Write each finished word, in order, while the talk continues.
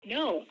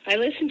No, I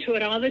listen to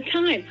it all the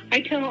time. I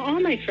tell all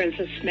my friends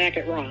to smack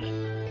it raw.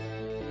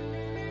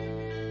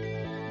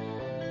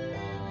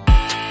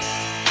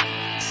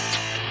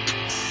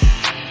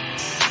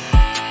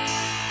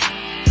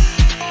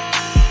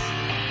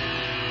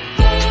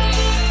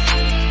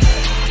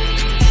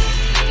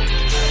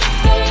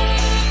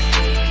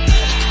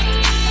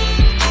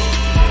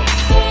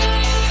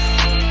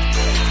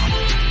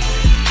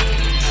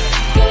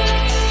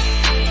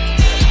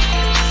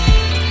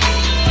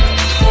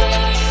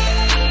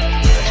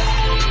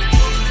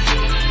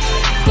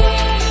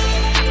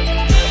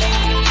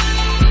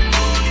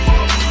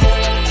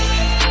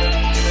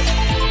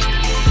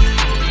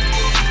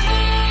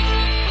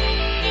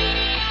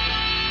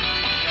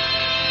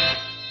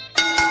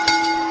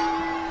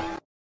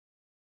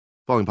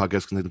 Following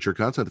podcast contains mature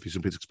content. The views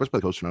and opinions expressed by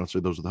the host are not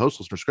necessarily those of the host.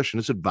 Listener discretion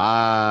is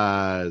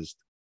advised.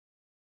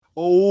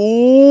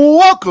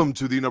 Welcome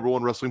to the number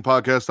one wrestling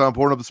podcast on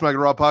Pornhub, the Smack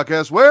and Raw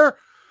podcast, where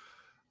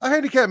a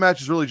handicap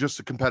match is really just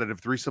a competitive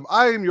threesome.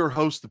 I am your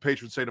host, the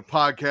patron saint of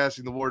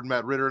podcasting, the Warden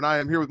Matt Ritter, and I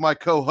am here with my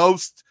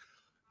co-host,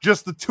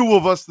 just the two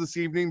of us this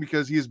evening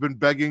because he has been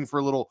begging for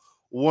a little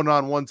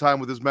one-on-one time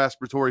with his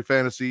masturbatory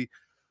fantasy.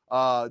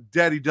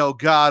 Daddy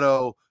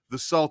Delgado, the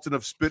Sultan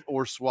of Spit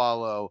or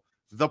Swallow,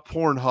 the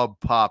Pornhub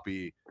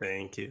Poppy.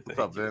 Thank you. What's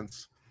up,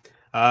 Vince?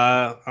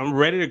 I'm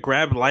ready to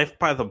grab life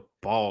by the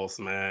balls,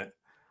 man.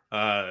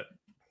 I'm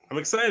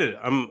excited.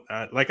 I'm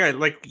like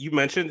you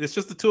mentioned, it's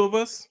just the two of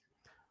us.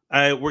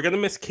 We're gonna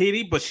miss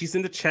Katie, but she's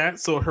in the chat,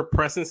 so her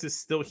presence is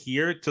still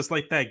here, just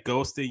like that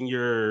ghost in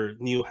your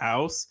new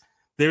house.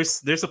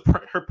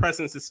 Her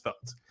presence is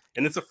felt,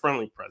 and it's a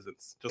friendly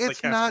presence.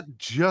 It's not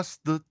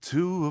just the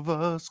two of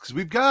us, because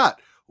we've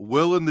got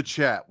Will in the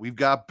chat. We've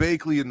got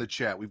Bakley in the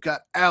chat. We've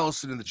got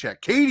Allison in the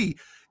chat. Katie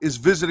is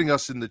visiting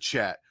us in the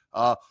chat.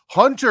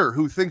 Hunter,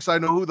 who thinks I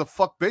know who the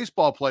fuck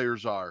baseball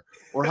players are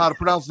or how to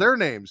pronounce their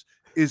names,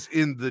 is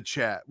in the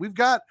chat. We've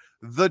got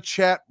the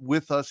chat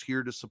with us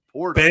here to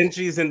support us.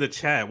 Benji's in the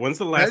chat. When's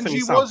the last time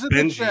you saw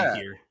Benji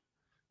here?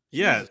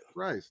 Yeah.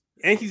 Christ.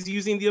 And he's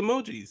using the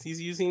emojis. He's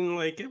using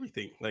like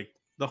everything, like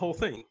the whole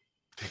thing.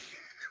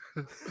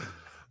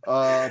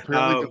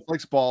 Apparently he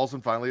likes balls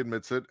and finally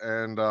admits it,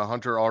 and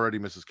Hunter already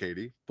misses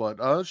Katie,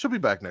 but she'll be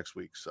back next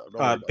week. So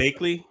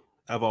Bakley,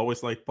 I've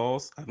always liked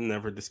balls. I've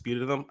never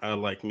disputed them. I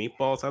like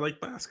meatballs. I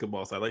like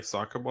basketballs. I like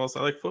soccer balls.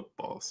 I like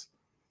footballs.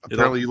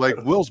 Apparently you like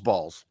Will's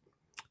balls.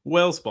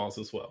 Will's balls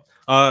as well.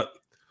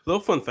 Little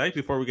fun fact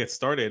before we get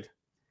started.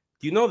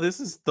 Do you know this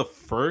is the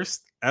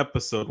first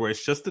episode where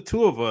it's just the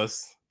two of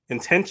us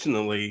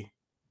intentionally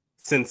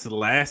since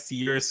last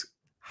year's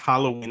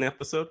Halloween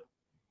episode?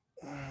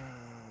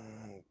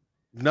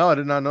 No, I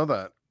did not know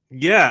that.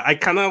 Yeah, I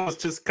was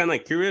just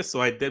curious, so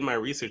I did my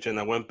research and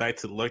I went back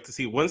to look to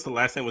see when's the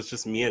last time it was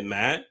just me and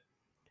Matt,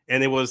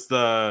 and it was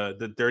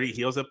the Dirty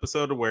Heels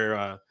episode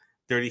where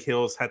Dirty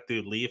Heels had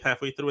to leave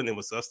halfway through, and it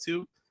was us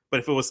two.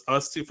 But if it was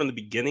us two from the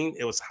beginning,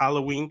 it was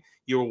Halloween.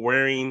 You were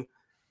wearing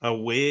a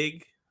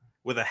wig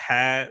with a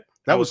hat.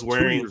 That was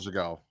 2 years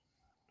ago.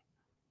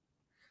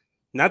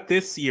 Not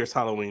this year's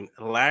Halloween.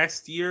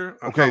 Last year.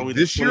 Okay, Halloween,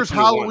 this year's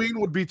Halloween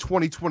would be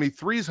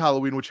 2023's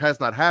Halloween, which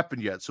has not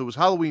happened yet. So it was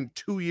Halloween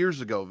 2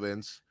 years ago,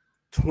 Vince.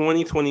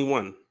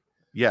 2021.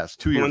 Yes,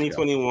 2 years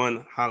 2021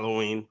 ago.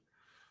 Halloween.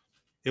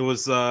 It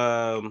was,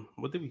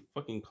 what did we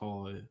fucking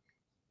call it?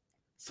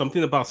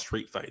 Something about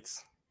street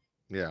fights.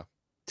 Yeah.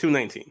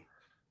 219.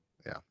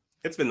 Yeah.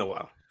 It's been a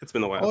while.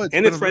 Oh,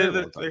 and it's Friday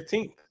the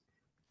 13th.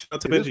 Shout out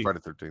to Benji. It is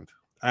Friday the 13th.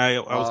 I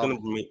was going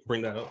to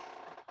bring that up.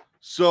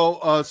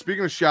 So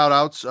speaking of shout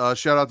outs,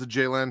 shout out to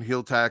Jaylen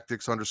Heel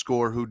Tactics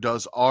 _ who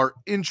does our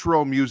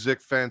intro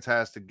music.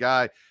 Fantastic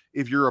guy.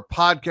 If you're a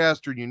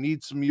podcaster and you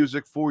need some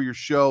music for your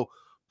show,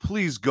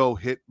 please go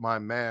hit my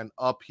man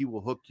up. He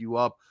will hook you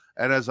up.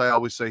 And as I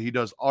always say, he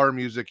does our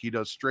music. He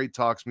does Straight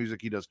Talks music.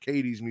 He does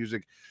Katie's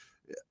music.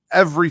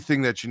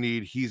 Everything that you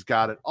need, he's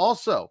got it.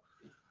 Also,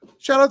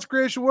 shout out to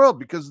Creation World,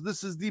 because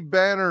this is the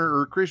banner,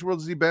 or Creation World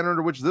is the banner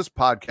under which this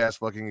podcast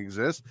fucking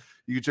exists.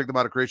 You can check them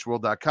out at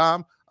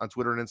creationworld.com, on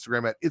Twitter and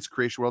Instagram at It's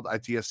Creation World,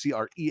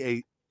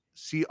 ITSCREATIA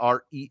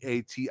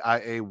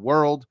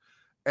World.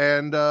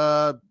 And, we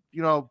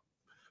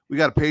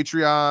got a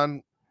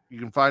Patreon. You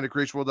can find it at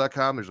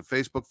creationworld.com. There's a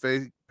Facebook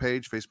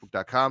page,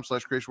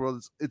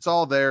 facebook.com/creationworld. It's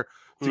all there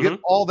to get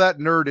all that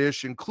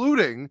nerdish,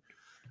 including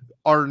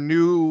our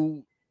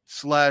new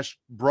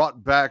 /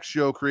 brought back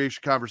show, Creation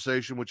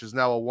Conversation, which is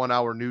now a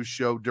 1-hour news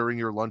show during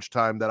your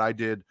lunchtime that I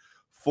did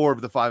 4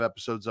 of the 5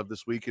 episodes of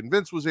this week. And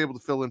Vince was able to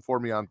fill in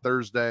for me on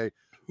Thursday.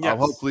 Yes.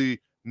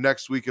 Hopefully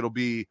next week it'll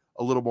be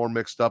a little more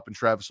mixed up and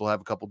Travis will have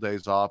a couple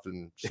days off,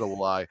 and so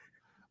will I.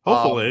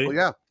 Hopefully.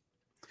 Yeah.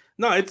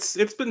 No, it's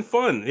been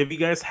fun. If you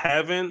guys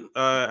haven't,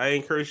 I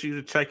encourage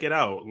you to check it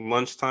out.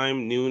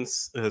 Lunchtime, noon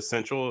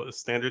Central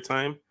Standard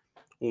Time,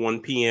 1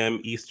 p.m.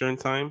 Eastern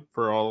Time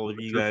for all of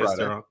you guys.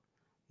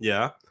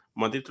 Yeah,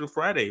 Monday through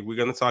Friday. We're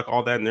gonna talk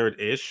all that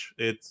nerd-ish.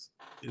 It's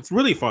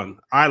really fun.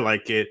 I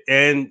like it,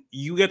 and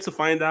you get to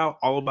find out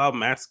all about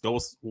Matt's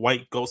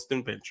White Ghost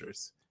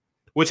Adventures,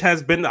 which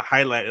has been the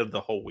highlight of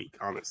the whole week,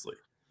 honestly.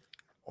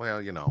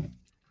 Well,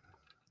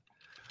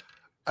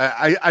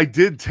 I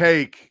did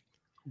take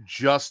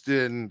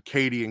Justin,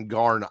 Katie, and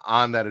Garn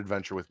on that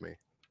adventure with me.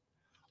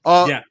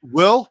 Yeah.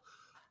 Will,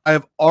 I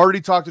have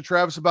already talked to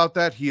Travis about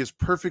that. He is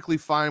perfectly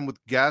fine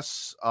with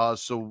guests,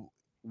 so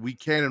we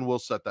can and will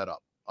set that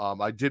up.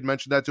 I did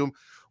mention that to him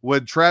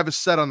when Travis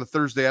said on the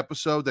Thursday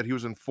episode that he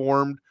was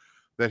informed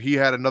that he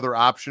had another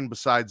option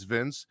besides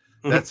Vince.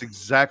 That's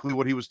exactly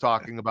what he was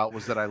talking about,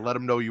 was that I let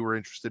him know you were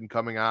interested in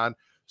coming on.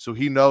 So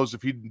he knows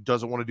if he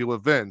doesn't want to deal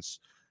with Vince,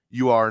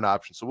 you are an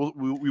option. So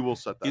we will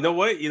set that. You know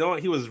what?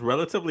 He was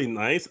relatively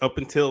nice up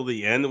until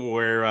the end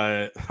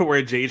where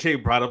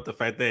JJ brought up the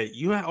fact that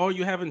you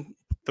haven't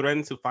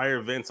threatened to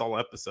fire Vince all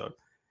episode.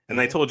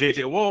 And I told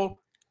JJ, well,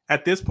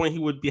 at this point he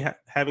would be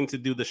having to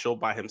do the show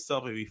by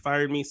himself if he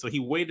fired me. So he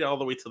waited all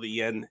the way till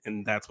the end,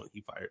 and that's when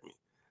he fired me.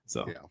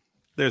 So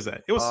there's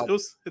that.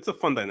 It's a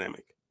fun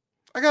dynamic.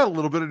 I got a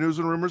little bit of news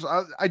and rumors.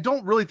 I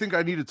don't really think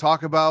I need to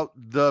talk about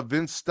the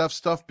Vince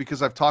stuff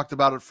because I've talked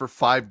about it for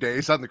 5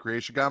 days on the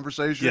Creation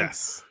Conversation.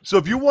 Yes. So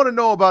if you want to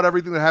know about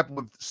everything that happened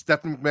with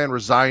Stephanie McMahon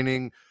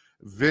resigning,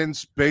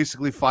 Vince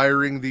basically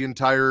firing the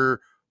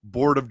entire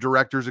board of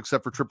directors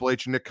except for Triple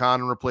H and Nick Khan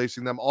and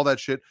replacing them, all that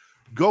shit,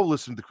 go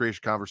listen to the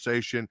Creation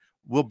Conversation.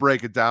 We'll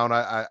break it down.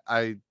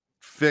 I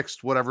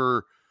fixed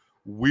whatever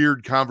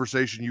weird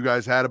conversation you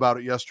guys had about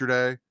it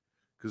yesterday,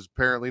 because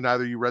apparently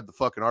neither of you read the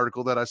fucking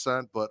article that I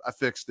sent, but I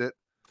fixed it.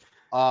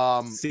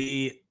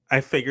 See, I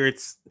figured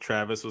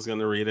Travis was going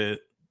to read it,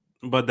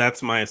 but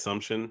that's my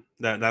assumption.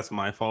 That's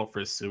my fault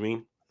for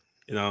assuming.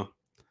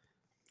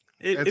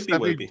 It'd be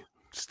wavy.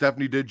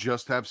 Stephanie did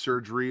just have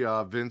surgery.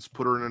 Vince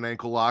put her in an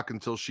ankle lock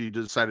until she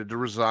decided to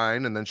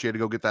resign, and then she had to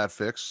go get that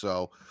fixed.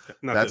 So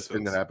that's the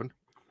thing that happened.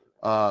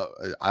 I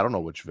don't know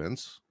which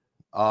Vince.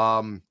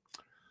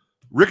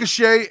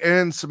 Ricochet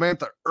and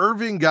Samantha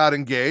Irving got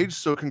engaged,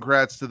 so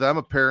congrats to them.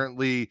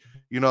 Apparently,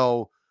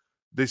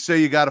 they say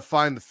you got to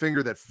find the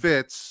finger that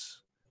fits,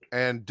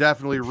 and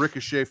definitely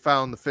Ricochet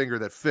found the finger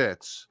that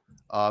fits.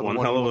 One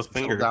hell of a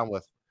finger down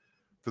with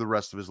for the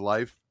rest of his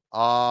life.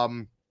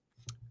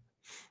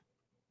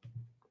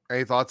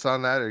 Any thoughts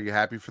on that? Are you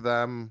happy for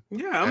them?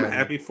 Yeah, I'm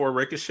happy for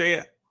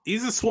Ricochet.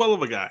 He's a swell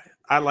of a guy.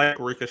 I like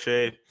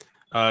Ricochet.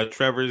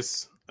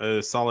 Trevor's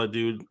a solid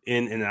dude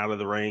in and out of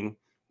the ring.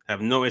 Have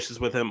no issues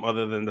with him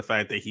other than the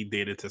fact that he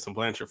dated Tessa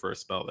Blanchard for a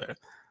spell there.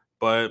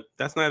 But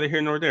that's neither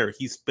here nor there.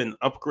 He's been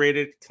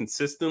upgraded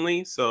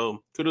consistently,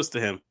 so kudos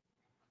to him.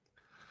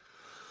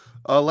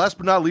 Last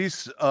but not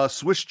least,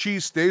 Swiss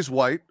cheese stays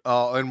white.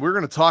 And we're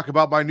going to talk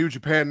about my New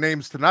Japan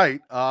names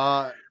tonight.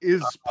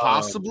 Is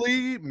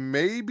possibly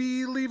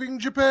maybe leaving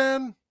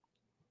Japan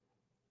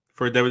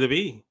for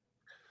WWE.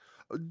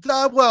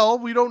 Well,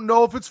 we don't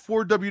know if it's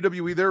for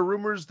WWE. There are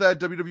rumors that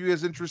WWE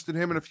has interest in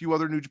him and a few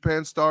other New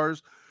Japan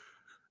stars.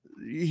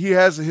 He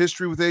has a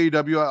history with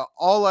AEW.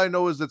 All I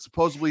know is that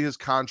supposedly his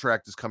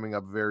contract is coming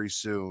up very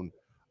soon.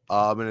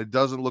 And it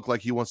doesn't look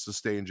like he wants to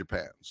stay in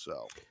Japan.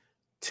 So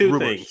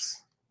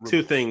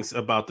Two things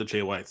about the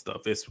Jay White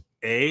stuff is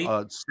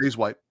stays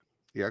white.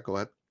 Yeah, go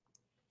ahead.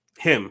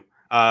 Him.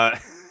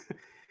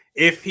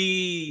 If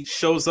he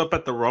shows up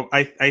at the Rumble,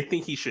 I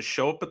think he should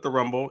show up at the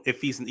Rumble.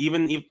 If he's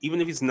even if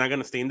he's not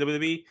going to stay in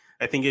WWE,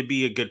 I think it'd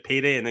be a good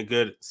payday and a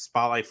good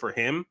spotlight for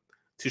him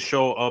to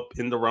show up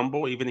in the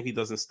Rumble, even if he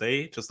doesn't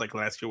stay, just like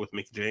last year with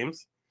Mickey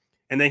James.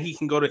 And then he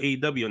can go to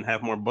AEW and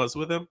have more buzz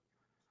with him,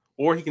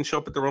 or he can show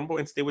up at the Rumble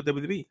and stay with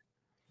WWE.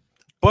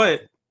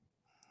 But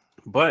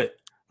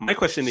my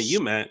question to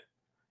you, Matt,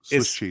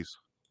 is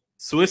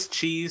Swiss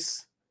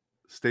cheese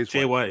stays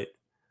Jay White.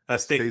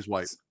 Stays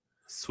white.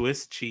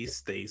 Swiss cheese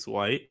stays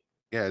white.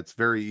 Yeah, it's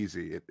very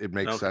easy. It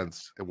makes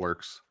sense. It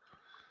works.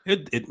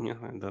 It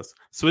does.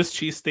 Swiss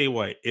cheese stay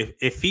white.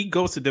 If he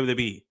goes to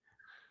WWE,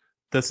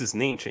 does his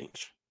name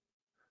change?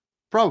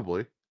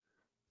 Probably.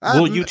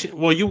 Will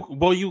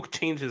you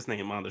change his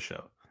name on the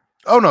show?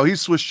 Oh no, he's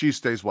Swiss cheese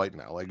stays white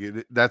now.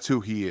 That's who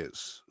he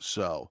is.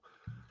 So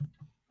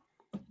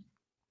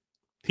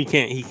he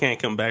can't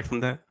come back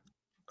from that.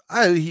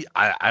 I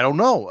don't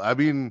know. I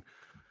mean,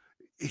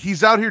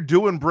 he's out here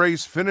doing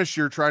Bray's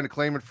finisher, trying to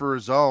claim it for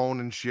his own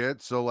and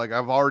shit. So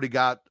I've already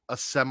got a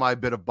semi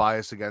bit of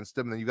bias against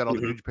him. And then you got all the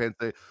New Japan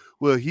say,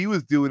 well, he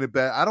was doing it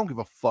bad. I don't give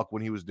a fuck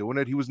when he was doing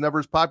it. He was never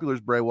as popular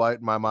as Bray Wyatt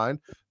in my mind.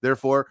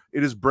 Therefore,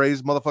 it is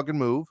Bray's motherfucking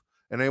move.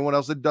 And anyone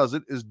else that does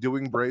it is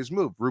doing Bray's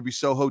move. Ruby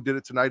Soho did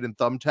it tonight in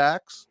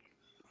Thumbtacks.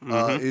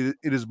 It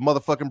is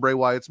motherfucking Bray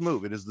Wyatt's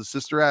move. It is the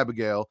Sister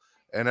Abigail,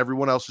 and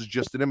everyone else is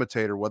just an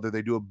imitator, whether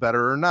they do it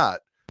better or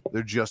not.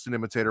 They're just an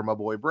imitator of my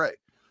boy Bray.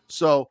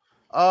 So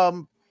I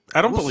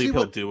don't believe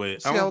he'll do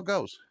it. See how it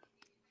goes.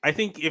 I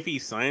think if he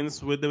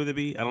signs with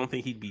WWE, I don't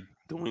think he'd be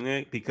doing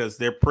it because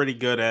they're pretty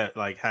good at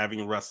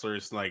having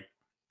wrestlers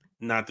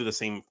not do the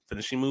same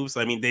finishing moves.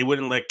 I mean, they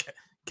wouldn't let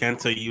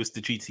Kenta use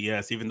the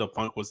GTS, even though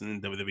Punk wasn't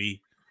in WWE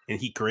and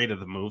he created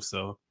the move.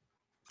 So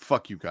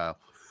fuck you, Kyle.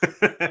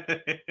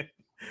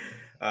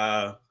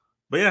 But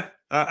yeah,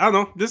 I don't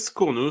know. This is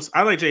cool news.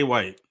 I like Jay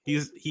White.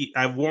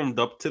 I've warmed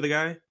up to the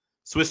guy.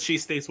 Swiss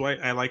cheese stays white.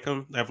 I like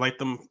him. I've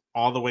liked him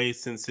all the way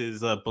since his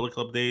Bullet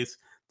Club days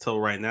till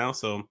right now.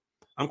 So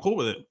I'm cool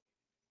with it.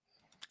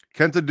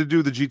 Kenta did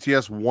do the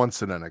GTS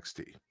once in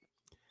NXT,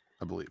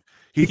 I believe.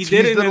 He He teased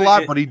did it it a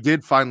lot, but he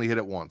did finally hit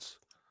it once.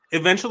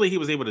 Eventually, he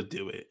was able to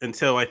do it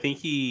until I think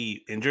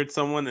he injured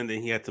someone, and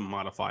then he had to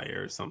modify it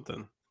or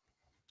something.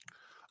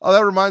 Oh,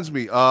 that reminds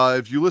me.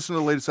 If you listen to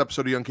the latest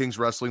episode of Young Kings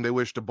Wrestling, they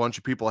wished a bunch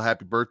of people a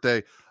happy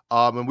birthday.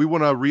 And we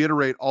want to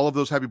reiterate all of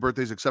those happy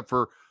birthdays except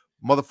for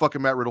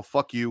motherfucking Matt Riddle.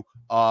 Fuck you.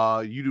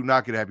 You do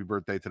not get a happy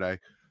birthday today.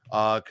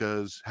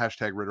 Because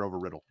hashtag Ritter over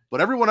Riddle.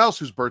 But everyone else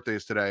whose birthday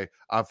is today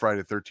on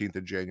Friday, 13th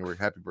of January,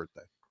 happy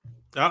birthday.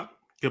 Ah,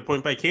 good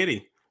point by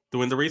Katie.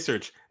 Doing the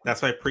research.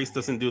 That's why Priest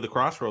doesn't do the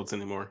Crossroads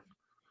anymore.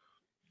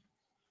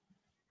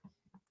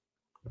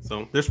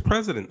 So there's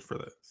precedent for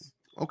this.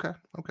 Okay.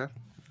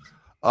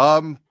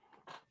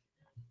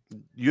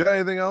 You got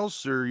anything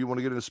else, or you want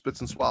to get into spits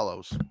and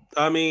swallows?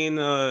 I mean,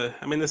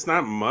 it's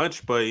not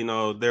much, but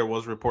there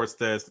was reports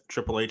that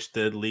Triple H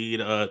did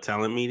lead a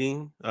talent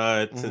meeting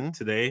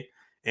today,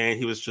 and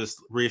he was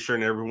just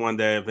reassuring everyone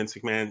that Vince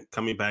McMahon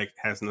coming back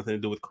has nothing to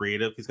do with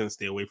creative. He's going to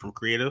stay away from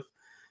creative,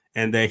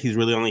 and that he's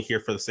really only here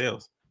for the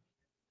sales.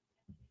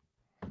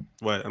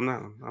 What? I'm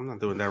not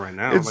doing that right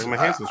now. My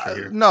hands was right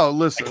here. No,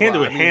 listen. I can't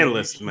do it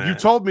handless, man. You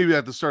told me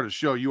at the start of the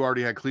show you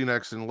already had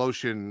Kleenex and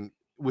lotion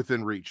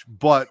within reach.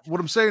 But what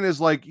I'm saying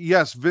is,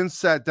 yes, Vince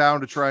sat down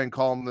to try and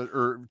calm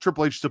or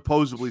Triple H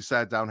supposedly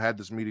sat down, had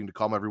this meeting to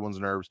calm everyone's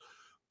nerves.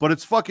 But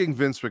it's fucking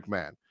Vince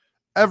McMahon.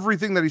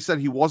 Everything that he said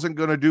he wasn't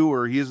going to do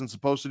or he isn't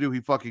supposed to do, he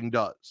fucking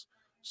does.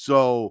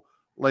 So,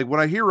 when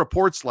I hear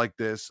reports like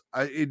this,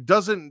 it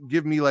doesn't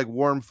give me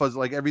warm fuzz,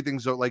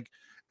 everything's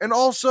and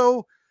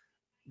also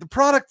the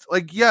product,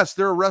 yes,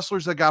 there are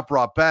wrestlers that got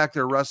brought back.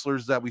 There are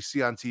wrestlers that we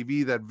see on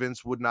TV that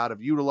Vince would not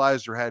have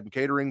utilized or had in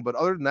catering. But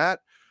other than that,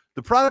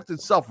 the product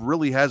itself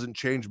really hasn't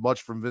changed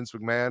much from Vince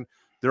McMahon.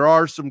 There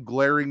are some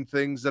glaring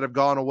things that have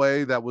gone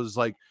away that was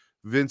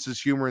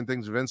Vince's humor and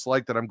things Vince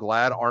liked that I'm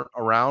glad aren't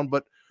around.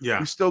 But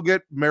we still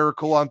get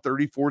Miracle on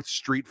 34th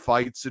Street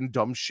fights and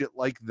dumb shit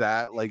like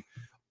that.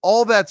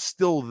 All that's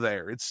still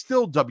there. It's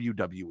still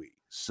WWE.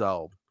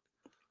 So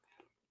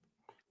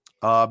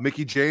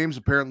Mickie James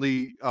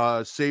apparently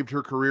saved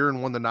her career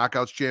and won the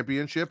Knockouts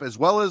Championship, as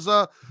well as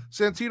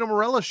Santino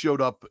Marella showed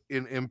up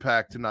in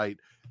Impact tonight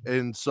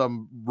in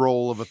some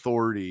role of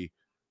authority.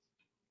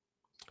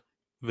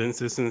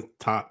 Vince isn't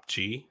top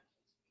G.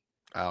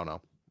 I don't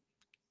know.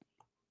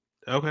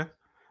 Okay.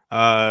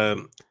 I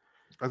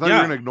thought you were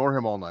going to ignore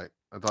him all night.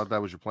 I thought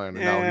that was your plan.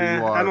 And now here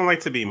you are. I don't like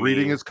to be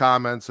reading mean. His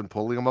comments and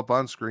pulling them up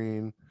on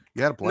screen.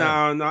 You had a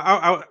plan.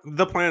 No.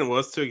 The plan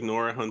was to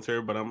ignore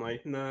Hunter, but I'm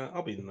like, nah,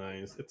 I'll be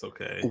nice. It's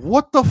okay.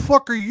 What the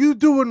fuck are you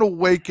doing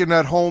awaken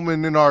at home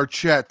and in our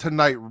chat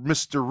tonight,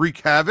 Mr. Wreak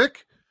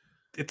Havoc?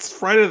 It's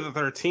Friday the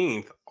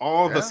 13th.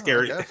 The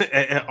scary,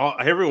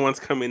 everyone's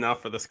coming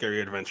out for the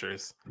scary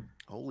adventures.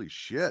 Holy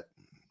shit.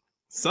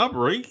 Sup,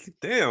 Reek?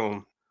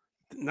 Damn.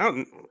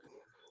 Now,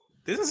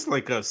 this is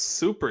like a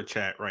super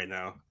chat right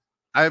now.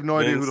 I have no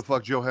idea who the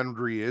fuck Joe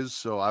Hendry is,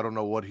 so I don't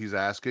know what he's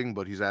asking,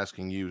 but he's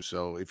asking you.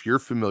 So if you're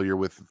familiar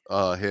with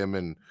him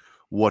and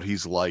what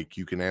he's like,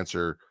 you can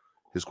answer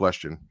his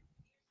question.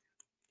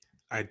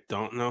 I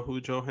don't know who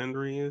Joe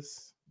Hendry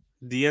is.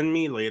 DM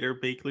me later,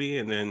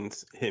 Bakley, and then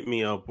hit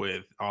me up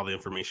with all the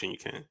information you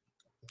can.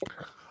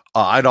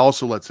 I'd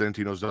also let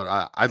Santino's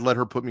daughter. I'd let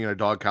her put me in a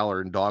dog collar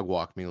and dog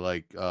walk me.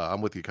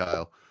 I'm with you,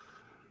 Kyle.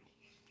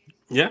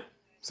 Yeah,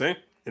 same.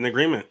 In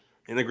agreement.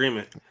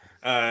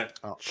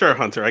 Sure,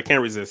 Hunter. I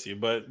can't resist you,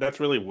 but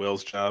that's really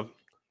Will's job.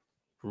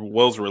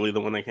 Will's really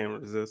the one I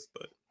can't resist,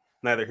 but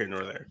neither here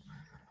nor there.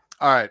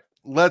 All right,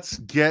 let's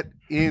get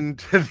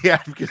into the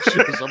Advocate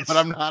shows, but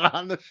I'm not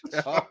on the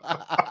show.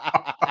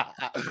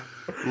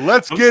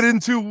 Let's get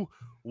into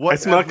what I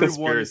smell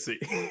conspiracy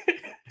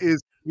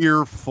is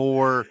here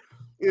for.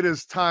 It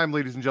is time,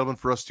 ladies and gentlemen,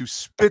 for us to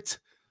spit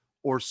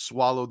or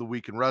swallow the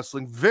week in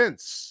wrestling.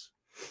 Vince.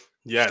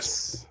 Yes.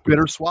 Spit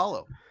or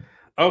swallow.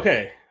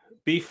 Okay.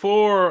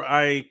 Before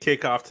I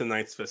kick off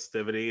tonight's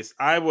festivities,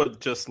 I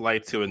would just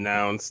like to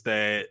announce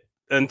that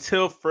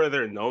until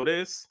further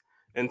notice,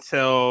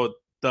 until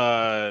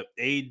the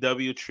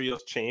AEW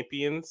Trios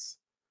champions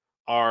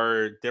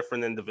are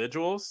different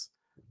individuals,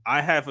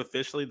 I have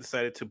officially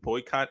decided to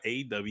boycott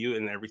AEW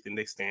and everything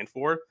they stand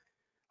for.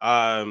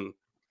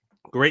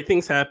 Great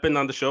things happened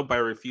on the show, but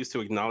I refuse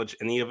to acknowledge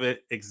any of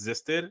it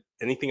existed.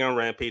 Anything on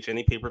Rampage,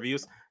 any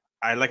pay-per-views.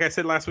 Like I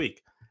said last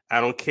week,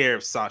 I don't care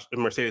if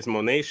Mercedes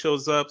Moné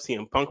shows up,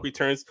 CM Punk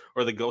returns,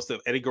 or the ghost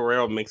of Eddie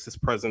Guerrero makes his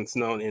presence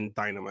known in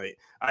Dynamite.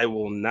 I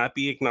will not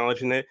be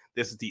acknowledging it.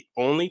 This is the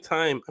only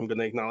time I'm going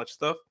to acknowledge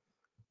stuff.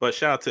 But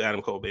shout out to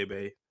Adam Cole,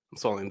 baby. I'm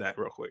swallowing that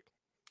real quick.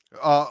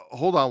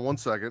 Hold on one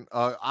second.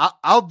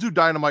 I'll do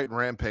Dynamite and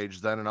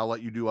Rampage then, and I'll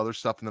let you do other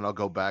stuff, and then I'll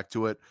go back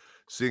to it,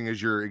 seeing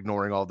as you're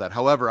ignoring all that.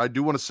 However, I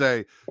do want to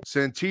say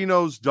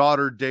Santino's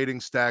daughter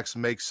dating Stacks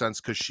makes sense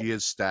because she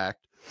is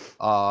stacked.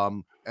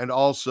 And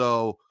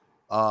also...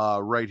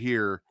 right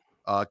here,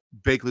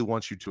 Bakley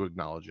wants you to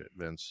acknowledge it,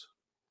 Vince.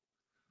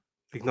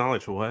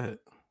 Acknowledge what?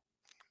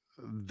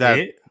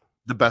 That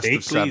the best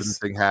of 7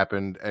 thing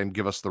happened and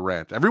give us the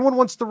rant. Everyone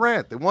wants the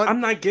rant.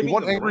 I'm not giving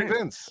them angry the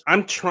rant. Vince.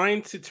 I'm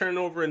trying to turn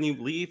over a new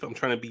leaf. I'm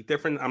trying to be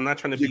different. I'm not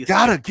trying to be. You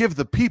gotta give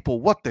the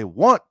people what they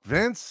want,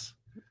 Vince.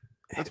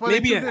 That's why they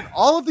tuned in.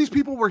 All of these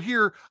people were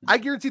here. I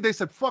guarantee they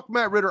said, "Fuck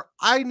Matt Ritter."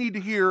 I need to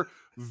hear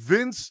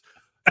Vince's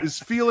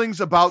feelings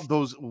about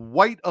those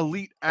white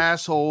elite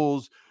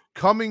assholes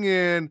coming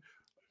in,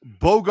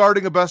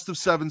 bogarting a best of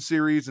 7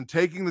 series and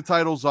taking the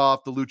titles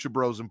off the Lucha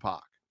Bros and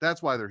Pac.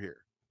 That's why they're here.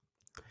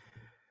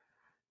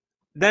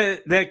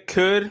 That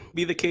could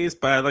be the case,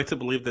 but I'd like to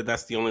believe that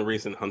that's the only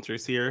reason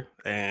Hunter's here.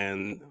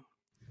 And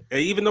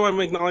even though I'm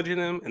acknowledging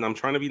him and I'm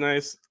trying to be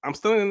nice, I'm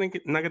still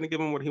not going to give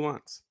him what he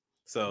wants.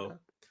 So,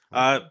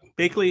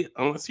 Bakley,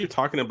 unless you're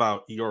talking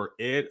about your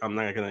id, I'm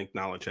not going to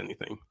acknowledge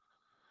anything.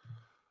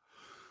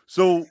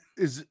 So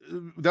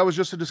that was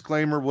just a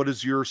disclaimer. What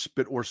is your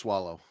spit or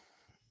swallow?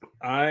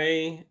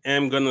 I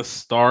am going to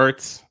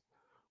start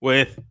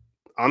with,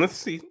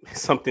 honestly,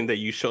 something that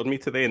you showed me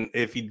today. And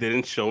if you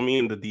didn't show me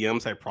in the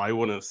DMs, I probably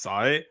wouldn't have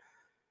saw it.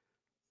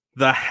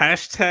 The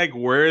hashtag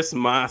where's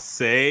my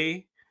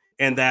say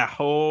and that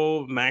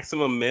whole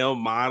Maximum Male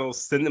Model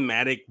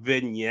cinematic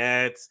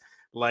vignettes,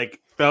 like,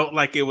 felt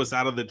like it was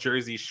out of the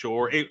Jersey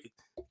Shore.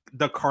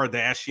 The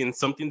Kardashians,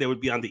 something that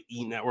would be on the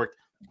E! Network.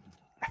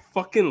 I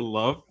fucking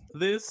love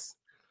this.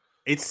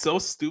 It's so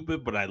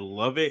stupid, but I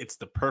love it. It's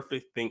the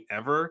perfect thing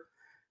ever.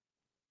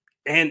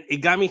 And it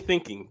got me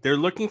thinking. They're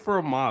looking for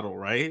a model,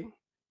 right?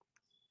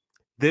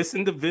 This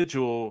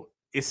individual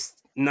is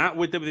not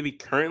with WWE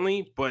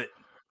currently, but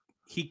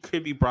he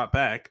could be brought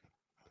back.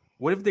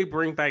 What if they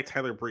bring back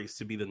Tyler Breeze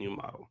to be the new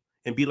model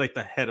and be like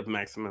the head of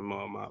Maximum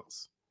Male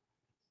Models?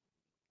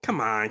 Come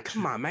on,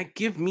 man.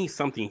 Give me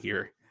something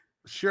here.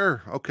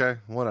 Sure. Okay.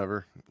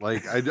 Whatever.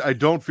 Like, I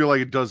don't feel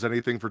like it does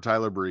anything for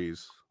Tyler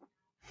Breeze.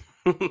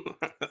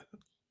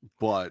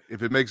 But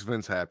if it makes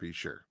Vince happy,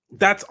 sure.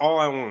 That's all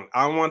I want.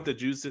 I want the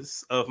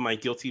juices of my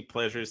guilty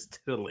pleasures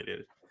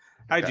titillated.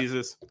 Hi,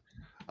 Jesus.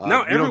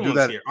 Now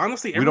everyone's here.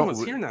 Honestly,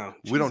 everyone's here now.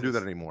 We don't do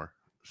that anymore.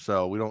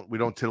 So we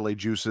don't titillate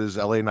juices.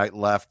 LA Knight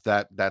left.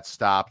 That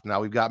stopped.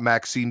 Now we've got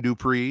Maxine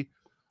Dupree,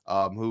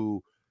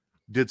 who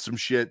did some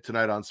shit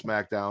tonight on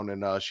SmackDown,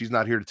 and she's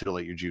not here to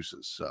titillate your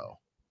juices. So,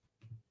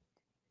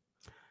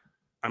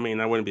 I mean,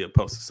 I wouldn't be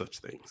opposed to such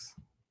things.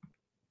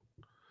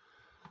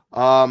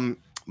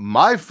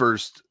 My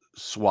first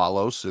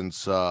swallow,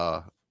 since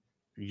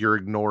you're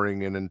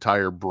ignoring an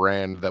entire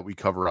brand that we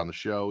cover on the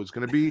show, is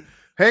going to be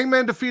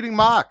Hangman defeating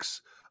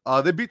Mox.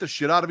 They beat the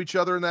shit out of each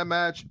other in that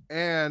match,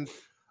 and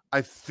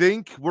I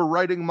think we're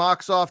writing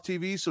Mox off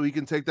TV so he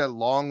can take that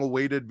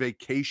long-awaited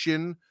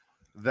vacation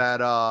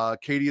that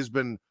Katie has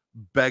been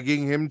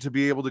begging him to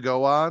be able to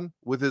go on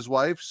with his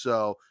wife.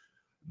 So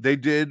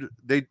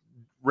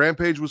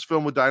Rampage was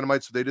filmed with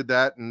Dynamite, so they did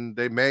that, and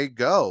they may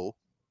go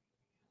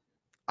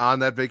on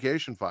that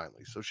vacation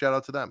finally. So shout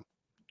out to them.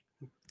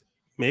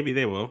 Maybe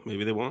they will.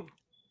 Maybe they won't.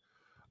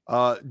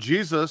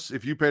 Jesus,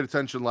 if you paid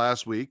attention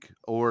last week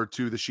or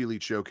to the She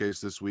Elite Showcase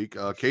this week,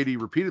 Katie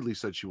repeatedly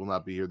said she will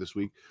not be here this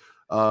week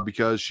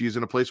because she's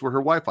in a place where her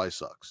Wi-Fi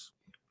sucks.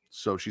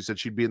 So she said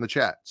she'd be in the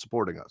chat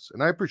supporting us,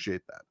 and I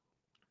appreciate that.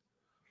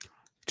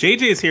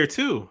 JJ is here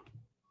too.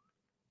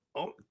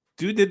 Oh,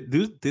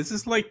 dude, this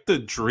is like the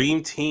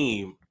dream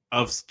team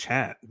of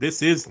chat.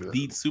 This is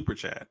the super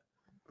chat.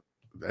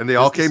 And they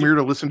all came here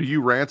to listen to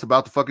you rant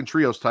about the fucking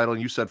Trios title,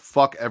 and you said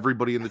fuck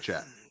everybody in the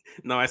chat.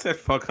 No, I said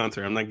fuck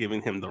Hunter. I'm not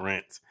giving him the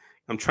rant.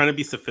 I'm trying to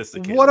be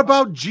sophisticated. What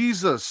about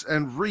Jesus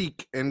and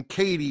Reek and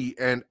Katie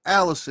and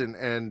Allison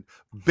and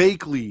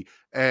Bakley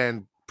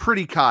and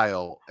Pretty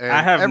Kyle? And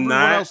I have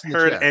not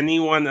heard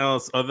anyone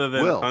else other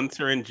than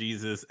Hunter and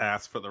Jesus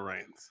ask for the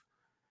rants.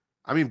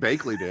 I mean,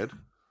 Bakley did.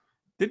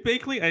 Did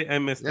Bakley? I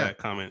missed that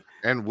comment.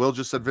 And Will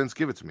just said, Vince,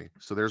 give it to me.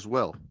 So there's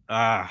Will.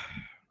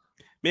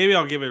 Maybe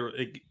I'll give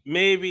it.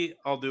 Maybe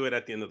I'll do it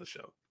at the end of the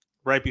show,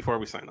 right before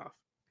we sign off.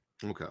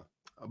 Okay.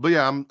 But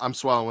yeah, I'm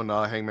swallowing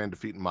Hangman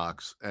defeating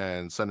Mox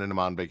and sending him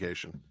on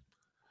vacation.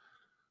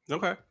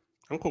 Okay.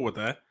 I'm cool with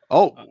that.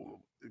 Oh,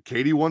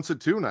 Katie wants it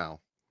too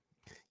now.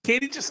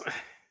 Katie just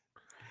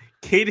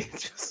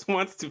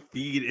wants to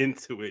feed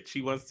into it.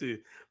 She wants to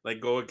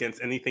go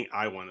against anything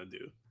I want to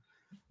do.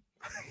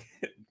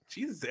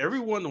 Jesus,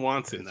 everyone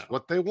wants it now.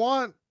 What they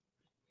want.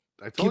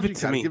 I told you, it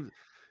to me.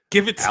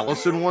 Give it to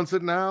Allison wants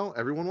it now.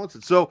 Everyone wants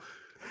it. So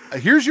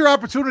here's your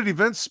opportunity,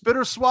 Vince. Spit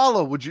or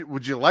swallow. Would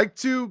you like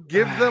to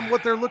give them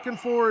what they're looking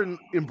for and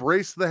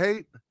embrace the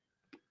hate?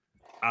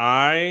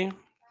 I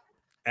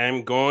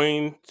am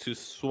going to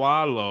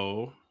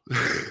swallow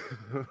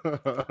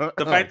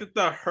the fact that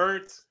the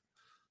Hurt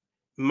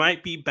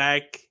might be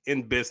back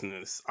in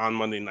business on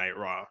Monday Night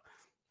Raw.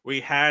 We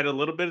had a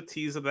little bit of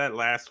tease of that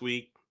last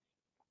week.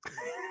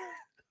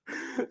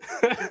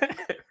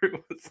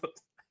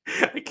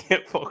 I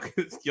can't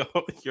focus.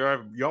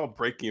 Y'all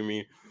breaking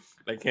me.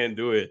 I can't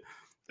do it.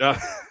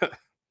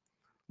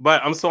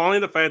 But I'm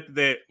swallowing the fact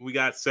that we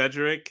got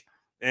Cedric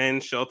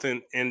and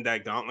Shelton in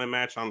that gauntlet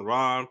match on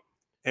Raw.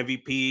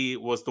 MVP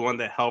was the one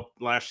that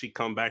helped Lashley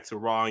come back to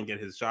Raw and get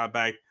his job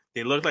back.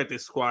 They looked like they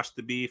squashed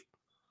the beef.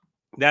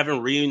 They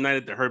haven't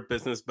reunited the Hurt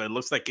Business, but it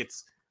looks like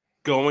it's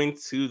going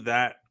to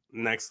that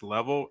next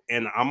level,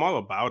 and I'm all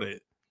about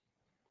it.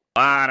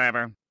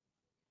 Whatever.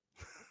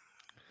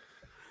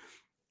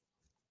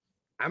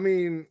 I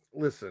mean,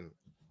 listen.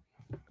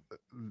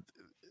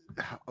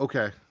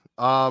 Okay.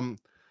 I'm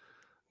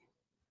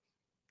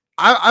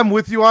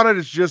with you on it.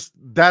 It's just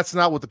that's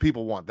not what the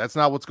people want. That's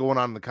not what's going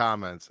on in the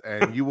comments.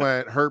 And you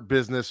went Hurt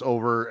Business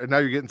over, and now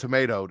you're getting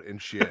tomatoed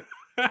and shit.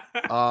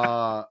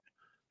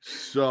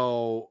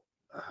 So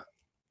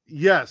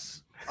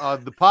yes,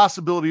 the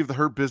possibility of the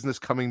Hurt Business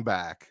coming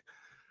back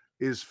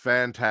is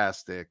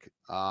fantastic.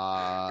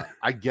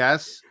 I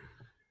guess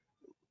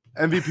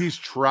MVP's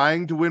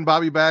trying to win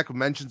Bobby back,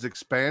 mentions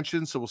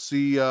expansion, so we'll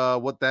see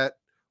what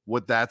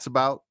that's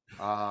about.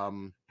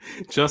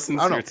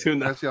 Justin's here too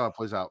now. Let's see how it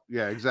plays out.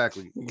 Yeah,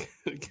 exactly.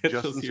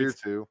 Justin's here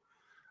too.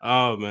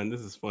 Oh man,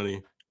 this is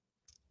funny.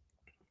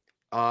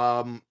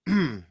 I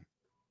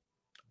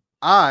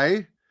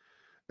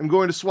am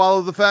going to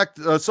swallow the fact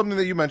something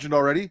that you mentioned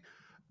already.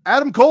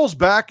 Adam Cole's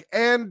back,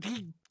 and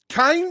he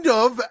kind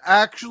of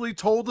actually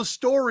told a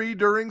story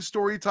during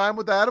story time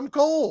with Adam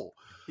Cole.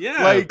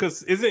 Yeah,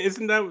 because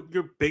isn't that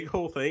your big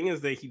whole thing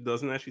is that he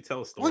doesn't actually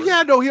tell a story? Well,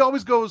 yeah, no, he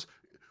always goes,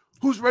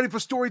 "Who's ready for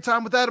story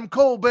time with Adam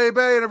Cole, baby?"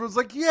 And everyone's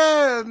like,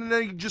 "Yeah," and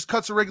then he just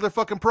cuts a regular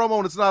fucking promo,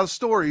 and it's not a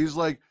story. He's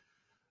like,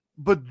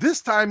 but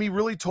this time he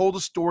really told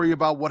a story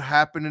about what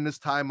happened in his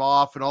time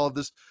off and all of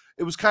this.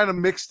 It was kind of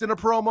mixed in a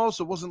promo,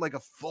 so it wasn't like a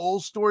full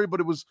story, but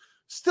it was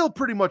still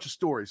pretty much a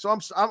story. So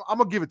I'm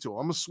gonna give it to him.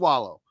 I'm gonna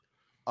swallow.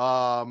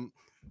 Are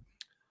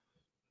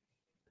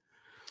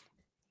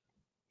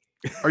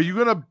you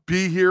gonna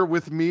be here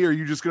with me, or are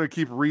you just gonna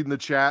keep reading the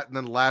chat and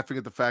then laughing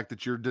at the fact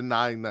that you're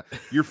denying that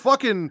you're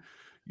fucking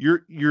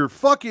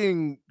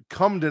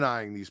come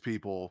denying these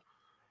people?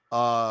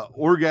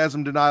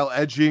 Orgasm denial,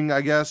 edging, I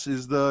guess,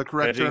 is the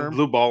correct term.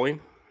 Blue balling.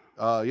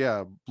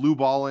 Yeah, blue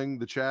balling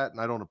the chat, and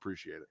I don't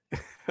appreciate it.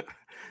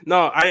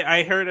 No,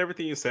 I heard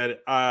everything you said,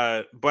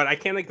 but I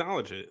can't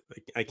acknowledge it.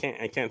 I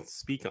can't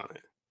speak on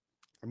it.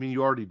 I mean,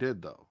 you already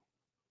did though.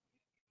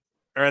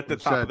 Or at the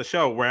top of the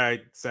show where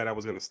I said I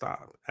was going to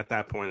stop. At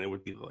that point, it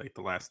would be like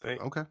the last thing.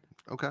 Okay.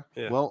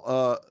 Yeah.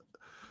 Well,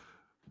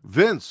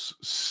 Vince,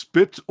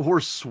 spit or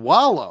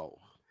swallow?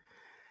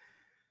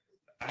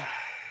 I'm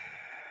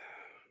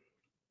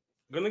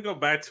going to go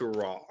back to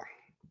Raw.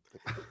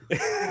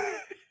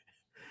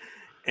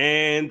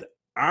 And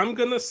I'm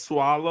going to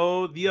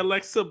swallow the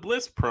Alexa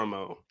Bliss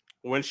promo.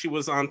 When she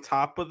was on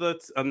top of the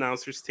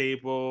announcer's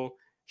table,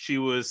 she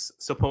was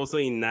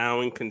supposedly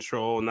now in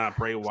control, not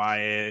Bray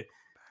Wyatt.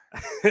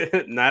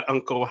 Not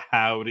Uncle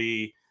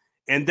Howdy.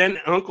 And then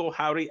Uncle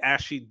Howdy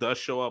actually does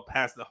show up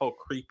past the whole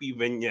creepy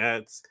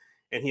vignettes,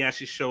 and he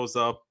actually shows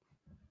up.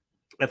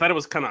 I thought it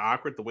was kind of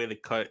awkward the way they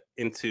cut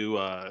into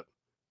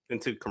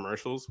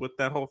commercials with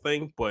that whole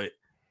thing, but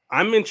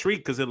I'm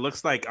intrigued because it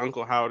looks like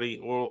Uncle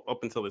Howdy, well, up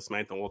until the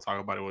SmackDown, we'll talk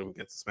about it when we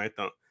get to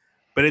SmackDown,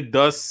 but it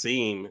does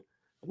seem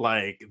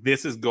like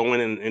this is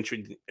going in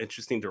an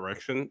interesting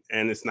direction,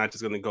 and it's not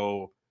just going to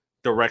go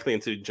directly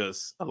into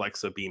just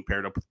Alexa being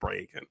paired up with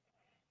Bray again.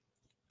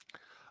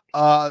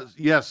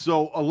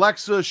 So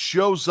Alexa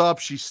shows up.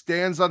 She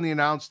stands on the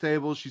announce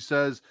table. She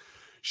says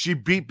she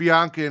beat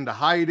Bianca into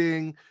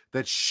hiding,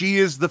 that she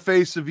is the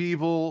face of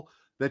evil,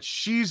 that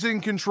she's in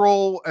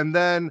control. And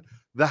then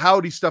the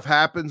Howdy stuff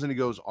happens and he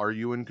goes, "Are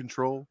you in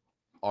control?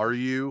 Are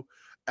you?"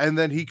 And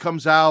then he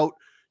comes out.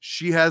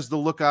 She has the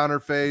look on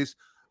her face.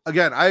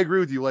 Again, I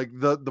agree with you. Like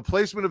the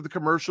placement of the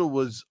commercial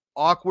was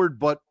awkward,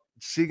 but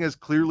seeing as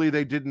clearly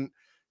they didn't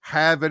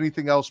have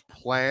anything else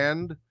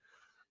planned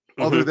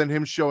other than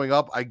him showing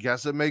up, I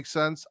guess it makes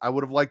sense. I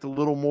would have liked a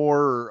little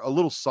more, a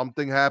little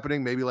something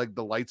happening, maybe like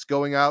the lights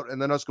going out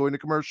and then us going to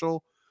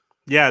commercial.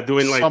 Yeah,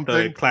 doing like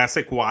the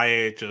classic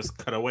Wyatt just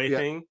cutaway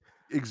thing.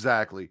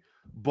 Exactly.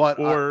 But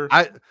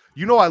I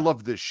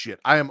love this shit.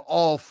 I am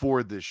all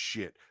for this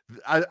shit.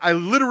 I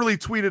literally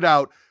tweeted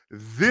out,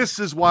 "This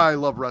is why I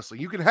love wrestling.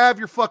 You can have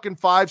your fucking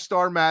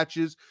 5-star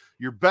matches,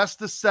 your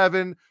best of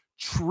 7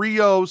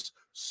 trios,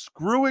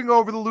 screwing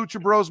over the Lucha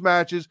Bros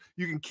matches.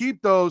 You can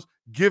keep those.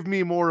 Give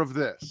me more of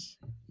this."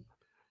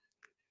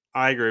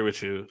 I agree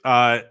with you.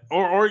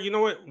 Or you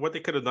know what they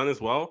could have done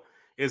as well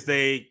is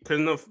they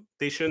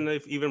shouldn't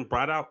have even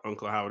brought out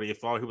Uncle Howdy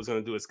if all he was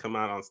going to do is come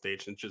out on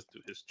stage and just do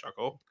his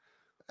chuckle.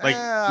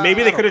 Like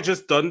maybe they could have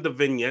just done the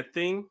vignette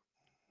thing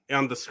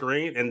on the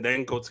screen and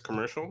then go to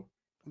commercial.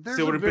 So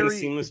it would have been a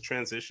seamless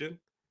transition.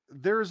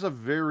 There's a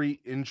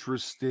very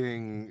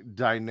interesting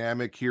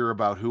dynamic here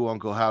about who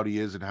Uncle Howdy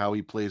is and how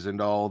he plays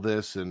into all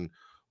this and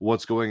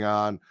what's going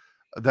on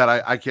that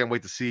I can't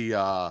wait to see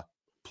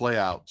play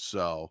out.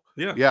 So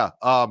yeah.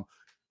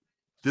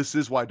 This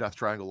is why Death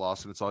Triangle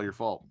lost, and it's all your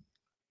fault.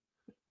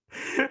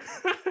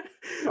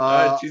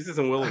 Jesus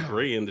and Will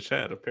agree in the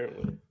chat,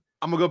 apparently.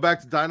 I'm gonna go back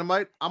to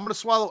Dynamite. I'm gonna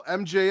swallow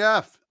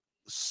MJF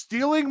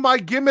stealing my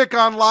gimmick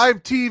on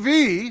live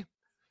TV.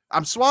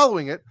 I'm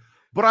swallowing it,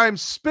 but I'm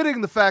spitting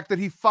the fact that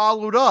he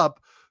followed up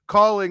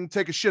calling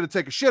take a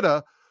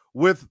shitta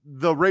with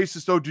the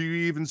racist, "Oh, do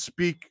you even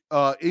speak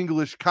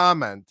English?"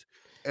 comment.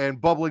 and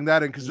bubbling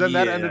that in, because then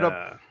that ended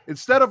up,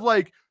 instead of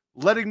like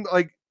letting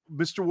like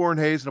Mr. Warren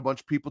Hayes and a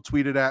bunch of people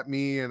tweeted at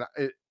me, and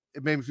it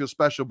made me feel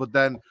special. But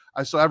then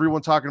I saw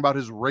everyone talking about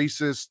his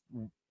racist,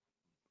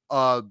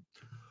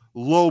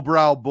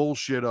 lowbrow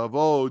bullshit of,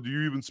 oh, do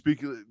you even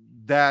speak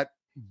that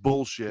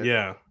bullshit?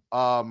 Yeah.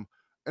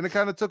 And it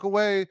kind of took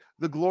away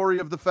the glory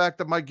of the fact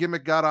that my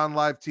gimmick got on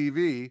live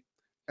TV,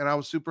 and I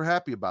was super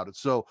happy about it.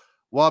 So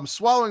while I'm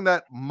swallowing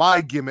that,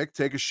 my gimmick,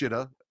 take a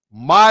shitta,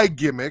 my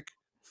gimmick,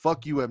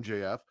 fuck you,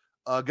 MJF,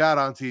 got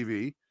on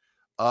TV.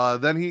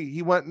 Then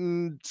he went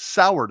and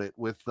soured it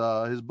with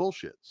his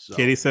bullshit. So.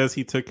 Katie says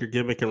he took your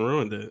gimmick and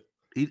ruined it.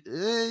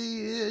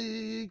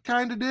 He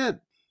kind of did.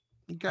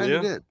 He kind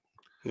of did.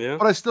 Yeah.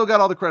 But I still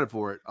got all the credit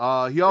for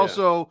it. He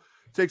also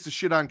takes the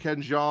shit on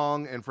Ken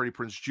Jeong and Freddie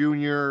Prinze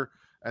Jr.,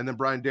 and then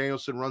Bryan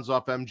Danielson runs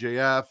off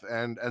MJF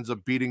and ends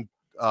up beating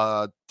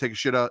Take a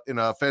Shit in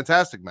a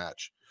fantastic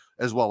match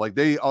as well. Like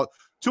they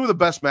two of the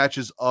best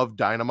matches of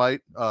Dynamite,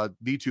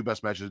 the two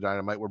best matches of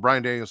Dynamite were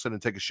Bryan Danielson and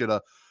Take a Shit,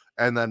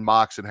 and then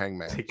Mox and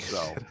Hangman.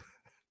 So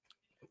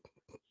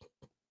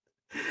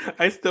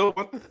I still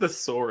want the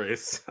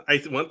thesaurus.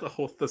 I want the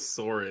whole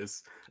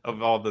thesaurus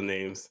of all the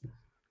names.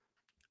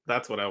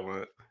 That's what I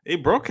want. Hey,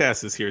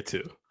 Broadcast is here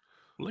too.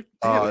 Look,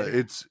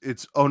 it's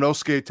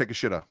Onosuke Take a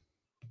Shit.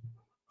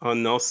 Oh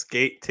no,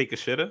 skate, take a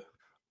shitta.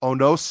 Oh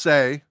no,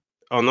 say.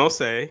 Oh no,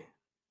 say.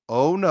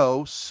 Oh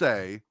no,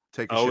 say.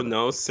 Take a oh shitta.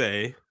 No,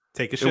 say.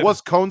 Take a shitta. It was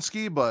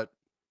Konski, but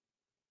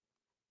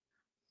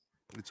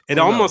it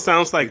almost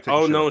sounds like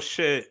oh no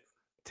shit.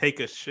 Take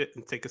a shit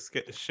and take a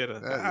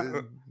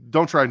shitta.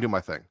 Don't try and do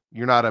my thing.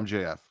 You're not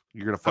MJF.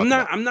 You're gonna fuck.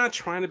 I'm not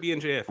trying to be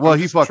MJF. Well,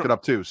 he fucked it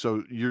up too.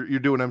 So you're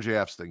doing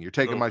MJF's thing. You're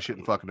taking my shit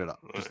and fucking it up.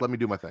 Just let me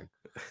do my thing.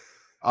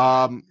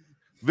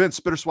 Vince,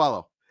 spit or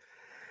swallow.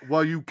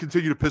 While you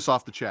continue to piss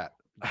off the chat,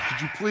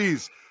 could you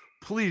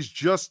please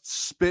just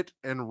spit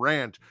and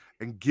rant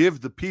and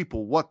give the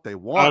people what they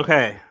want?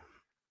 Okay.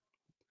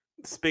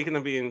 Speaking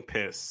of being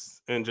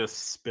pissed and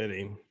just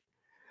spitting,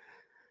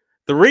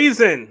 the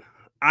reason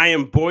I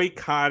am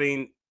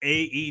boycotting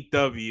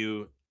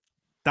AEW,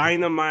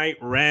 Dynamite,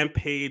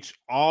 Rampage,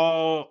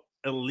 all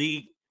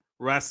elite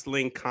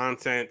wrestling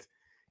content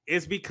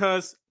is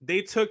because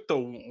they took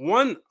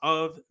one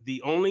of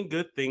the only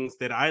good things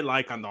that I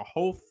like on the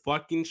whole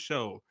fucking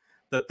show,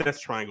 the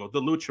Death Triangle,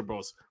 the Lucha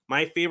Bros,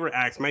 my favorite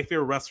acts, my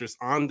favorite wrestlers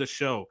on the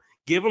show.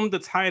 Give them the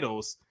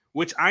titles,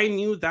 which I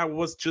knew that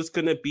was just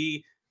going to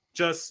be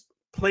just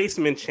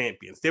placement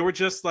champions. They were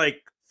just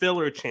like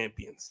filler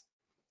champions.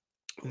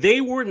 They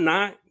were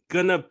not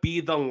going to be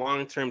the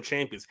long-term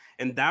champions.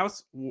 And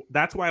that's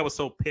why I was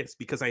so pissed,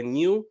 because I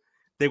knew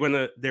they're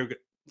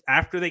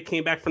after they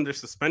came back from their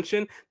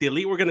suspension, the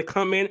Elite were going to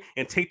come in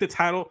and take the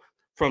title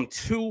from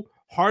two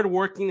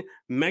hardworking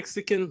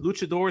Mexican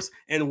luchadors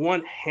and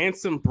one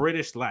handsome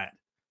British lad.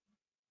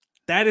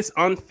 That is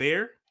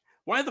unfair.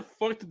 Why the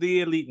fuck do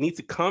the Elite need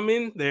to come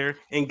in there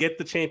and get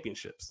the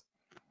championships?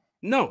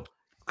 No,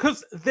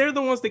 because they're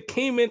the ones that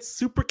came in,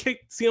 super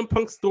kicked CM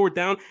Punk's door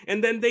down,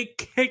 and then they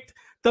kicked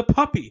the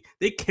puppy.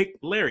 They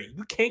kicked Larry.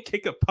 You can't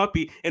kick a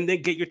puppy and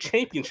then get your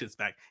championships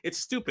back. It's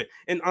stupid.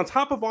 And on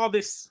top of all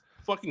this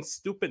fucking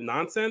stupid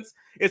nonsense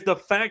is the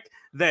fact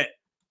that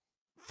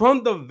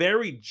from the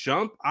very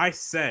jump, I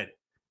said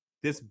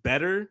this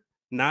better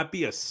not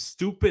be a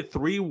stupid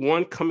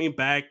 3-1 coming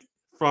back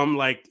from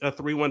like a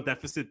 3-1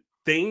 deficit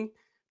thing,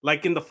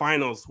 like in the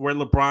finals where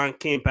LeBron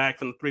came back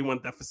from the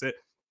 3-1 deficit.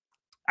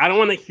 I don't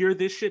want to hear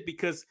this shit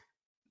because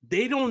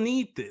they don't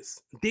need this.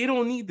 They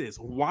don't need this.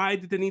 Why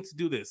did they need to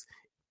do this?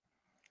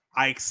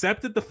 I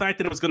accepted the fact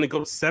that it was going to go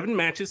to 7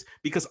 matches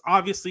because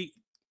obviously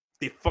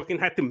they fucking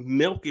had to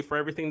milk it for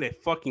everything they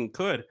fucking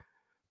could.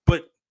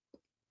 But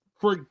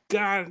for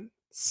God's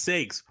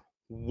sakes,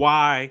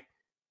 why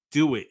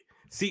do it?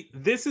 See,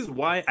 this is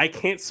why I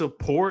can't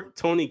support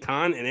Tony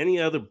Khan and any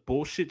other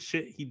bullshit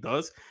shit he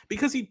does,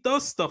 because he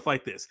does stuff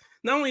like this.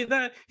 Not only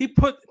that, he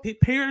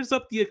pairs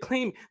up the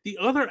Acclaim, the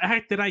other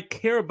act that I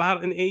care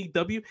about in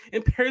AEW,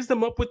 and pairs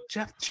them up with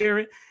Jeff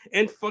Jarrett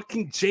and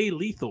fucking Jay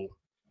Lethal.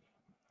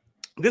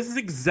 This is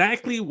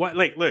exactly what,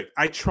 like, look,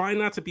 I try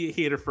not to be a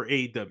hater for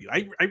AEW.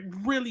 I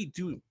really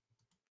do.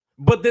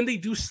 But then they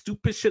do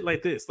stupid shit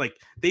like this. Like,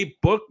 they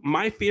book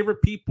my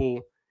favorite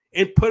people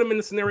and put them in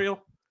a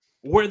scenario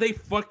where they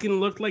fucking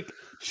look like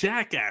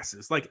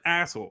jackasses, like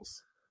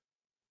assholes.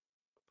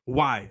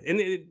 Why? And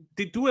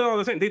they do it all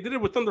the time. They did it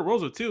with Thunder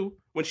Rosa, too,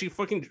 when she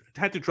fucking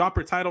had to drop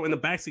her title in the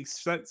backstage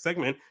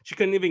segment. She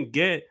couldn't even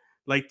get,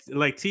 like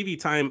TV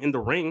time in the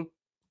ring.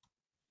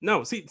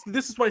 No, see,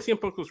 this is why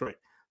CM Punk was right.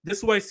 This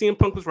is why CM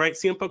Punk was right.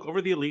 CM Punk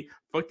over the Elite.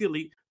 Fuck the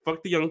Elite.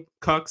 Fuck the Young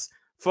Cucks.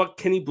 Fuck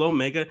Kenny Blow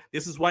Mega.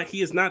 This is why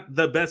he is not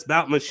the best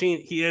bout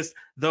machine. He is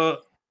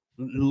the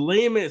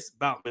lamest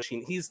bout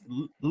machine. He's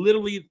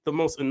literally the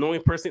most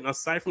annoying person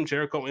aside from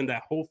Jericho in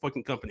that whole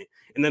fucking company.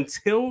 And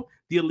until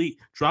the Elite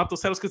drop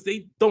those titles, because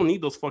they don't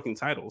need those fucking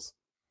titles,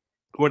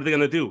 what are they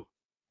going to do?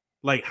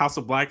 Like House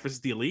of Black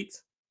versus the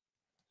Elite?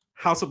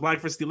 House of Black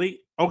versus the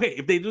Elite? Okay,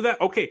 if they do that,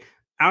 okay.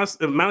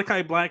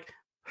 Malachi Black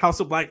House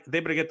of Black, they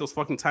better get those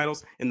fucking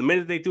titles. And the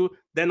minute they do,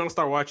 then I'll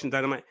start watching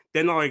Dynamite.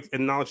 Then I'll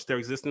acknowledge their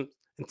existence.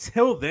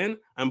 Until then,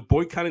 I'm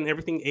boycotting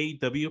everything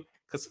AEW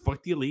because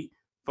fuck the Elite,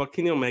 fuck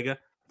Kenny Omega,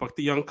 fuck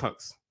the Young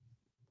Cucks.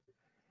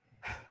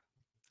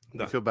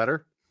 You feel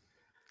better?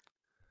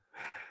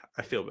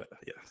 I feel better,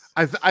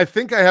 yes. I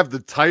think I have the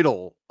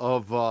title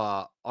of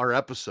our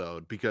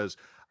episode because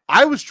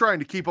I was trying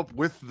to keep up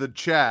with the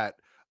chat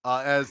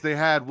as they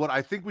had what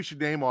I think we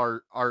should name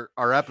our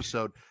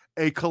episode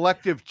a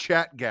collective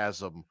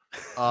chatgasm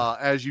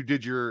as you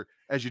did your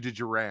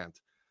rant.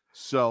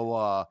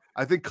 So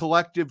I think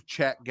collective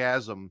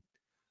chatgasm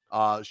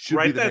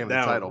should be the name of the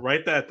title.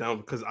 Write that down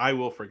because I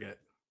will forget.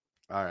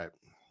 All right.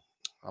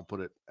 I'll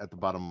put it at the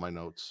bottom of my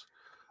notes.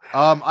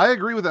 I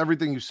agree with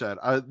everything you said.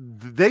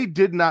 They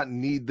did not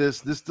need this.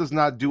 This does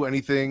not do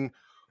anything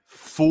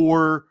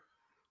for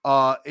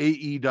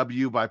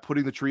AEW by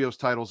putting the trios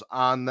titles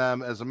on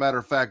them. As a matter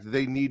of fact,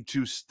 they need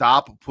to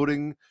stop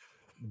putting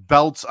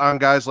belts on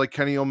guys like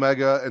Kenny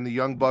Omega and the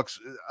Young Bucks.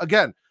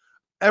 Again,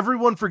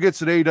 everyone forgets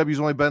that AEW's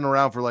only been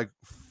around for like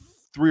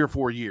 3 or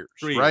 4 years,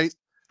 right?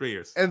 3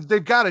 years. And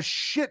they've got a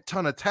shit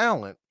ton of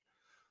talent.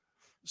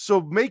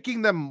 So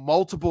making them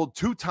multiple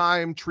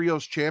 2-time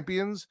trios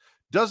champions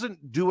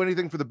doesn't do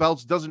anything for the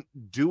belts, doesn't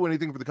do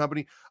anything for the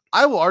company.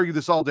 I will argue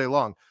this all day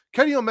long.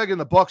 Kenny Omega and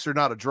the Bucks are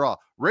not a draw.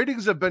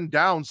 Ratings have been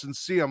down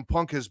since CM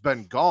Punk has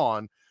been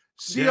gone.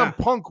 CM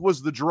Punk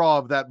was the draw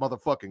of that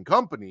motherfucking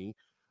company,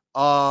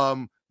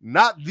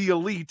 not the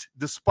Elite,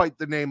 despite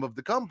the name of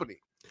the company.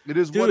 It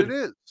is what it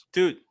is.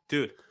 Dude.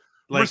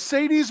 Like,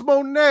 Mercedes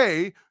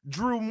Moné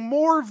drew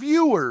more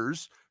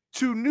viewers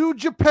to New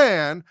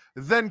Japan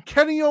than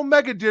Kenny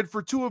Omega did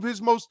for 2 of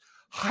his most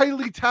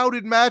highly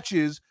touted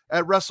matches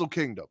at Wrestle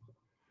Kingdom.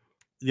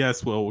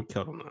 Yes, well, we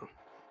cuddle now.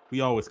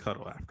 We always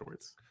cuddle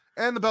afterwards.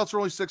 And the belts are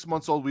only 6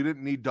 months old. We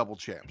didn't need double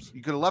champs.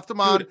 You could have left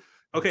them on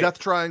Death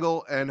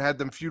Triangle and had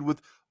them feud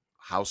with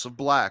House of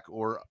Black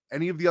or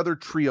any of the other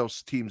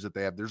trios teams that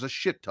they have. There's a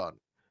shit ton.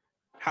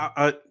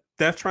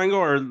 Death Triangle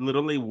are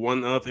literally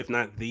one of, if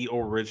not the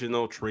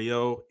original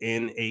trio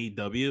in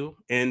AEW.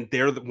 And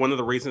they're one of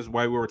the reasons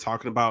why we were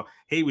talking about,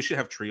 hey, we should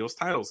have trios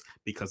titles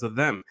because of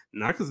them,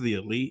 not because of the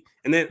Elite.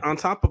 And then on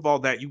top of all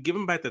that, you give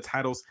them back the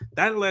titles.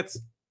 That lets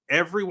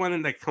everyone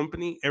in that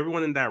company,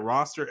 everyone in that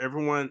roster,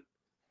 everyone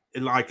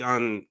like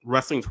on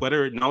wrestling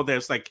Twitter know that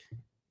it's like,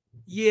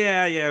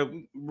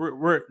 it's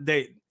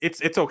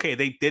okay.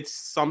 They did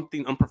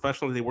something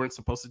unprofessional they weren't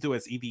supposed to do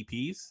as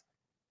EVPs.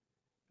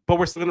 But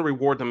we're still going to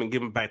reward them and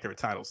give them back their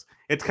titles.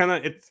 It's kind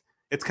of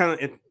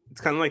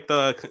like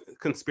the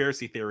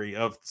conspiracy theory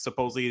of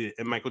supposedly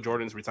Michael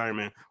Jordan's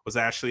retirement was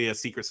actually a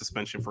secret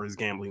suspension for his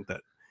gambling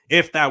debt.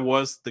 If that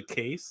was the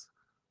case,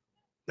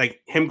 like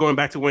him going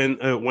back to win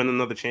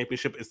another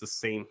championship is the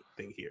same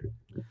thing here.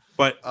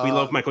 But we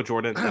love Michael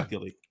Jordan.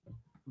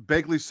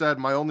 Bagley said,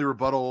 my only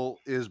rebuttal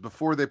is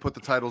before they put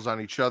the titles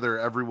on each other,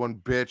 everyone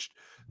bitched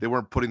they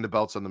weren't putting the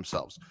belts on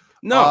themselves.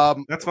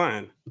 No, that's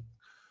fine.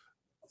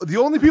 The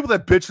only people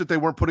that bitch that they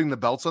weren't putting the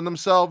belts on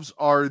themselves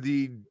are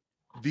these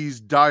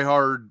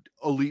diehard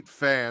Elite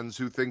fans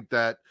who think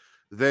that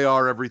they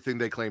are everything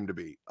they claim to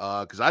be.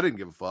 Because I didn't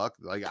give a fuck.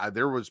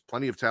 There was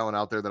plenty of talent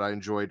out there that I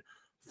enjoyed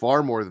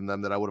far more than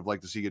them that I would have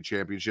liked to see get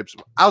championships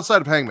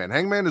outside of Hangman.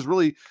 Hangman is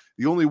really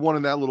the only one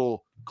in that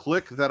little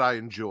clique that I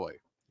enjoy.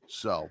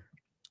 So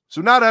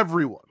not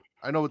everyone.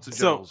 I know it's a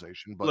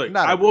generalization, but look,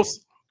 not everyone.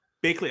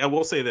 I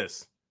will say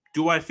this.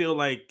 Do I feel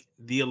like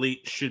the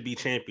Elite should be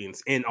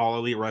champions in All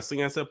Elite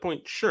Wrestling at that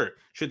point? Sure.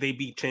 Should they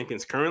be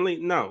champions currently?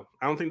 No,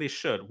 I don't think they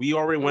should. We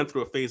already went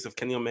through a phase of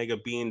Kenny Omega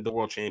being the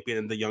world champion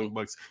and the Young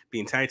Bucks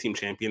being tag team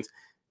champions.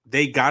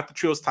 They got the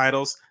trios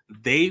titles.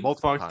 They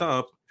fucked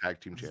up.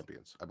 Tag team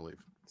champions, I believe.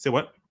 Say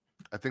what?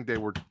 I think they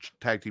were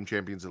tag team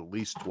champions at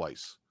least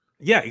twice.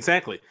 Yeah,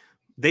 exactly.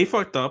 They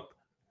fucked up.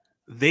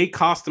 They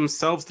cost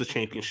themselves the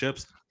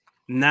championships.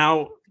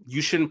 Now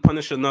you shouldn't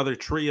punish another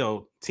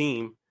trio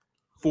team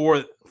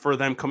for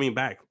them coming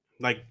back.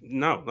 Like,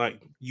 no,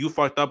 like you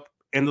fucked up,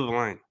 end of the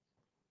line.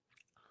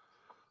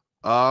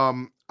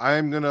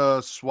 I'm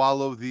gonna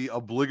swallow the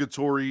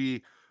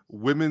obligatory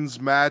women's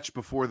match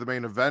before the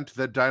main event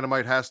that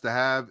Dynamite has to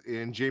have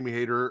in Jamie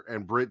Hayter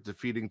and Britt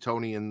defeating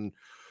Tony and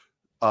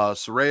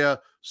Saraya.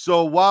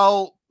 So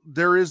while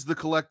there is the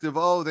collective,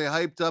 they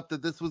hyped up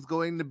that this was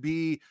going to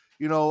be,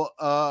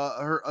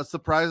 a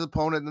surprise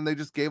opponent, and then they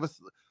just gave us.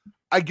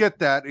 I get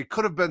that. It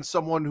could have been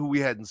someone who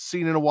we hadn't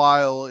seen in a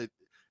while.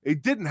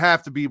 It didn't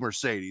have to be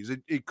Mercedes.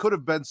 It could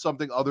have been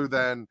something other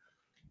than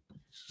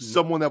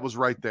someone that was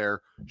right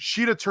there.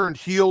 Sheeta turned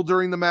heel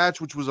during the match,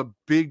 which was a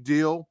big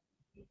deal.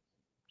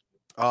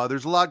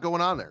 There's a lot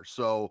going on there.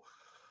 So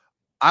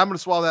I'm going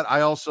to swallow that. I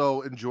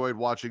also enjoyed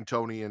watching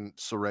Tony and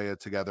Saraya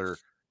together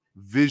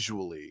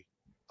visually,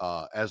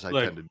 as I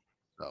tended.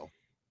 So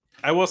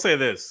I will say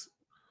this.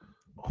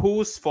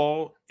 Whose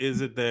fault is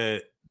it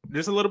that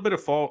there's a little bit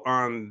of fault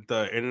on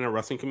the internet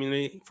wrestling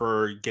community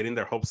for getting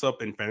their hopes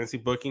up in fantasy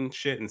booking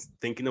shit and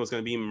thinking it was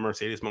going to be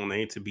Mercedes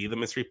Moné to be the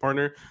mystery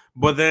partner.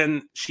 But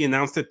then she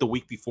announced it the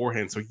week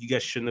beforehand, so you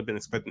guys shouldn't have been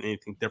expecting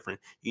anything different.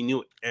 You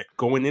knew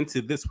going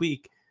into this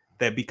week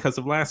that because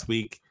of last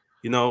week,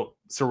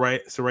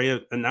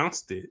 Saraya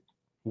announced it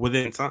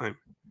within time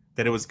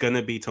that it was going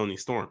to be Toni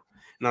Storm.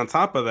 And on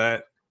top of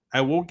that,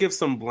 I will give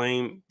some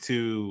blame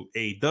to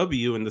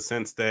AEW in the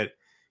sense that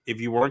if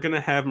you weren't going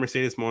to have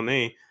Mercedes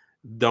Moné,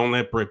 don't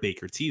let Britt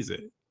Baker tease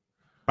it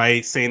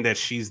by saying that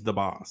she's the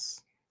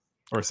boss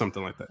or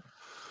something like that.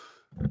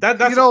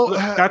 That's all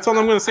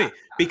I'm going to say,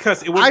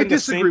 because it was. I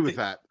disagree with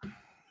that.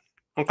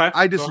 Okay,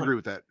 I disagree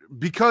with that,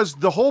 because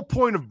the whole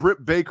point of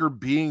Britt Baker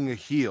being a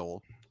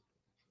heel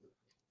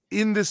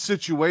in this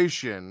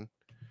situation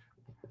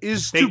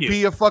is to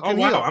be a fucking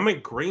heel. I'm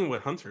agreeing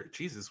with Hunter.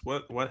 Jesus,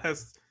 what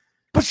has?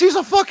 But she's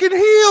a fucking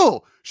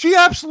heel. She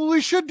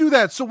absolutely should do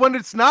that. So when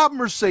it's not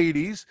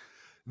Mercedes,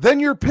 then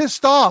you're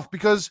pissed off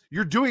because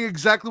you're doing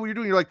exactly what you're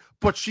doing. You're like,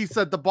 but she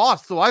said the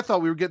boss, so I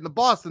thought we were getting the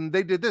boss, and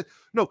they did this.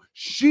 No,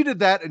 she did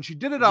that, and she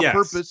did it on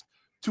purpose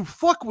to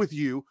fuck with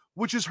you,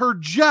 which is her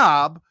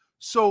job.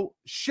 So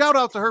shout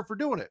out to her for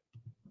doing it.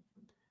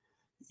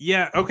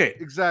 Yeah, okay.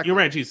 Exactly. You're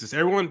right, Jesus.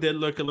 Everyone did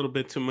look a little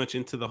bit too much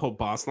into the whole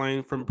boss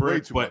line from Britt. Way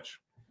too much.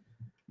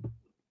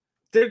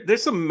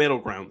 There's some middle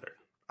ground there.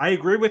 I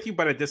agree with you,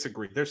 but I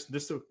disagree.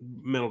 There's a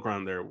middle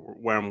ground there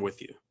where I'm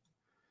with you.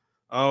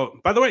 Oh,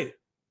 by the way,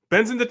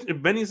 Benny's in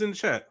the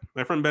chat.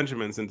 My friend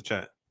Benjamin's in the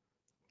chat,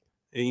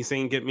 and he's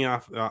saying, "Get me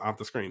off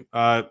the screen."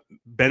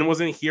 Ben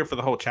wasn't here for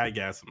the whole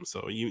chatgasm,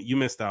 so you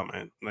missed out,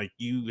 man. Like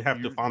you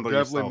have to fondle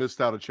yourself. Definitely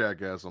missed out a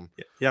chatgasm.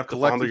 Yeah, you have to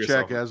fondle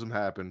yourself. Chatgasm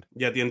happened.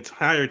 Yeah, the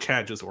entire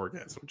chat just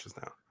orgasmed just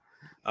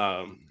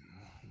now.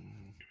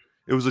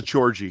 It was a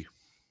chorgy.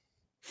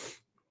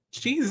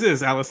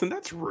 Jesus, Allison,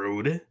 that's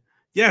rude.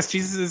 Yes,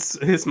 Jesus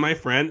is my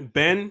friend.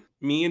 Ben,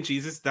 me, and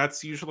Jesus,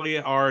 that's usually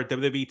our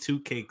WWE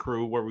 2K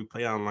crew where we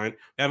play online.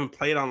 We haven't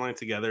played online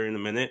together in a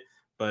minute,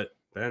 but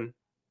Ben,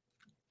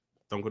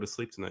 don't go to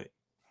sleep tonight.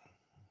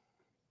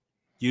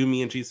 You,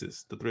 me, and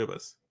Jesus, the three of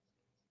us.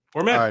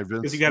 Or Matt,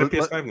 because you got a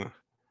PS5 now.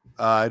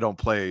 I don't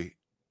play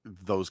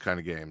those kind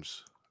of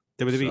games.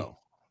 WWE? So. You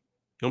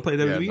don't play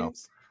WWE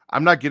games? No.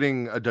 I'm not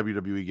getting a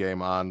WWE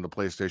game on the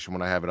PlayStation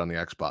when I have it on the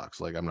Xbox.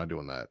 Like, I'm not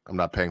doing that. I'm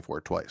not paying for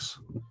it twice.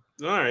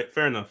 All right,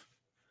 fair enough.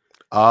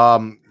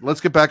 Let's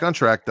get back on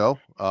track though.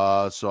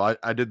 So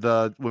I did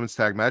the women's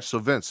tag match. So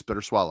Vince,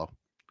 better swallow.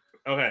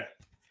 Okay.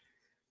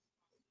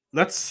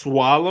 Let's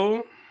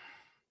swallow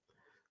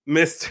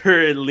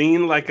Mr.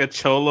 Lean Like a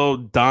Cholo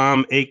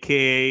Dom,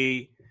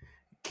 aka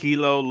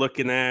Kilo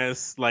looking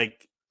ass.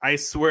 Like, I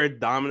swear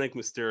Dominic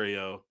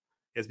Mysterio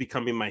is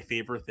becoming my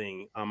favorite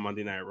thing on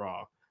Monday Night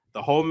Raw.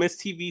 The whole Miss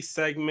TV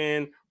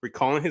segment,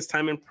 recalling his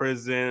time in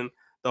prison,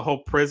 the whole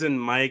prison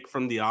Mike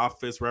from The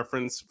Office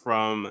reference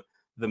from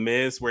The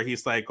Miz, where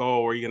he's like,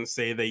 "Oh, are you gonna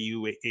say that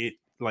you ate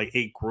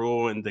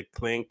gruel in the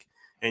clink,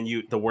 and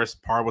the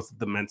worst part was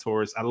the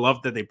Dementors?" I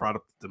love that they brought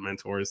up the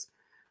Dementors.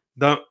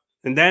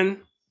 And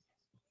then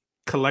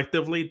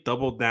collectively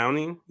double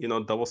downing,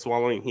 double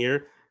swallowing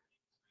here.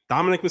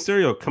 Dominic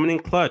Mysterio coming in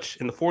clutch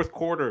in the fourth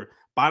quarter,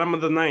 bottom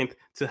of the ninth,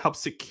 to help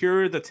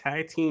secure the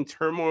tag team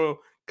turmoil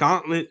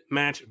gauntlet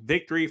match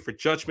victory for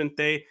Judgment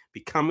Day,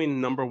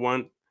 becoming number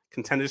one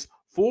contenders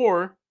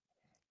for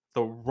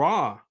the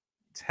Raw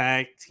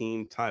tag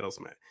team titles,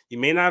 man. You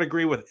may not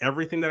agree with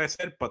everything that I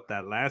said, but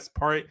that last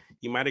part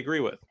you might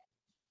agree with.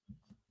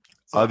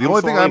 So the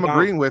only thing I'm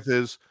agreeing with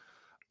is,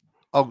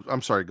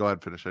 I'm sorry. Go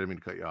ahead, finish. I didn't mean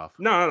to cut you off.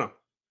 No.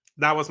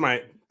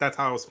 That's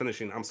how I was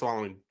finishing. I'm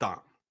swallowing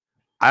Dom.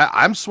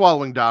 I'm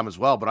swallowing Dom as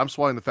well, but I'm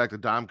swallowing the fact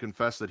that Dom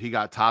confessed that he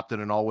got topped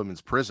in an all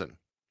women's prison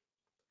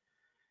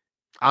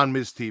on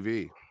Miz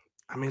TV.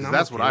 I mean,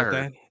 that's what I heard.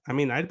 That. I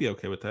mean, I'd be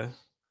okay with that.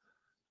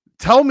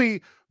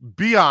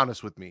 Be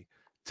honest with me.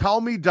 Tell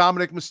me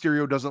Dominic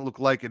Mysterio doesn't look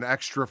like an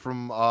extra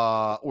from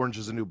Orange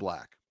is the New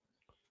Black.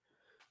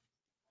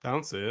 I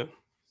don't see it.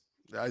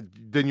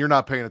 Then you're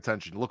not paying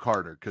attention. Look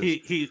harder, because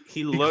he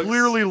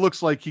clearly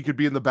looks like he could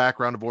be in the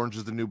background of Orange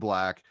is the New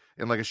Black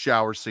in like a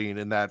shower scene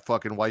in that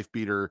fucking wife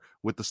beater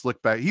with the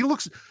slick back. He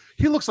looks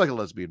like a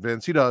lesbian,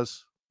 Vince. He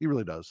does. He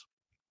really does.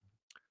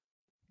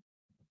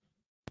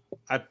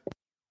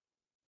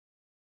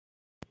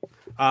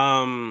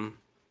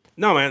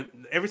 No, man.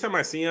 Every time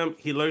I see him,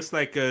 he looks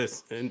like a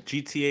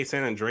GTA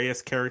San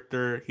Andreas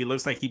character. He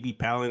looks like he'd be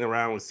palling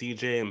around with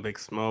CJ and Big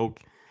Smoke.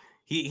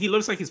 He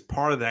looks like he's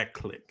part of that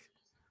clique.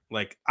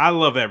 Like, I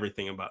love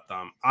everything about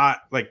Dom.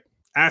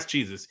 Ask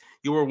Jesus.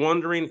 You were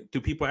wondering, do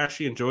people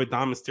actually enjoy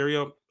Dom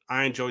Mysterio?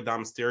 I enjoy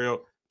Dom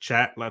Mysterio.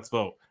 Chat, let's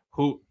vote.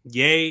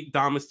 Yay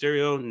Dom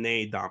Mysterio,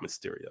 nay Dom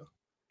Mysterio.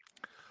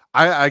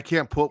 I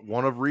can't put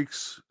one of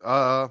Reek's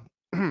comments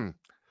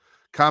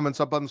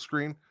up on the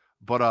screen,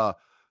 but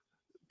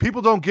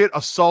people don't get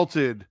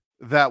assaulted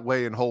that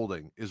way in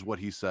holding, is what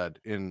he said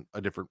in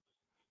a different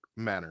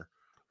manner.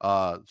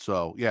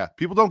 So yeah,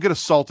 people don't get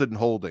assaulted in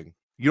holding.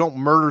 You don't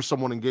murder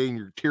someone and gain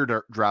your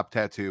teardrop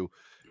tattoo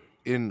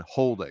in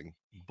holding,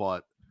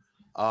 but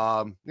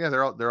Yeah,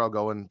 they're all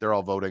going. They're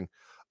all voting.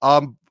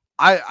 I'm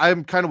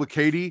kind of with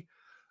Katie.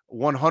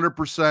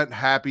 100%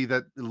 happy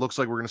that it looks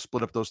like we're going to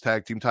split up those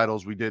tag team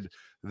titles. We did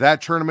that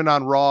tournament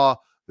on Raw.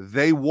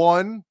 They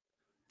won.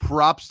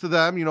 Props to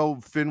them. You know,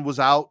 Finn was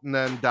out and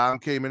then Dom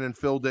came in and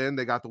filled in.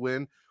 They got the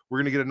win. We're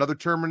going to get another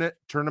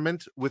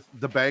tournament with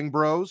the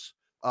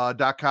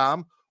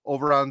bangbros.com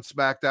over on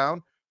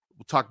SmackDown.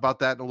 We'll talk about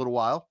that in a little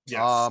while.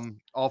 Yes.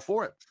 All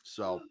for it.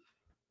 So,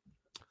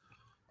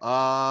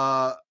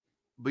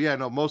 but yeah,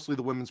 no, mostly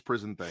the women's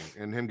prison thing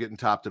and him getting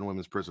topped in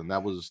women's prison.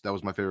 That was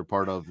my favorite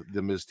part of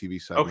the Miz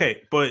TV segment.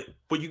 Okay, but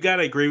you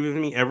gotta agree with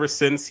me. Ever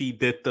since he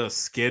did the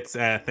skits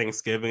at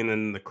Thanksgiving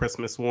and the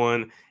Christmas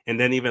one, and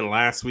then even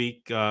last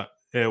week,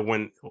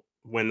 when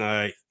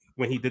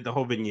he did the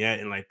whole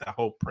vignette and like the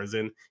whole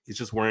prison, he's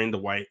just wearing the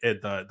white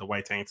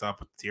tank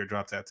top with the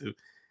teardrop tattoo.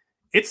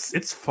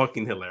 It's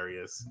fucking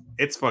hilarious.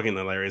 It's fucking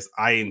hilarious.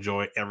 I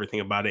enjoy everything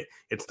about it.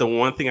 It's the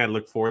one thing I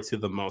look forward to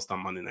the most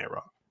on Monday Night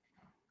Raw.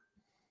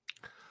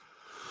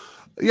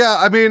 Yeah,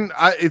 I mean,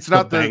 it's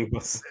not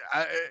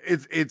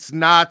it's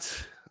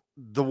not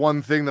the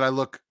one thing that I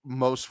look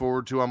most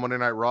forward to on Monday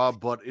Night Raw,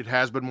 but it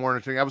has been more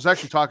entertaining. I was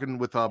actually talking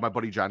with my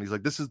buddy John. He's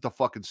like, "This is the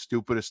fucking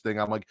stupidest thing."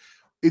 I'm like,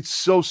 "It's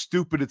so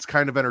stupid. It's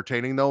kind of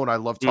entertaining though, and I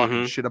love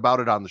talking shit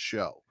about it on the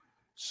show."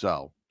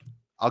 So,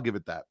 I'll give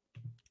it that.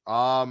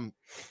 I'm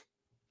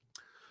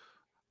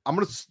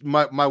gonna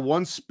my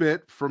one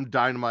spit from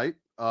Dynamite,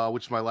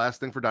 which is my last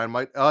thing for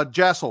Dynamite.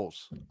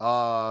 Jassholes.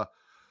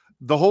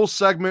 The whole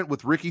segment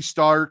with Ricky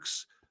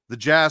Starks, the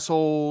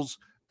Jassholes,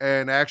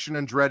 and Action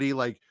Andretti,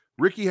 like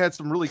Ricky had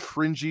some really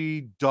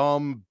cringy,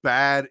 dumb,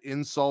 bad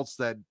insults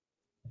that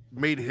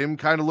made him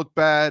kind of look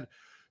bad.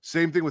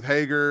 Same thing with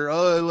Hager.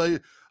 Oh,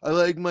 I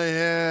like my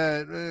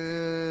hat.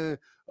 I'm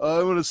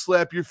gonna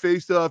slap your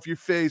face off your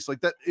face like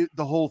that.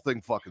 The whole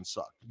thing fucking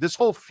sucked. This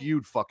whole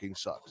feud fucking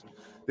sucks.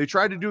 They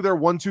tried to do their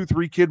 1, 2,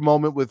 3 kid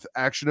moment with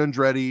Action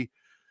Andretti,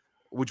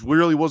 which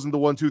really wasn't the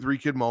 1, 2, 3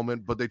 kid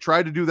moment, but they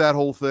tried to do that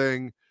whole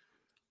thing.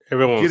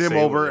 Get him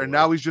over, and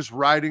now he's just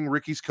riding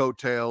Ricky's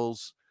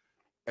coattails,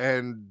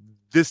 and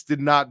this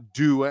did not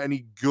do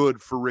any good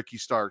for Ricky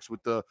Starks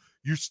with the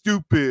 "you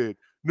stupid,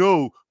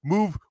 no,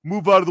 move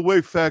out of the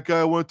way, fat guy,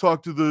 I want to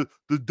talk to the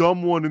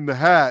dumb one in the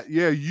hat,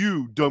 yeah,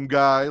 you dumb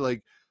guy."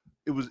 Like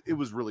it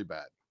was really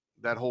bad.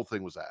 That whole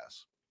thing was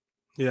ass.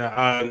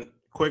 Yeah,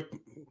 quick,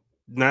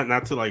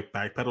 not to like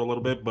backpedal a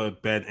little bit,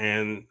 but Ben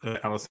and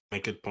Alice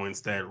make good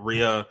points that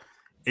Rhea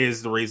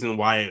is the reason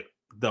why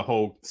the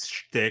whole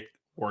shtick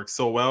works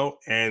so well,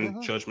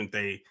 and Judgment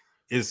Day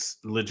is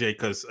legit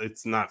because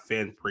it's not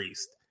Fan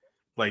Priest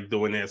like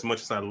doing it. As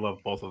much as I love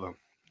both of them,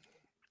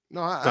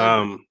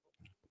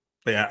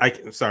 but yeah, I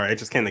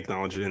just can't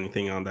acknowledge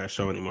anything on that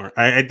show anymore.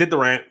 I did the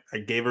rant. I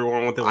gave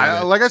everyone what they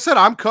wanted. Like I said,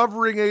 I'm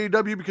covering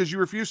AEW because you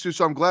refused to,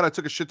 so I'm glad I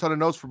took a shit ton of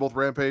notes for both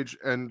Rampage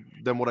and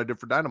then what I did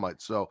for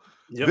Dynamite. So,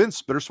 Vince,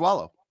 spit or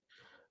swallow?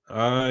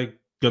 I'm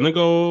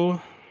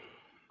gonna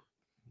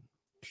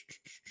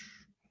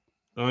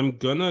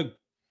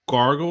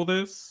gargle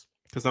this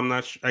because I'm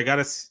not I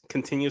gotta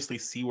continuously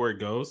see where it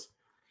goes,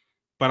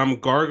 but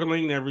I'm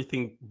gargling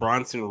everything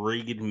Bronson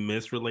Reed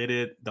Miz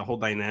related, the whole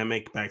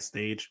dynamic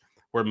backstage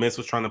where Miz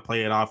was trying to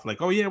play it off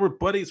like, oh yeah, we're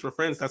buddies, we're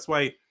friends, that's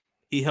why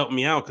he helped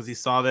me out because he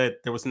saw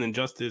that there was an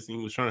injustice and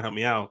he was trying to help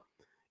me out.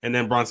 And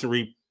then Bronson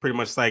Reed pretty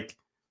much like,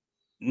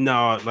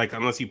 no, like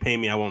unless you pay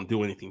me I won't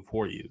do anything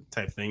for you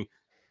type thing.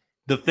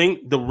 The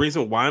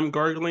reason why I'm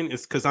gargling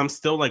is because I'm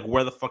still like,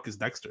 where the fuck is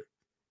Dexter?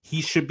 He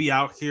should be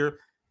out here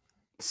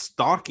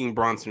stalking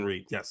Bronson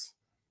Reed. Yes.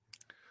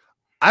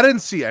 I didn't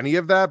see any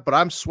of that, but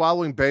I'm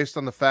swallowing based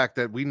on the fact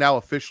that we now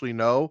officially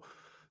know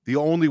the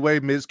only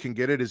way Miz can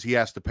get it is he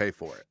has to pay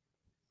for it.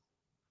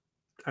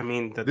 I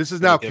mean, this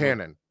is now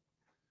canon.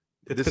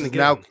 This is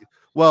now,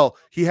 well,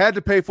 he had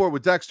to pay for it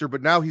with Dexter,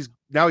 but now he's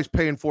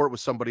paying for it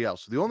with somebody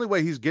else. So the only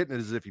way he's getting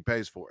it is if he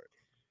pays for it.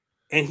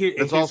 And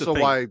that's also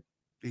why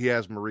he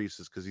has Maurice,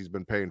 is because he's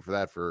been paying for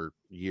that for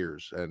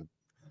years. And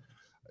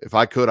if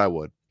I could, I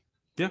would.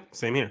 Yeah,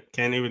 same here.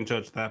 Can't even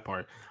judge that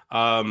part.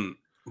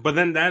 But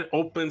then that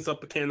opens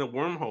up a can of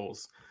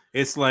wormholes.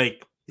 It's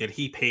like, did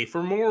he pay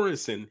for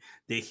Morrison?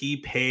 Did he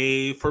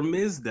pay for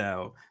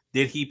Mizdow?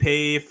 Did he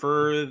pay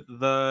for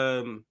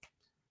the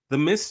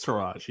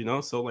Miztourage? You know,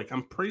 so like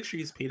I'm pretty sure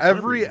he's paid for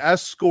every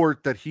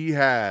escort that he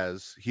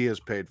has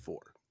paid for.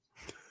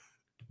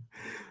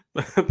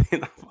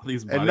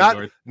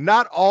 And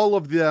not all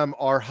of them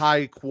are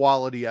high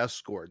quality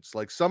escorts.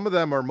 Like some of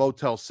them are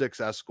Motel 6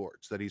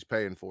 escorts that he's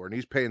paying for, and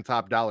he's paying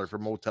top dollar for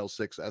Motel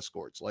 6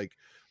 escorts like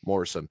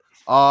Morrison.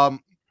 All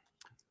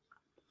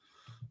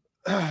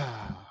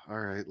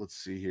right, let's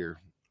see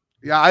here.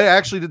 Yeah, I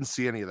actually didn't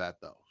see any of that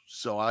though,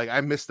 so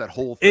I missed that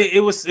whole thing. It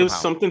was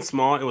something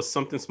small. It was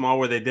something small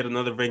where they did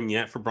another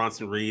vignette for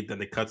Bronson Reed. Then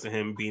they cut to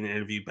him being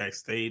interviewed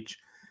backstage,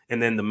 and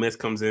then the Miz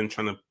comes in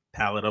trying to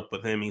pal it up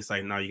with him. He's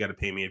like, no, you got to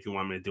pay me if you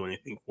want me to do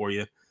anything for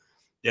you.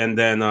 And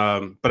then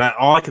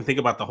all I can think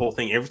about the whole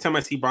thing every time I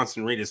see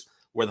Bronson Reed is,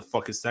 where the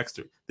fuck is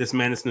Dexter? This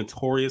man is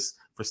notorious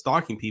for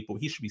stalking people.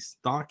 He should be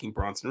stalking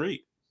Bronson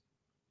Reed.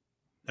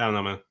 I don't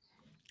know, man.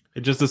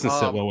 It just doesn't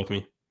sit well with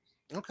me.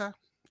 Okay.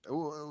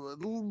 We'll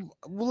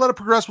let it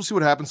progress. We'll see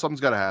what happens.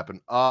 Something's got to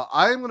happen.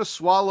 I am going to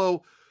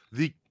swallow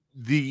the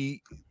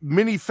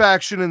mini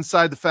faction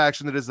inside the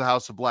faction that is the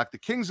House of Black, the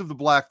Kings of the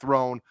Black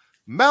Throne,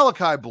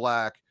 Malachi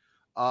Black,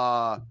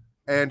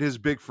 and his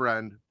big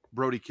friend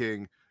Brody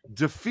King,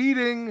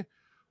 defeating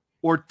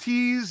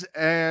Ortiz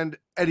and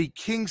Eddie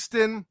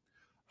Kingston.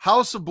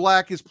 House of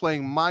Black is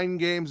playing mind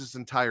games this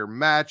entire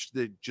match.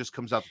 That just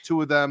comes out the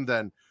two of them.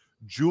 Then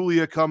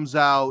Julia comes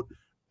out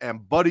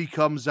and Buddy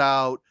comes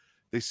out.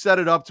 They set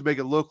it up to make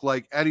it look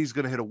like Eddie's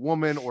going to hit a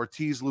woman.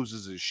 Ortiz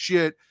loses his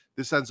shit.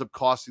 This ends up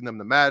costing them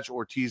the match.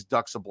 Ortiz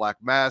ducks a black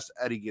mass.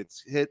 Eddie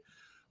gets hit.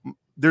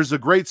 There's a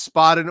great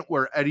spot in it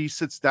where Eddie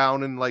sits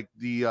down and like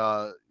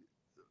the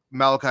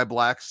Malachi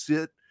Black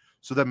sit.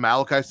 So then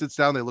Malachi sits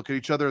down. They look at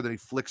each other. Then he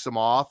flicks him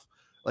off.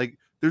 Like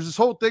there's this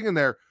whole thing in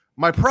there.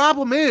 My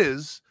problem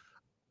is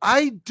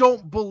I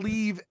don't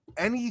believe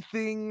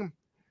anything.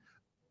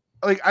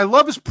 Like I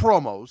love his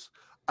promos.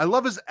 I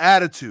love his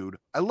attitude.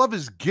 I love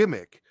his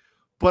gimmick.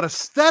 But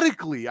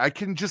aesthetically, I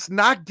can just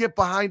not get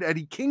behind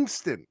Eddie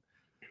Kingston.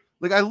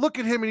 Like, I look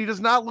at him and he does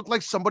not look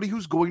like somebody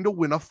who's going to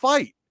win a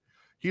fight.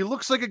 He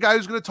looks like a guy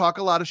who's going to talk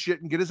a lot of shit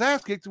and get his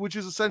ass kicked, which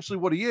is essentially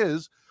what he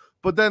is.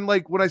 But then,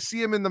 like, when I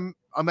see him in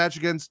a match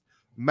against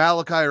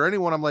Malachi or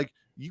anyone, I'm like,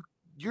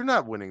 you're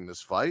not winning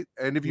this fight.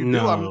 And if you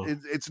do,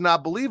 it's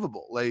not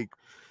believable. Like,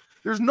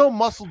 there's no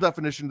muscle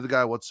definition to the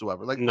guy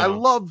whatsoever. Like, I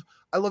love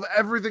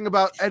everything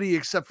about Eddie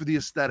except for the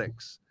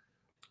aesthetics.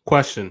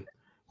 Question.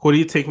 Who do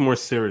you take more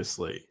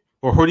seriously?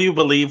 Or who do you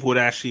believe would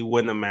actually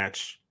win the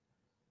match?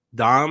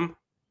 Dom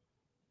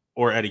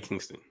or Eddie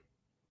Kingston?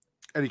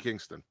 Eddie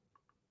Kingston.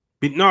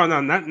 No,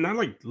 not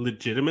like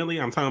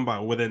legitimately. I'm talking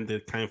about within the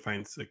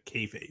confines of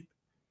kayfabe.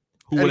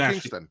 Who Eddie would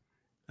actually? Kingston.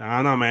 I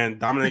don't know, man.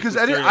 Dominic. Because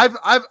Eddie,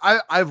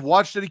 I've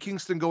watched Eddie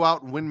Kingston go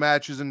out and win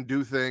matches and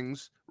do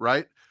things,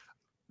 right?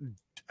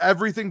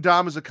 Everything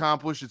Dom has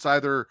accomplished, it's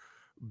either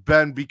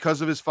been because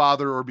of his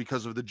father or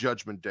because of the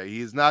Judgment Day. He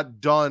has not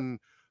done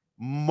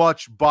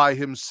much by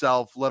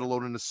himself, let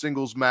alone in a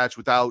singles match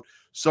without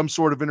some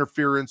sort of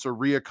interference or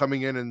Rhea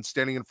coming in and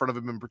standing in front of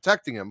him and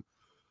protecting him.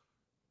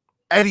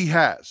 Eddie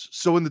has.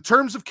 So in the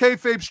terms of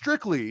kayfabe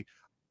strictly,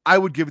 I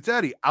would give it to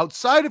Eddie.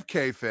 Outside of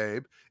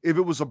kayfabe, if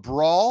it was a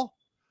brawl,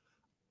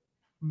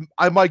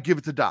 I might give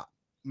it to Dom.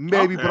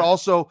 Maybe, okay. But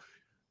also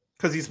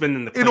because he's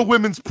been in a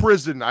women's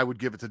prison, I would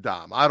give it to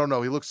Dom. I don't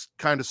know. He looks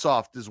kind of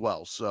soft as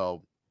well.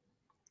 So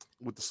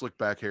with the slick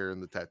back hair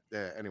and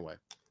the anyway.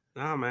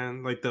 Nah,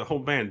 man, like the whole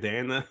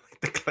bandana, like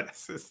the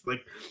glasses,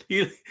 like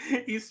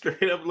he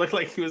straight up looked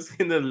like he was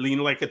gonna lean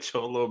like a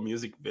cholo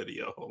music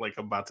video, like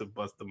about to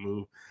bust a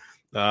move.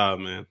 Oh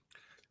man,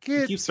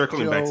 keep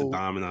circling back to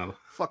Domino.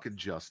 Fucking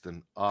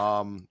Justin.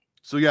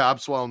 So yeah, I'm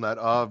swallowing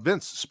that.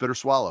 Vince, spit or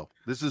swallow.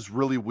 This is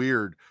really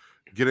weird,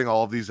 getting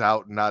all of these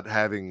out and not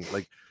having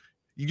like.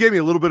 You gave me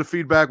a little bit of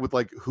feedback with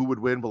like who would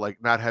win, but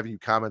like not having you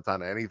comment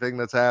on anything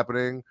that's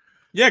happening.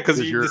 Yeah, because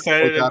you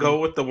decided to go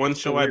with the one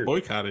show I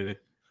boycotted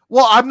it.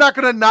 Well, I'm not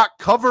going to not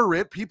cover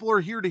it. People are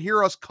here to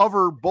hear us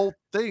cover both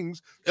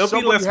things. It'll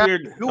be less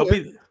weird.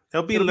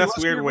 It'll be less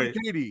weird way.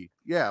 Katie.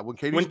 Yeah, when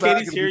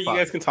Katie's here, you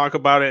guys can talk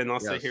about it, and I'll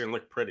sit here and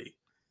look pretty.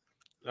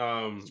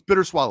 Spit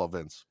or swallow,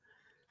 Vince.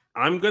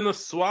 I'm going to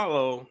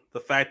swallow the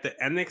fact that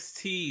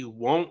NXT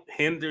won't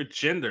hinder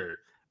Jinder.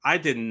 I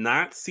did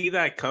not see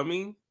that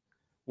coming,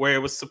 where it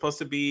was supposed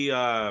to be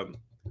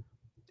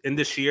in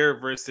this year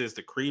versus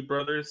the Creed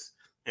brothers,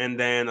 and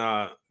then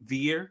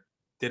Veer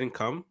didn't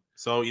come.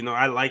 So, you know,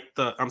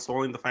 I'm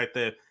swallowing the fact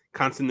that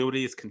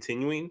continuity is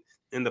continuing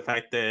and the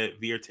fact that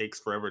Veer takes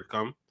forever to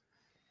come.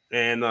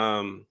 And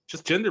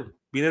just Jinder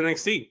being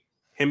NXT,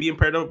 him being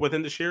paired up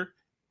within this year.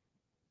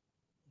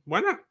 Why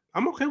not?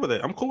 I'm okay with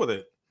it. I'm cool with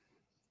it.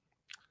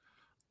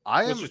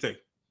 What's your take?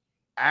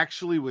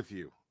 Actually with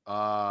you.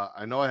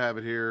 I know I have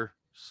it here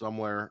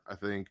somewhere, I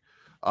think.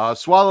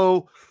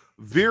 Swallow,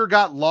 Veer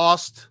got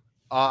lost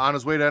on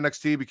his way to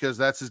NXT because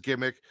that's his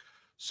gimmick.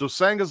 So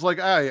Sanga's like,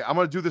 hey, I'm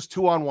going to do this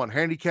 2-on-1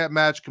 handicap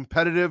match,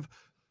 competitive,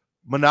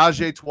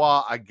 menage a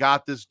trois. I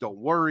got this. Don't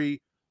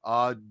worry.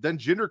 Then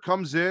Jinder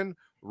comes in,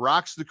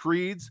 rocks the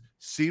Creeds.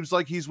 Seems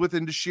like he's with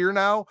Indashir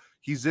now.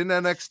 He's in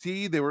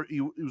NXT.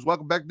 He was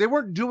welcome back. They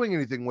weren't doing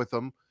anything with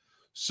him.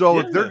 So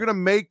if they're going to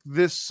make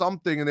this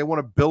something and they want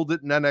to build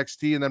it in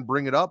NXT and then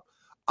bring it up,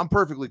 I'm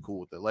perfectly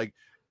cool with it. Like,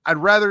 I'd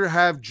rather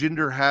have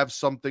Jinder have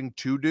something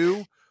to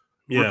do,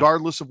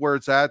 regardless of where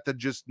it's at, than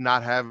just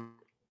not have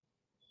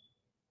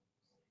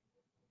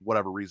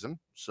whatever reason.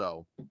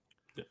 So,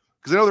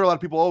 because I know there are a lot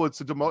of people,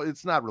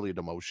 it's not really a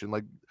demotion.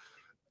 Like,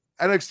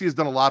 NXT has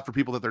done a lot for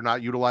people that they're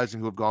not utilizing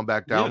who have gone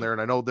back down there.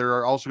 And I know there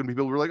are also going to be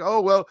people who are like,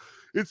 oh, well,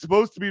 it's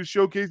supposed to be to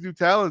showcase new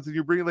talents and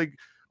you're bringing like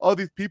all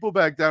these people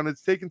back down.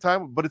 It's taking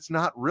time, but it's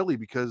not really,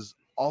 because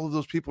all of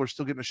those people are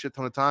still getting a shit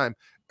ton of time.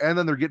 And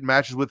then they're getting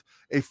matches with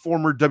a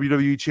former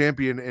WWE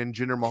champion and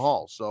Jinder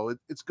Mahal. So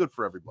it's good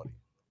for everybody.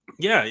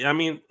 Yeah. I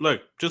mean,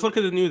 look, just look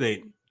at the New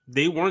Day.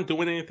 They weren't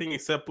doing anything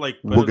except like,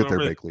 we'll get there,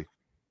 Bakley.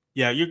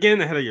 Yeah. You're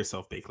getting ahead of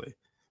yourself, Bakley.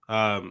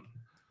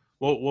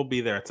 We'll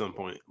be there at some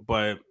point,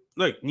 but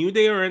look, New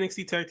Day or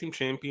NXT Tag Team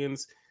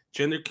Champions,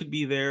 Jinder could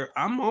be there.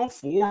 I'm all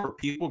for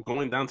people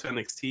going down to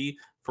NXT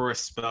for a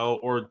spell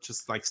or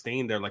just like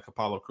staying there like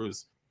Apollo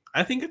Crews.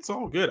 I think it's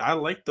all good. I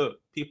like the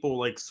people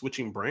like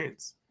switching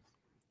brands.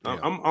 Yeah.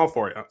 I'm all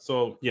for it.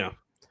 So yeah,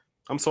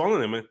 I'm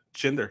swallowing him.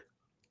 Jinder,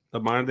 the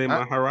modern day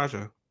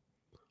Maharaja.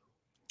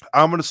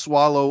 I'm going to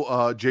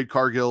swallow Jade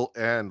Cargill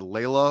and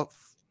Layla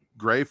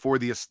Gray for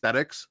the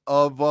aesthetics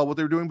of what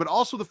they were doing, but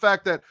also the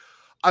fact that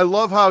I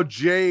love how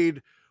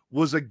Jade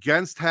was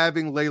against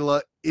having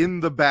Layla in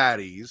the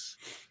baddies,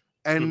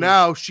 and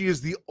now she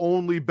is the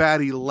only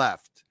baddie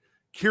left.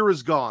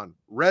 Kira's gone,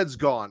 Red's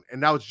gone, and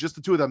now it's just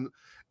the two of them.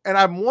 And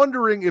I'm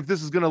wondering if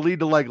this is going to lead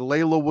to like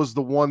Layla was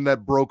the one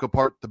that broke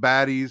apart the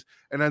baddies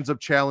and ends up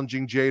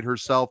challenging Jade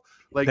herself.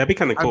 Like, that'd be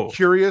kind of cool. I'm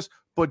curious,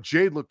 but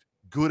Jade looked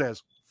good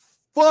as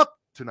fuck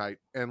tonight,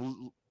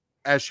 and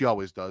as she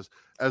always does,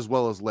 as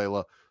well as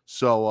Layla.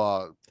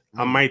 So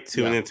I might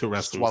tune into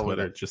wrestling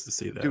Twitter it just to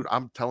see that. Dude,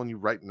 I'm telling you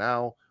right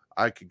now,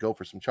 I could go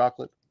for some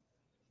chocolate.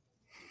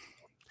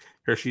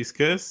 Hershey's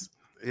Kiss.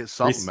 It's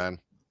something, man.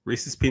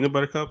 Reese's Peanut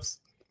Butter Cups.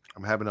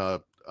 I'm having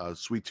a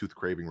sweet tooth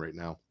craving right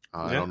now.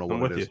 I don't know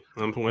what it is.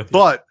 I'm with you.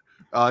 But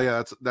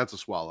yeah, that's a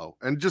swallow.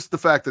 And just the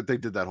fact that they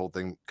did that whole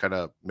thing kind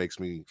of makes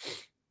me,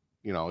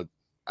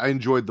 I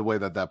enjoyed the way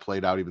that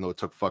played out, even though it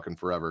took fucking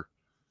forever.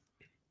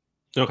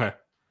 Okay.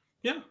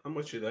 Yeah, I'm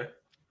with you there.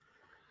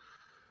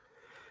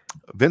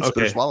 Vince,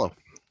 okay. Swallow.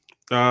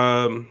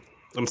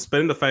 I'm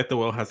spending the fact that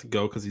Will has to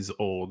go because he's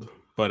old.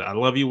 But I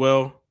love you,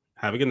 Will.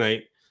 Have a good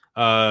night.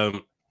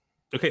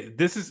 Okay,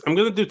 I'm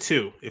gonna do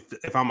two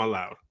if I'm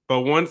allowed,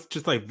 but one's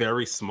just like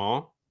very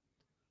small.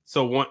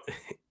 So one,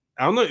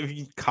 I don't know if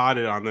you caught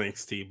it on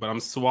NXT, but I'm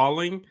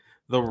swallowing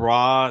the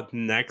Raw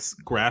next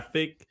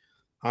graphic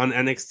on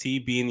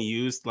NXT being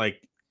used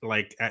like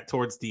at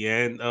towards the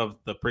end of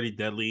the Pretty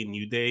Deadly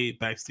New Day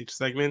backstage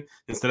segment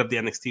instead of the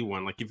NXT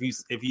one. Like if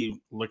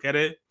you look at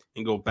it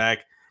and go back,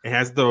 it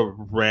has the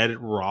red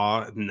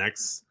Raw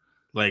next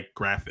like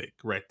graphic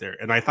right there,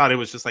 and I thought it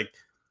was just like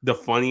the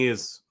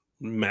funniest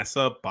mess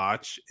up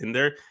botch in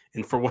there,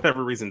 and for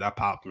whatever reason that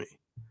popped me.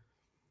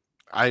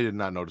 I did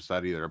not notice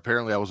that either.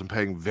 Apparently I wasn't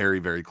paying very,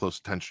 very close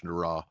attention to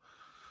Raw.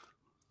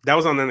 That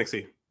was on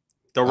NXT.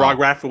 The Raw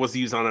graphic was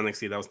used on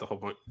NXT. That was the whole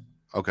point.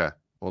 Okay.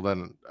 Well,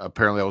 then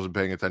apparently I wasn't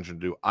paying attention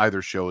to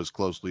either show as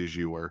closely as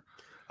you were.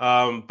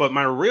 But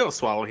my real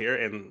swallow here,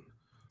 and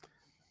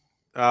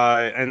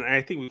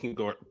I think we can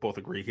both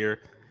agree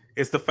here,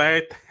 is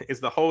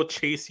the whole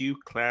Chase U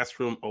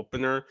classroom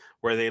opener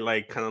where they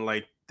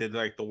did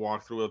the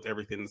walkthrough of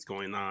everything that's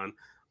going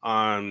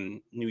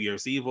on New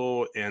Year's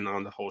Evil and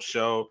on the whole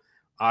show.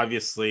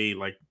 Obviously,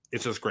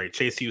 it's just great.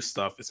 Chase U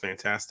stuff is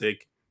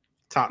fantastic.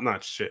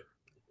 Top-notch shit.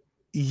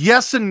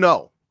 Yes and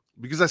no.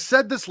 Because I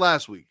said this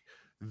last week.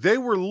 They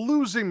were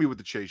losing me with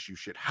the Chase U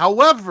shit.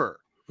 However,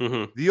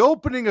 the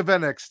opening of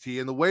NXT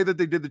and the way that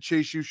they did the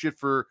Chase U shit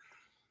for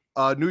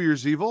New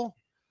Year's Evil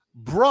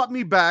brought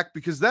me back,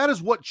 because that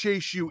is what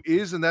Chase U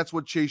is, and that's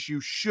what Chase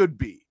U should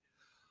be.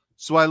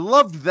 So I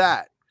loved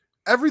that.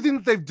 Everything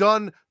that they've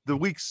done the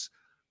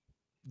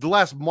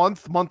last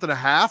month and a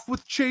half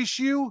with Chase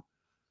U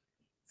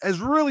has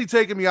really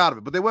taken me out of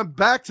it. But they went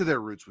back to their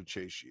roots with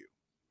Chase U.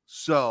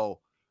 So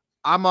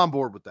I'm on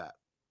board with that.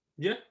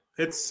 Yeah,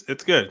 it's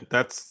good.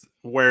 That's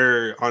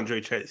where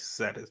Andre Chase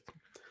said it.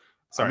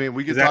 Sorry. I mean,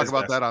 we can talk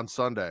about that on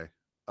Sunday,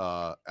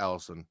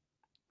 Allison.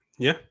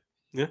 Yeah.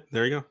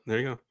 There you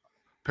go.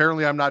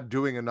 Apparently, I'm not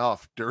doing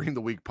enough during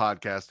the week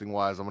podcasting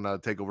wise. I'm going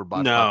to take over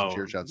Botch and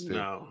Chair Shots too.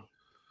 No.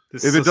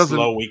 This is a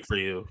slow week for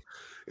you.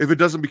 If it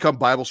doesn't become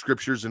Bible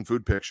scriptures and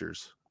food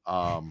pictures,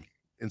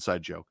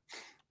 inside joke.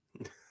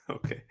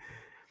 Okay.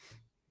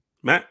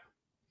 Matt?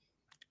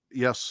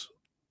 Yes.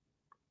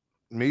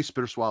 Me,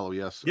 spit or swallow,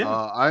 yes. Yeah.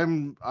 I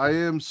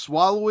am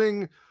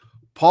swallowing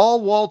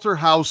Paul Walter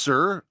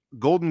Hauser,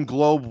 Golden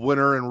Globe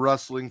winner and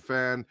wrestling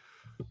fan,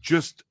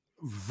 just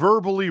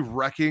verbally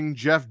wrecking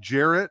Jeff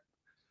Jarrett.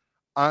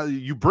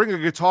 You bring a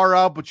guitar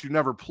out, but you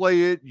never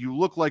play it. You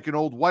look like an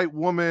old white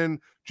woman,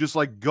 just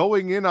like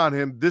going in on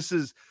him.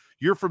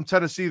 You're from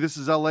Tennessee. This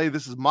is LA.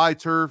 This is my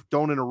turf.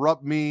 Don't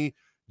interrupt me.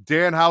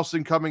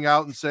 Danhausen coming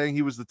out and saying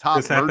he was the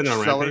top merch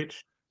seller.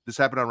 Rampage? This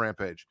happened on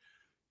Rampage.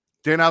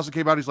 Danhausen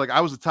came out. He's like,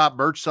 I was the top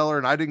merch seller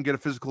and I didn't get a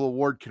physical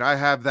award. Can I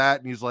have that?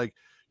 And he's like,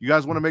 you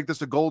guys want to make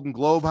this a Golden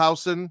Globe,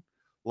 Hausen?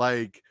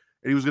 And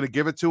he was going to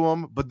give it to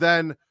him. But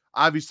then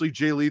obviously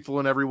Jay Lethal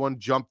and everyone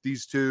jumped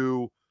these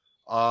two,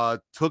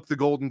 took the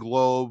Golden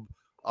Globe.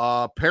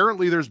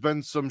 Apparently there's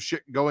been some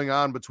shit going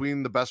on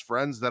between the best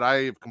friends that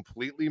I have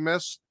completely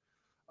missed.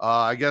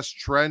 I guess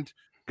Trent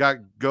got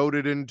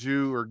goaded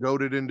into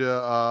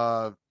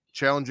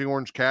challenging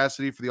Orange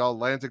Cassidy for the All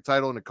Atlantic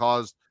title, and it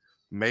caused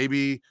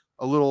maybe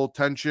a little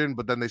tension,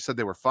 but then they said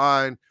they were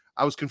fine.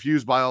 I was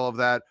confused by all of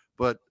that,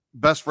 but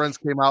best friends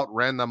came out,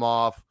 ran them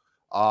off.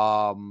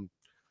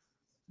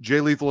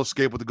 Jay Lethal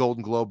escaped with the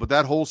Golden Globe, but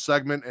that whole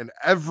segment and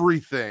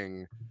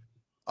everything,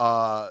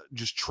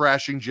 just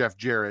trashing Jeff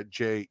Jarrett,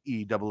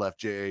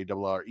 JEFFJARRETT.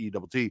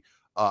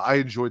 I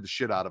enjoyed the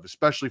shit out of,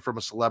 especially from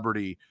a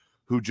celebrity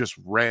who just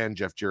ran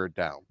Jeff Jarrett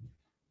down.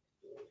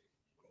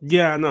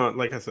 Yeah, no,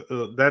 like I said,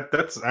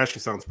 that's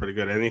actually sounds pretty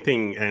good.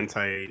 Anything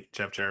anti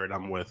Jeff Jarrett,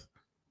 I'm with.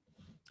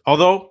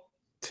 Although,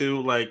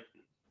 to like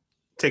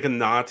take a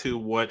nod to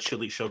what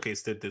Chili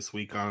Showcase did this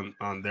week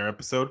on their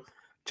episode,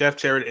 Jeff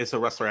Jarrett is a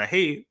wrestler I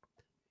hate,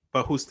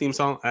 but whose theme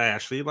song I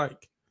actually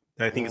like.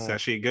 I think it's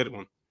actually a good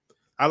one.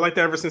 I liked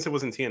that ever since it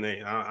was in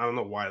TNA. I don't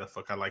know why the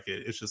fuck I like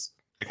it. It's just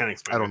I can't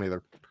explain. I don't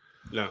either.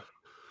 No.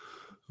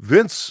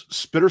 Vince,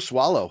 spit or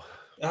swallow?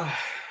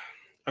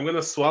 I'm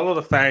gonna swallow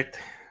the fact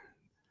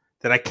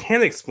that I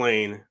can't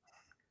explain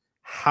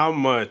how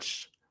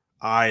much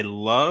I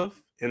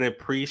love and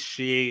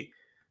appreciate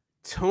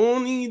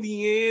Tony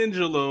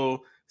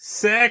D'Angelo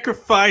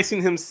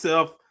sacrificing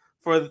himself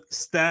for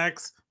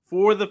Stacks,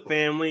 for the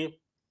family.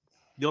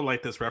 You'll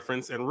like this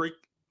reference, and Rick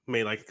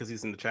may like it because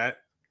he's in the chat.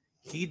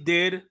 He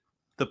did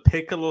the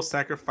Piccolo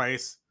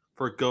sacrifice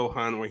for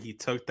Gohan where he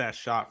took that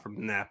shot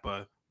from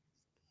Nappa.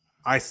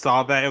 I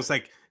saw that. It was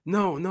like,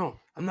 no,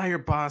 I'm not your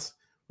boss.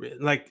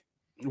 Like,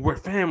 we're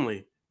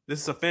family.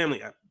 This is a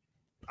family.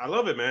 I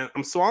love it, man.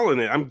 I'm swallowing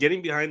it. I'm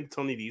getting behind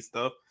Tony D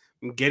stuff.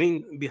 I'm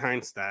getting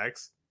behind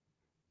Stacks.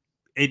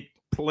 It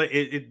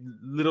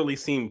literally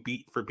seemed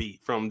beat for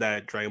beat from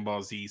that Dragon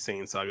Ball Z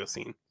Saiyan Saga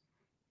scene.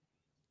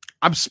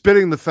 I'm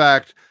spitting the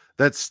fact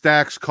that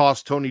Stacks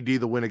cost Tony D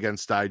the win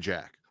against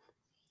Dijak.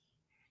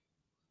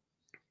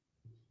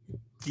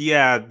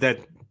 Yeah, I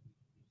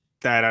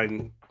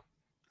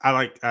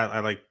like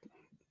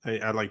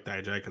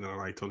Dijak and I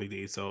like Tony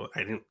D, so I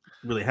didn't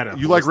really have a.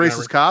 You like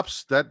racist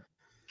cops? That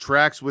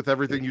tracks with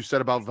everything you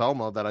said about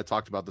Velma that I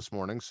talked about this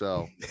morning.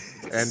 So,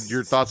 and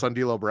your thoughts on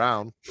D'Lo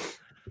Brown?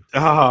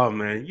 Oh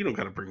man, you don't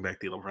got to bring back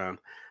D'Lo Brown.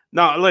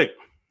 No, like,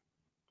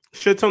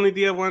 should Tony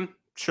D have won?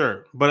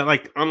 Sure, but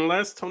like,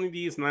 unless Tony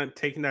D is not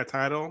taking that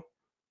title,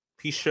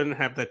 he shouldn't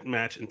have that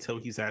match until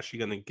he's actually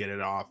going to get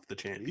it off the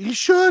champion. He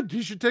should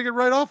take it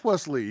right off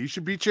Wesley. He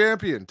should be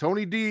champion.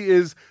 Tony D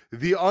is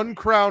the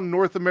uncrowned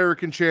North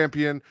American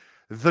champion,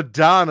 the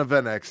Don of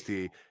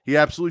NXT. He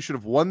absolutely should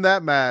have won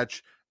that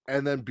match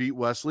and then beat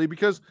Wesley,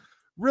 because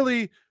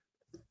really,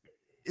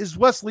 is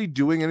Wesley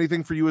doing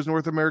anything for you as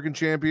North American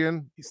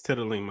champion? He's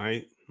tittling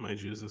my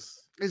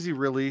juices. Is he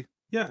really?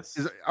 Yes.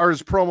 Are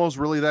his promos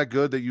really that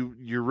good that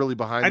you're really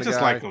behind? I just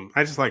like him.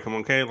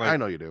 Okay, like, I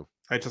know you do.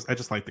 I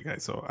just like the guy,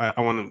 so I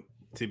want him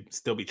to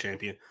still be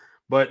champion.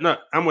 But no,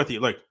 I'm with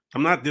you. Like,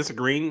 I'm not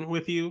disagreeing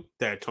with you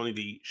that Tony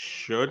D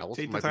should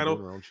take the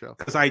title,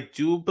 because I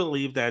do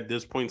believe that at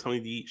this point Tony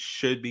D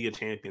should be a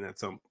champion at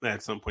some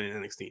point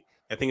in NXT.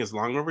 I think it's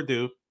long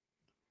overdue.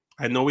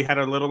 I know we had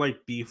a little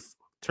like beef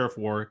turf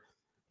war.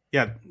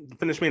 Yeah, the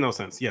finish made no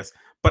sense. Yes,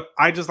 but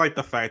I just like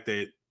the fact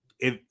that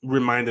it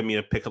reminded me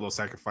of Piccolo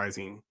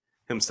sacrificing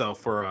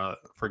himself for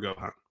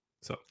Gohan.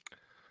 So.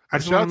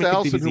 Shout out to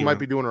Allison, who might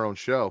be doing her own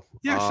show.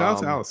 Yeah, shout out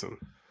to Allison.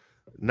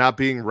 Not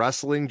being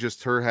wrestling,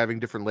 just her having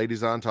different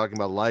ladies on, talking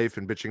about life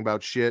and bitching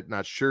about shit.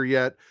 Not sure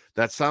yet.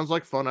 That sounds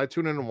like fun. I'd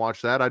tune in and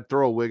watch that. I'd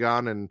throw a wig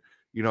on and,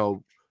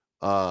 the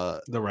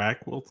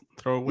Rack will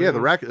throw a wig. Yeah,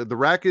 the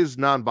rack is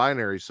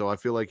non-binary, so I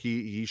feel like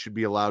he should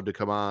be allowed to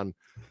come on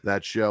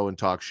that show and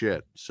talk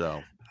shit.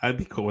 So I'd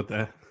be cool with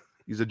that.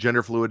 He's a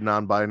gender fluid,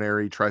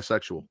 non-binary,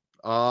 trisexual.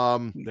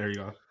 There you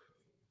go.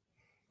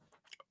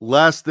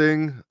 Last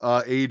thing,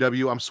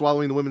 AEW, I'm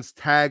swallowing the women's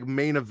tag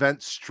main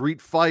event street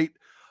fight.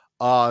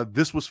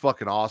 This was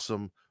fucking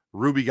awesome.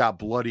 Ruby got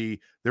bloody.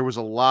 There was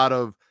a lot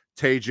of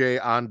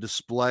TJ on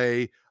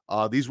display.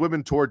 These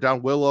women tore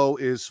down. Willow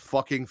is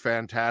fucking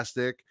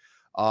fantastic.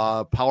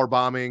 Power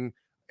bombing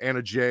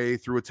Anna Jay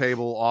through a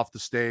table off the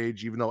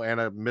stage, even though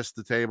Anna missed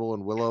the table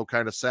and Willow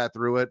kind of sat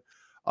through it.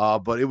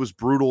 But it was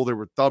brutal. There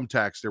were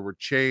thumbtacks. There were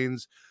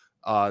chains.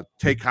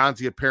 Tay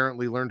Conti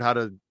apparently learned how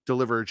to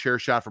deliver a chair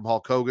shot from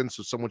Hulk Hogan,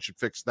 so someone should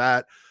fix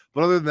that.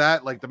 But other than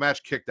that, like, the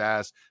match kicked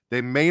ass.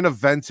 They main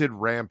evented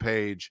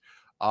Rampage.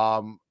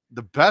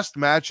 The best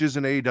matches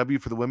in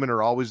AEW for the women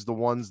are always the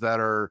ones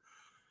that are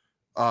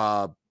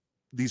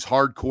these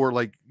hardcore,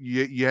 like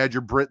you had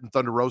your Britt and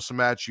Thunder Rosa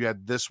match, you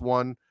had this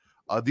one.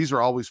 These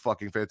are always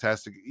fucking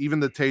fantastic. Even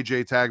the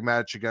TJ tag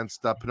match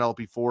against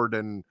Penelope Ford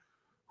and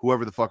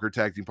whoever the fuck her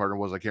tag team partner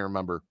was, I can't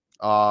remember.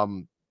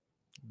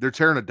 They're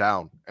tearing it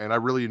down, and I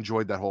really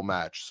enjoyed that whole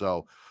match.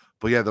 So,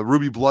 but yeah, the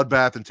Ruby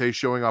bloodbath and Tay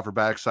showing off her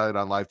backside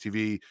on live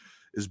TV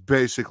is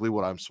basically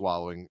what I'm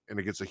swallowing, and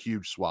it gets a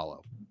huge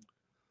swallow.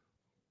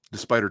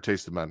 Despite her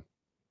taste of men.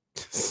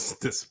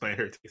 Despite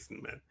her taste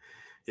of men.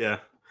 Yeah.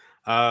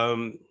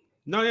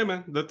 No, yeah,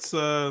 man. That's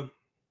that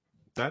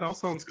all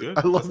sounds good.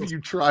 I love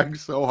you trying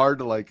so hard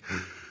to like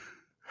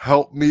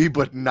help me,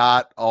 but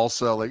not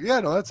also like, yeah,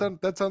 no,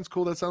 that sounds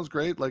cool. That sounds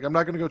great. Like, I'm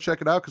not gonna go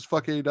check it out because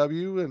fuck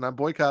AEW and I'm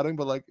boycotting,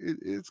 but like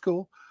it's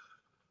cool.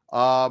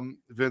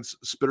 Vince,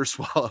 spit or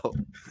swallow.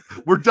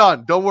 We're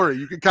done. Don't worry.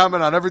 You can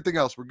comment on everything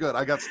else. We're good.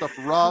 I got stuff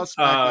for Raw,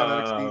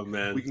 SmackDown, NXT.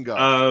 Man. We can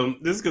go.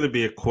 This is gonna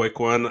be a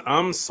quick one.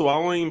 I'm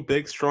swallowing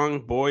big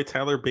strong boy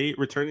Tyler Bate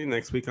returning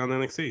next week on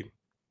NXT.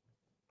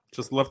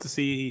 Just love to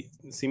see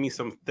me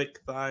some thick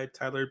thigh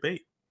Tyler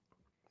Bate.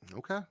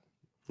 Okay.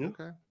 Yeah.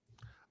 Okay.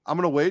 I'm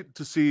gonna wait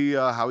to see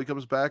how he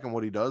comes back and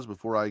what he does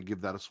before I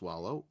give that a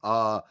swallow.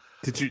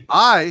 Did you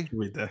I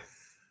read that?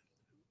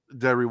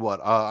 Derry, what?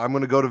 I'm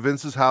gonna go to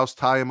Vince's house,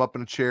 tie him up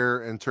in a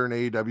chair, and turn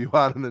AEW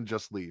on, and then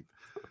just leave.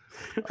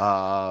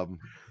 Oh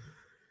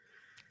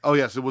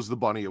yes, it was the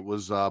bunny. It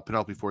was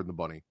Penelope Ford and the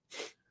bunny.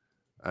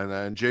 And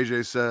then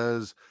JJ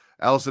says,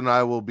 Allison and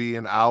I will be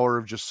an hour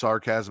of just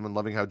sarcasm and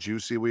loving how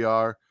juicy we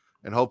are,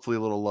 and hopefully a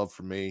little love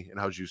for me and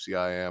how juicy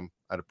I am.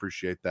 I'd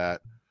appreciate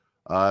that.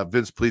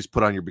 Vince, please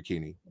put on your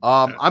bikini.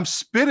 I'm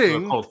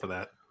spitting Cold for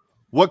that.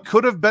 what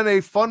could have been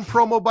a fun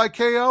promo by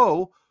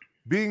KO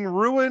being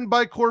ruined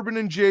by Corbin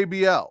and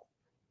JBL.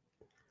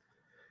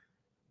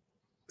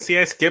 See,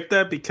 I skipped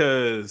that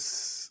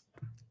because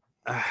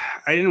I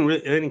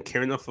didn't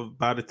care enough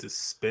about it to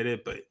spit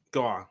it, but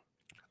go on.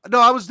 No,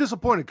 I was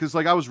disappointed because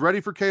I was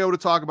ready for KO to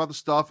talk about the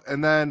stuff,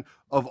 and then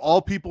of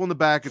all people in the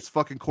back, it's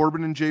fucking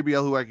Corbin and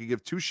JBL, who I could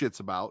give two shits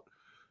about,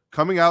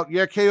 coming out.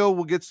 Yeah, KO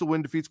will gets the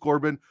win, defeats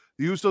Corbin.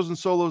 The Usos and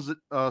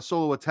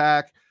solo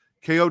attack.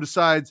 KO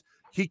decides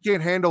he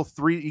can't handle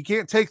three. He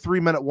can't take 3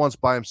 men at once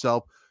by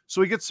himself,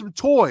 so he gets some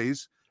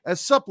toys as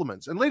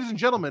supplements. And ladies and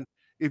gentlemen,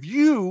 if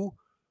you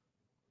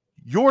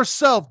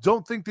yourself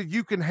don't think that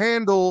you can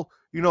handle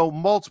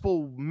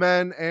multiple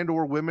men and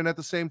or women at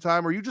the same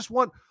time, or you just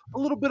want a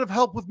little bit of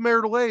help with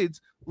marital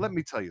aids, let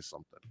me tell you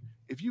something.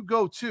 If you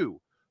go to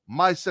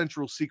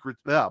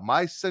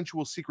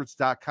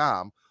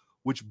mysensualsecrets.com,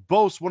 which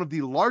boasts one of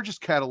the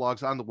largest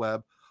catalogs on the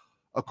web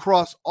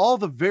across all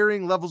the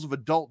varying levels of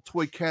adult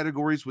toy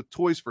categories with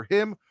toys for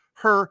him,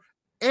 her,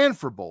 and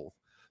for both.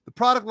 The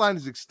product line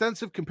is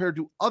extensive compared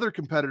to other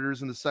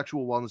competitors in the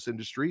sexual wellness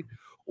industry.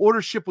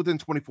 Orders ship within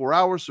 24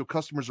 hours, so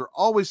customers are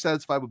always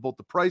satisfied with both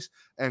the price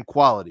and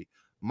quality.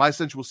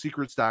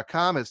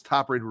 MySensualSecrets.com has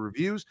top-rated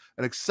reviews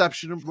and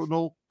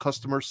exceptional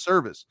customer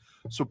service.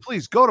 So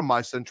please go to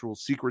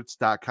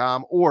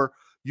MySensualSecrets.com or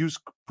use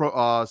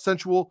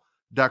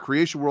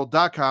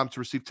sensual.creationworld.com to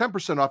receive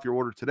 10% off your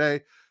order today.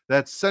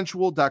 That's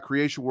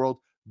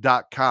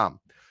sensual.creationworld.com.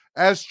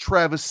 As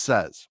Travis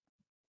says,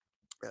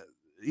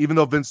 even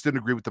though Vince didn't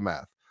agree with the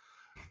math,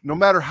 no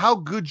matter how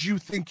good you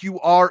think you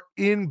are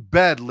in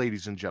bed,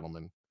 ladies and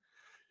gentlemen,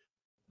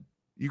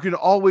 you can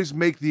always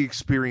make the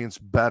experience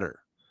better.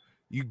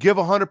 You give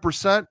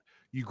 100%,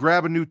 you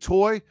grab a new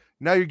toy,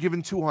 now you're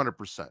giving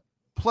 200%.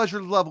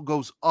 Pleasure level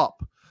goes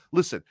up.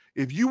 Listen,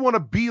 if you want to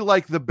be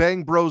like the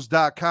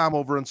bangbros.com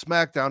over on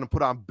SmackDown and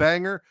put on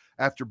banger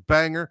after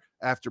banger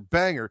after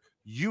banger,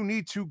 you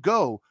need to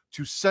go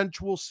to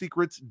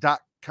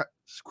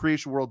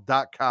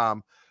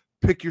sensualsecrets.creationworld.com,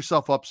 pick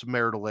yourself up some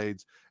marital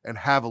aids, and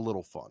have a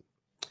little fun.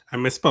 I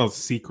misspelled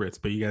secrets,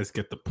 but you guys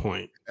get the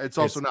point. It's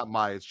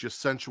not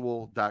just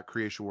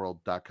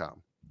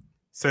sensual.creationworld.com.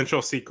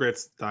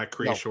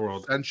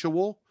 Sensualsecrets.creationworld.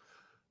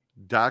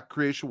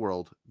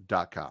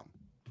 Sensual.creationworld.com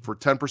for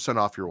 10%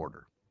 off your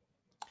order.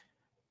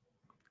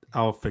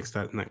 I'll fix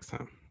that next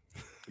time.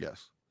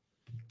 Yes.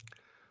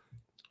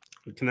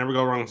 You can never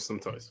go wrong with some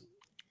toys.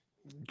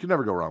 You can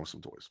never go wrong with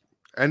some toys.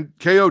 And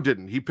KO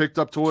didn't. He picked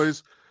up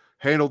toys,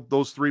 handled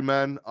those 3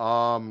 men.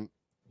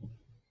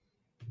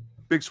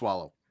 Big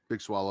swallow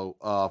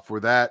for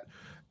that.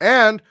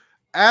 And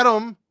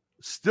Adam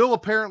still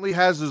apparently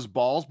has his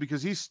balls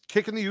because he's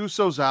kicking the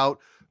Usos out,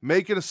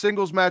 making a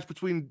singles match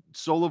between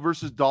Solo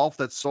versus Dolph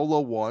that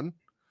Solo won.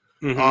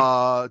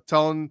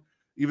 Telling,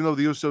 even though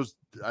the Usos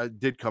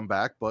did come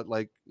back, but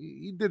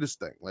he did his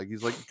thing.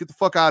 He's like, get the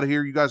fuck out of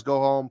here. You guys go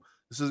home.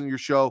 This isn't your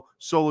show.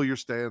 Solo, you're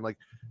staying.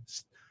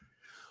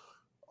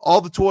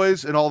 All the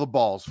toys and all the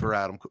balls for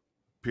Adam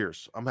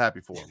Pearce. I'm happy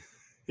for him.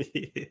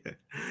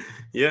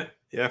 Yeah,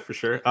 for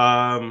sure.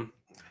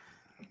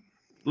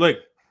 Look,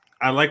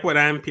 I like what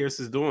Adam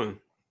Pearce is doing.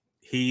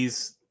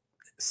 He's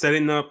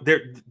setting up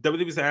there.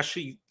 WWE's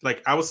actually I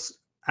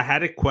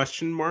had a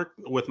question mark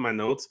with my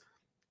notes,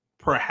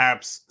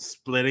 perhaps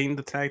splitting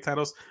the tag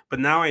titles, but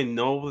now I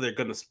know they're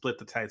going to split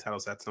the tag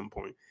titles at some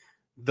point.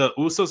 The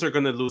Usos are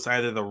going to lose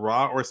either the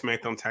Raw or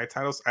SmackDown tag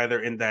titles, either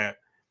in that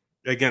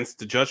against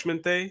the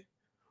Judgment Day,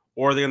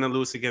 or they're going to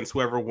lose against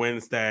whoever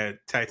wins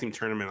that tag team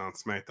tournament on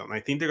SmackDown.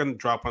 I think they're going to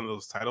drop one of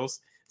those titles.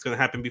 It's going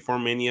to happen before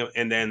Mania,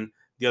 and then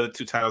the other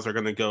 2 titles are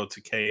going to go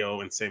to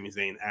KO and Sami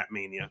Zayn at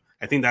Mania.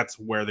 I think that's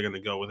where they're going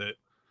to go with it.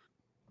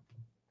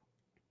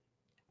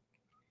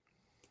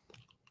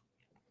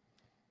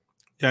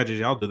 Yeah,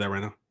 JJ, I'll do that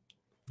right now.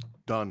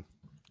 Done.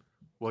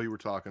 While you were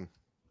talking.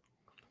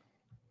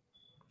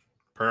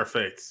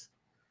 Perfect.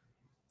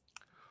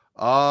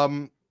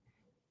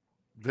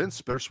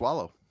 Vince, better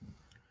swallow.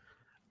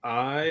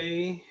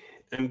 I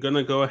am going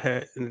to go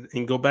ahead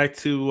and go back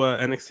to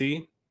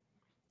NXT.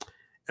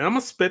 And I'm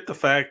going to spit the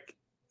fact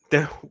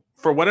that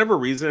for whatever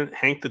reason,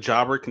 Hank the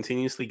Jobber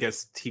continuously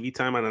gets TV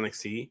time on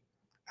NXT.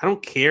 I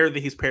don't care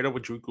that he's paired up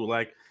with Drew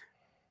Gulak.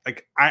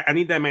 I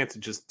need that man to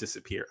just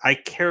disappear. I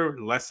care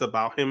less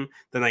about him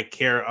than I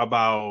care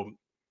about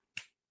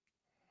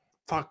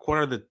what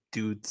are the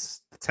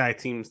dudes, the tag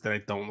teams that I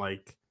don't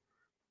like?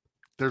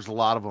 There's a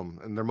lot of them,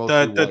 and they're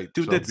mostly the white.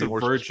 Dude that's a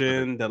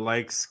virgin that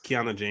likes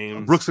Kiana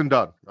James. Brooks and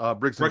Dunn.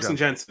 Brooks and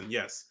Jensen,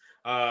 yes.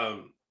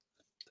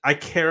 I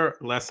care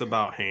less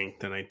about Hank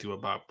than I do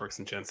about Brooks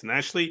and Jensen.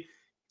 Actually,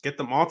 get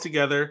them all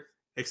together,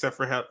 except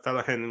for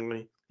Fella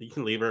Henley. You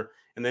can leave her,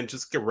 and then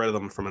just get rid of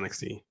them from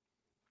NXT.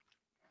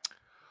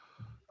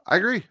 I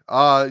agree.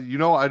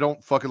 I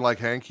don't fucking like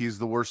Hank. He's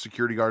the worst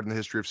security guard in the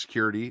history of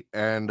security,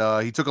 and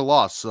he took a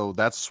loss, so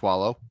that's a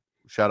swallow.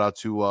 Shout out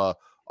to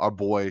our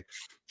boy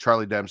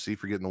Charlie Dempsey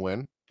for getting the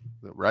win.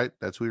 Right?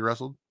 That's who he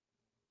wrestled?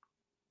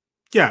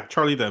 Yeah,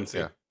 Charlie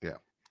Dempsey. Yeah.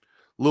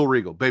 Lil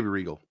Regal, Baby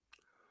Regal.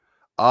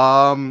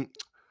 I'm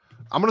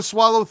gonna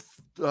swallow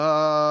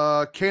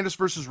Candice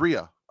versus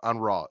Rhea on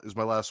Raw is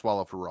my last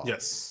swallow for Raw.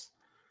 Yes.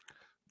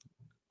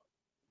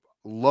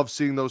 Love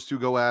seeing those two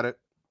go at it.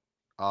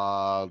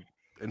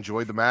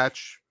 Enjoyed the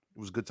match. It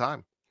was a good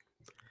time.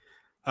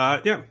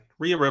 Yeah,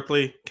 Rhea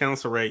Ripley,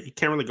 Candice LeRae. You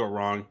can't really go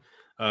wrong.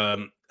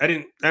 I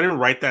didn't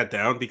write that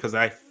down because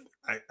I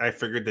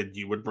figured that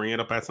you would bring it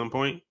up at some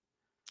point.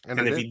 And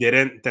if you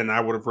didn't, then I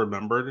would have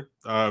remembered.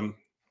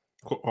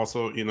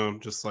 Also,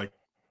 just like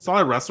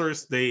solid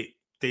wrestlers, they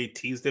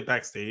teased it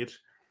backstage.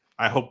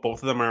 I hope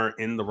both of them are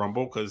in the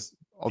Rumble because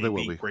they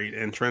will be great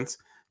entrance.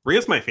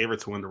 Rhea's my favorite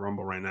to win the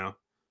Rumble right now.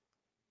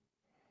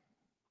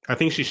 I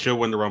think she should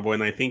win the Rumble,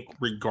 and I think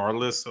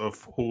regardless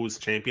of who's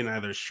champion,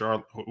 either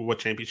Charlotte, what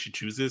champion she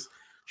chooses,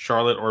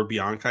 Charlotte or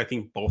Bianca, I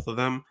think both of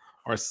them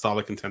are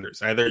solid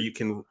contenders. Either you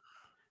can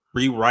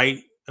rewrite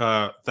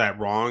that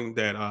wrong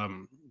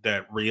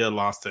that Rhea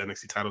lost the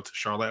NXT title to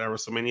Charlotte at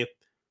WrestleMania.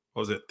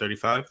 What was it,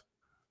 35?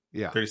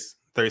 Yeah.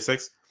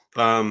 36?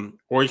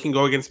 Or you can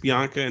go against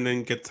Bianca and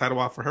then get the title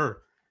off for her.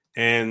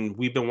 And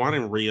we've been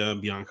wanting Rhea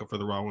and Bianca for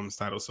the Raw Women's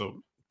title,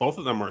 so both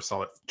of them are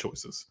solid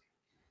choices.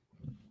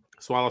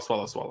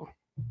 Swallow.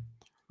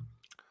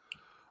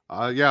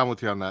 Yeah, I'm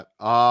with you on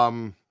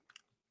that.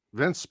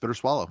 Vince, spit or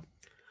swallow?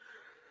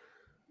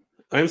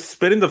 I'm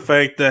spitting the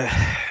fact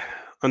that,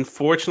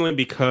 unfortunately,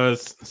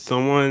 because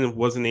someone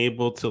wasn't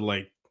able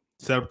to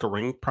set up the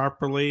ring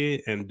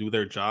properly and do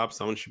their job,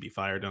 someone should be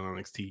fired on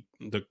NXT,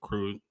 the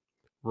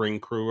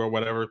ring crew or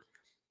whatever.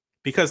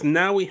 Because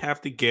now we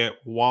have to get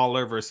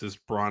Waller versus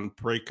Braun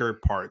Breaker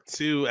Part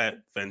 2 at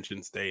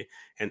Vengeance Day,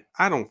 and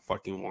I don't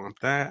fucking want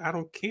that. I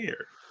don't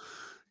care.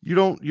 You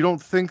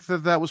don't think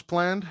that was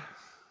planned?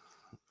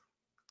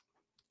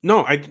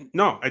 No, I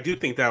do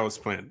think that was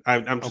planned.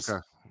 I'm just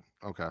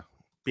okay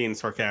being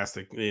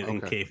sarcastic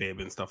in kayfabe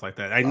and stuff like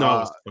that. I know it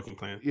was fucking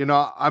planned.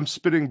 I'm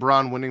spitting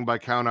Braun winning by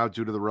count out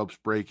due to the ropes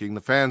breaking.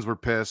 The fans were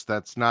pissed.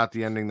 That's not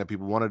the ending that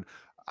people wanted.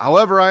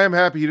 However, I am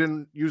happy he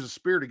didn't use a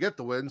spear to get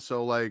the win.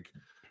 So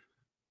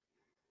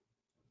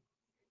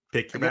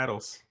pick your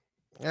battles.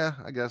 Yeah,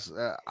 I guess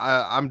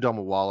I'm done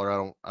with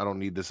Waller. I don't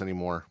need this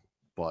anymore.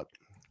 But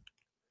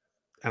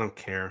I don't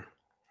care.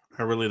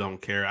 I really don't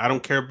care. I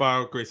don't care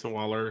about Grayson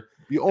Waller.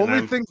 The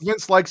only thing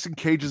Vince likes in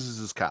cages is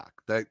his cock.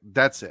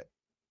 That's it.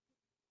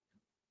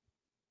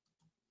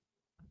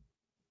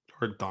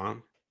 Or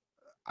Dom.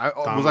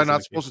 Was I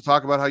not supposed to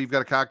talk about how you've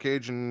got a cock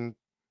cage and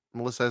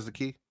Melissa has the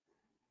key?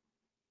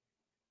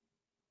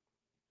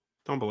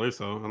 Don't believe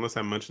so, unless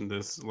I mentioned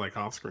this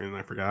off screen and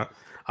I forgot.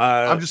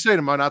 I'm just saying,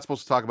 am I not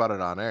supposed to talk about it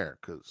on air?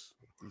 Because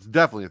it's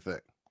definitely a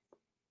thing.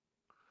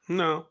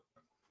 No.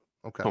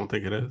 Okay. Don't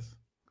think it is.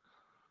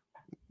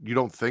 You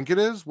don't think it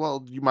is?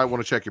 Well, you might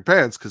want to check your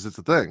pants because it's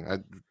a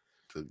thing.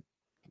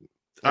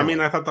 I mean,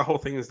 I thought the whole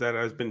thing is that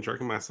I've been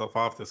jerking myself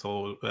off this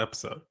whole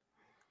episode.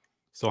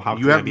 So how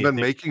you haven't been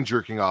making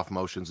jerking off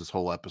motions this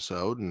whole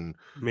episode, and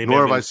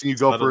nor have I seen you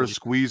go for a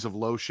squeeze of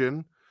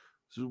lotion,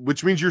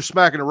 which means you're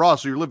smacking it raw.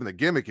 So you're living the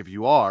gimmick if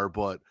you are.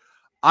 But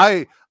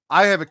I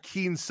have a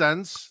keen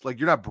sense,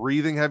 you're not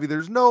breathing heavy.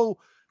 There's no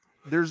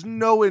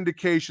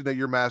indication that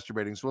you're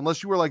masturbating. So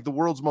unless you were the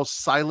world's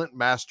most silent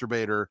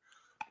masturbator,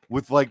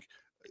 with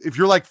if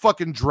you're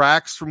fucking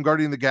Drax from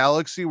Guardian of the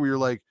Galaxy, where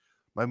you're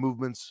my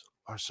movements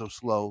are so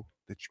slow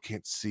that you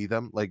can't see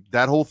them,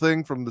 that whole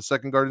thing from the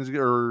second Guardians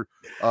or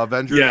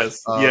Avengers.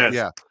 Yes.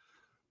 Yeah.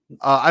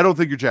 I don't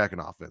think you're jacking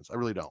off, Vince. I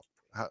really don't.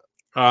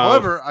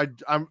 However,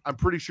 I'm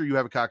pretty sure you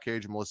have a cock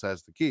cage and Melissa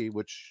has the key,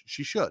 which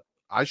she should.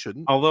 I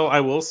shouldn't. Although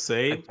I will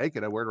say, I take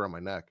it. I wear it around my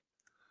neck.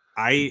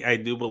 I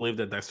do believe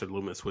that Dexter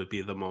Lumis would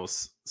be the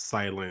most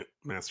silent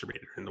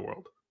masturbator in the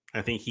world.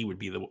 I think he would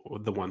be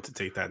the one to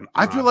take that.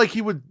 I feel like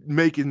he would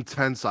make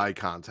intense eye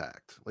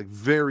contact,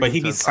 very. But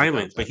he'd be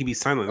silent.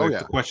 Oh, yeah.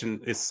 The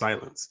question is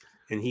silence,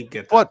 and he'd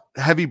get. But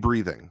heavy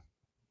breathing,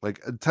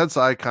 intense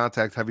eye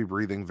contact, heavy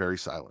breathing, very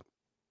silent.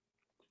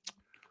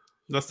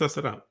 Let's test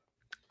it out.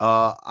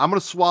 I'm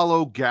gonna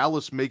swallow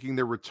Gallus making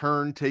their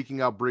return,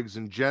 taking out Briggs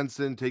and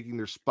Jensen, taking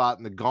their spot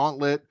in the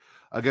gauntlet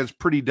against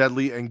Pretty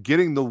Deadly, and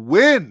getting the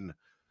win.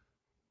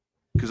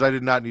 Because I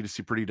did not need to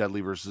see Pretty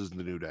Deadly versus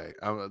the New Day.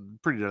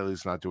 Pretty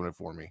Deadly's not doing it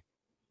for me.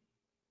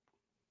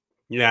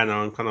 Yeah, no,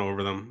 I'm kind of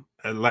over them.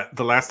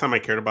 The last time I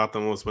cared about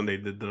them was when they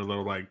did their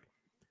little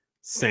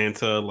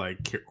Santa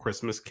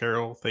Christmas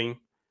Carol thing.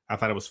 I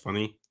thought it was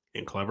funny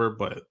and clever,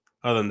 but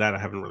other than that, I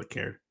haven't really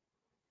cared.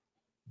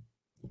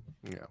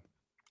 Yeah,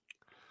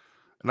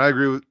 and I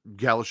agree with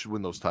Gallus should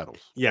win those titles.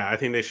 Yeah, I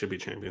think they should be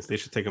champions. They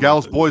should take them.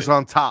 Gallus boys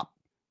on top.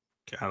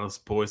 Gallus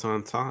boys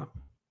on top.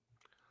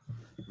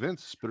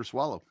 Vince, spit or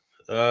swallow.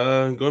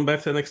 Going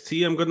back to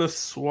NXT, I'm gonna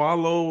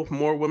swallow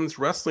more women's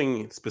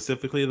wrestling,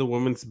 specifically the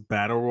women's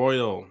battle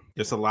royal.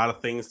 There's a lot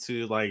of things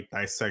to like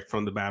dissect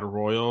from the battle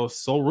royal.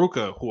 Sol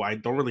Ruka, who I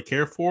don't really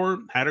care for,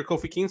 had her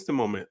Kofi Kingston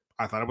moment.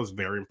 I thought it was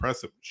very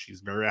impressive. She's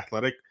very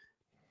athletic.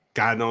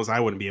 God knows I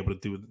wouldn't be able to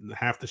do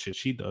half the shit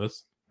she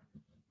does.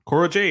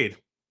 Cora Jade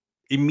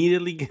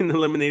immediately getting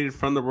eliminated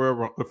from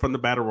the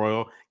battle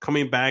royal,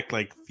 coming back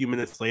like a few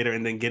minutes later,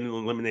 and then getting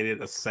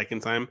eliminated a second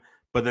time.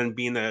 But then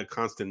being a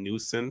constant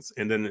nuisance,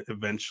 and then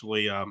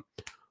eventually,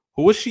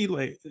 who was she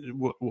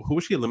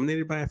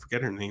eliminated by? I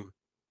forget her name.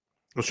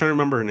 I was trying to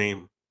remember her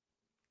name.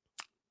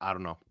 I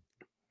don't know.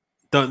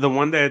 The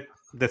one that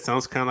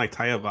sounds kind of like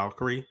Taya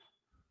Valkyrie.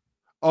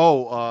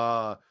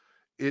 Oh,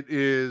 it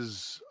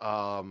is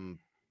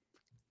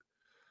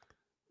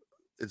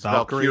it's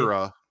Valkyrie?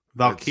 Valkyra.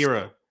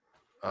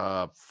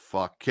 Valkyra.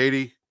 Fuck.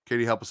 Katie,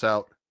 help us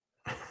out.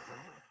 That's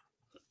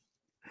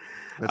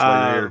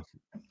why you're here.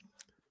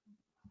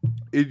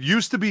 It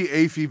used to be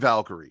Aphie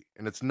Valkyrie,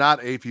 and it's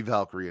not Aphie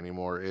Valkyrie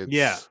anymore.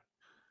 It's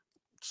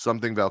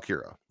something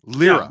Valkyra.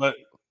 Lyra.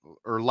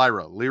 Or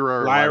Lyra.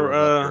 Lyra or Lyra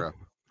Valkyra.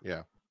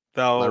 Yeah.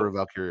 Lyra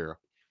Valkyria.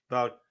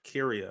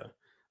 Valkyria.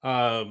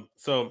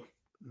 So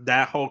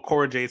that whole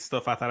Cora Jade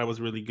stuff, I thought it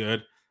was really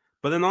good.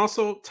 But then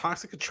also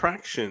Toxic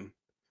Attraction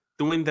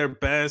doing their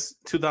best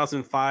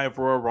 2005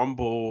 Royal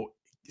Rumble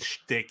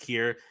shtick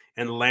here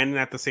and landing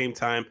at the same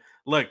time.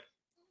 Look.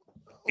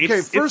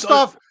 First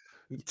off,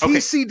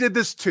 TC did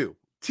this too.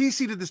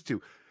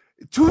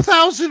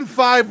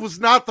 2005 was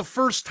not the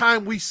first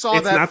time we saw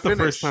it's that.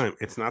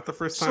 It's not the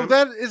first time. So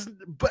that is,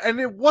 and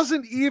it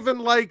wasn't even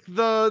like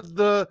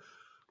the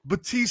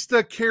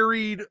Batista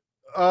carried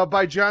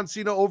by John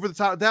Cena over the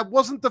top. That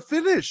wasn't the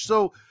finish.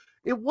 So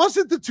it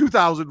wasn't the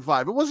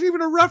 2005. It wasn't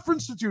even a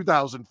reference to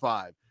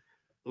 2005.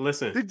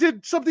 Listen, they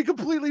did something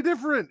completely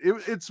different.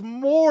 It's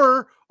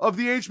more of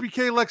the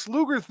HBK Lex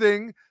Luger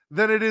thing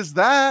than it is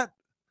that.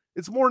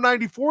 It's more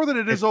 94 than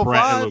it is 05.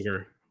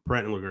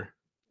 Brett and Luger.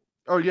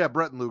 Oh yeah,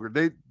 Brett and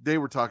Luger. They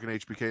were talking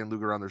HBK and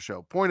Luger on their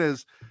show. Point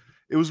is,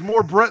 it was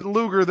more Brett and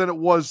Luger than it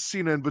was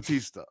Cena and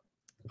Batista.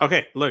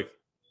 Okay, look,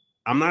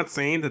 I'm not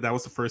saying that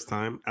was the first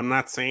time. I'm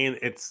not saying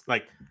it's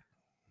like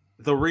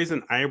the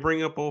reason I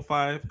bring up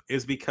 05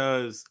 is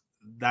because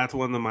that's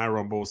one of my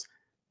Rumbles.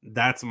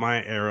 That's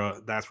my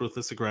era. That's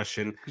Ruthless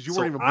Aggression.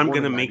 So I'm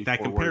going to make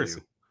that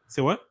comparison.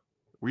 Say what?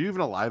 Were you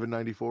even alive in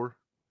 94?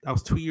 I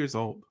was 2 years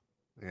old.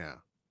 Yeah.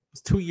 I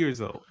was 2 years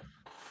old.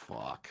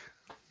 Fuck.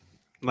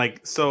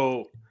 Like,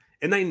 so,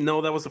 and I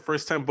know that was the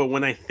first time, but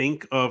when I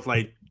think of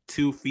like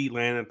 2 feet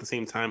land at the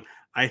same time,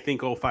 I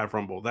think 05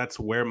 Rumble. That's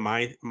where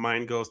my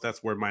mind goes.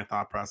 That's where my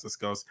thought process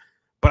goes.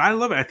 But I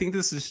love it. I think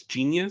this is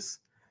genius.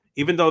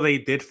 Even though they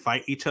did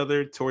fight each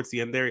other towards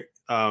the end there,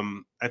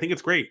 I think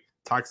it's great.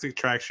 Toxic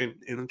Attraction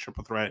in a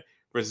triple threat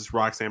versus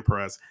Roxanne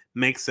Perez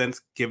makes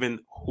sense given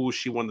who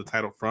she won the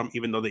title from,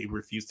 even though they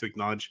refused to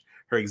acknowledge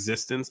her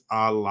existence,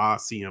 a la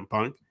CM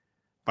Punk.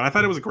 But I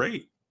thought it was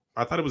great.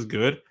 I thought it was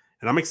good,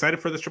 and I'm excited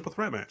for this triple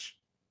threat match.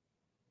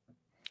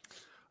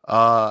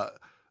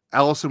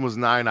 Allison was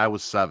 9, I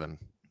was 7.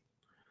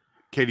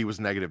 Katie was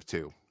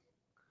 -2.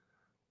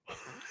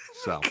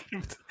 So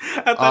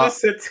I thought I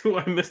said 2.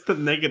 I missed the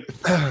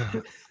negative.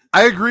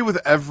 I agree with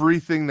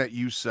everything that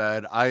you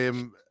said. I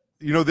am,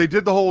 they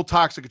did the whole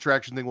Toxic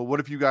Attraction thing. Well, what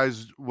if you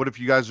guys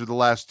are the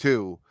last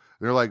 2?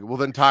 And they're like, well,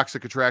 then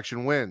Toxic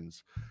Attraction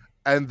wins.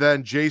 And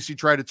then JC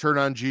tried to turn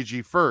on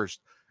Gigi first,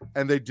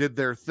 and they did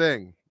their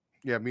thing.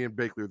 Yeah, me and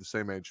Bakley are the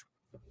same age.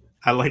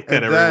 I like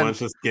that everyone's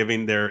just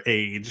giving their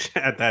age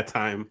at that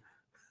time.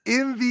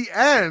 In the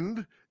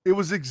end, it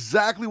was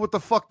exactly what the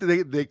fuck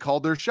they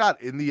called their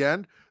shot. In the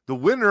end, the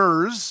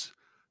winners,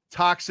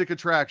 Toxic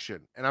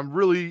Attraction. And I'm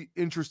really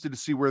interested to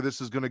see where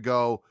this is going to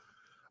go.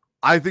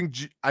 I think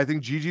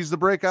Gigi's the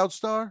breakout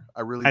star.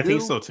 I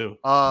think so too.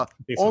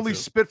 Only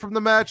spit from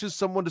the match is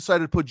someone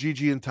decided to put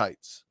Gigi in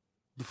tights.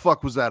 The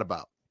fuck was that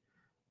about?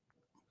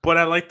 But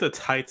I like the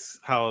tights,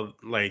 how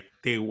like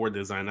they were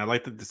designed. I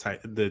like the design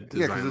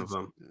of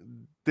them.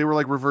 They were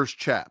like reverse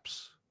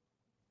chaps,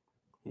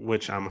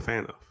 which I'm a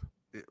fan of.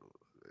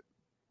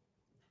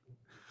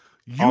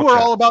 You are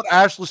all about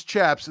assless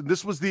chaps, and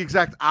this was the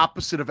exact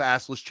opposite of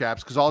assless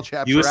chaps because all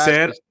chaps. You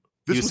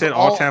said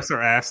all chaps are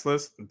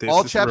assless.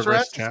 All chaps are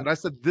assless, and I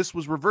said this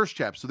was reverse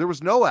chaps. So there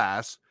was no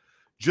ass,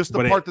 just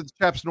the part that the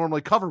chaps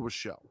normally cover was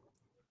show.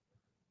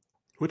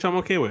 Which I'm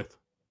okay with.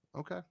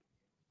 Okay.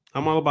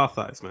 I'm all about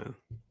thighs, man.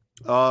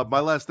 My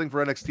last thing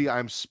for NXT,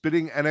 I'm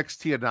spitting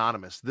NXT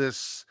Anonymous.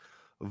 This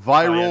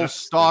viral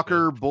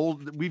stalker bull.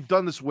 We've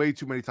done this way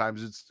too many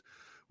times.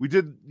 We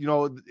did,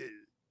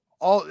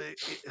 all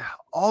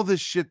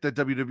this shit that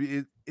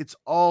WWE, it's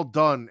all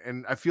done.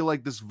 And I feel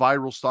like this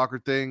viral stalker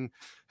thing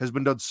has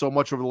been done so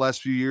much over the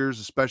last few years,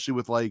 especially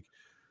with like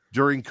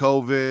during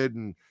COVID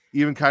and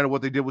even kind of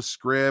what they did with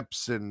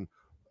scripts. And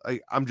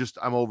I'm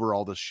over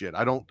all this shit.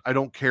 I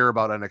don't care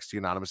about NXT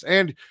Anonymous.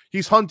 And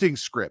he's hunting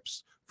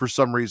scripts for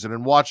some reason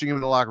and watching him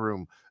in the locker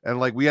room. And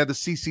like we had the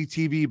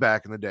CCTV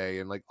back in the day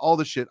and like all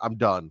this shit. I'm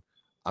done.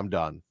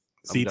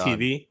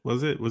 ZTV?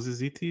 Was it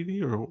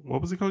ZTV or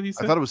what was it called? You I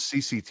said? thought it was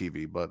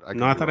CCTV, but I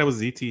No, I thought it was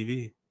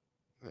ZTV.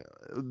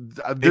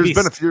 There's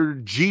been a few.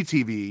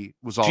 GTV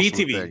was also a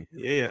GTV. thing,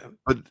 Yeah.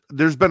 but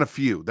there's been a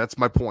few. That's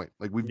my point.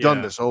 Like we've done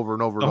Yeah. this over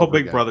and over. The and whole over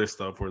Big again. Brother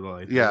stuff where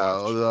like Yeah,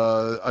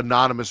 the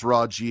anonymous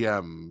raw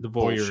GM The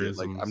bullshit.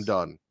 Like I'm voyeurisms.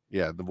 done.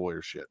 Yeah, the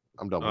voyeur shit.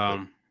 I'm done with it.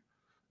 um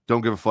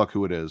Don't give a fuck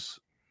who it is.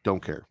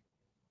 Don't care.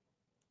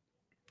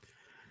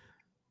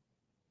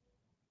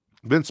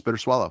 Vince, spit or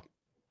swallow.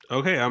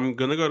 okay, I'm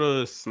gonna go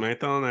to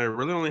SmackDown. I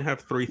really only have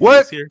 3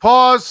 What? things here.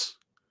 Pause.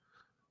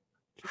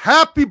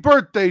 Happy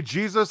birthday,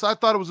 Jesus. I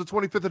thought it was the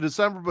 25th of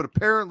December, but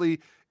apparently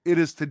it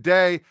is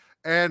today.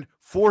 And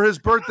for his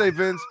birthday,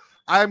 Vince,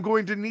 I'm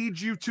going to need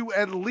you to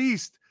at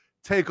least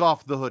take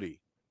off the hoodie.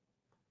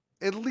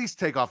 At least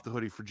take off the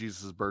hoodie for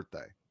Jesus'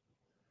 birthday.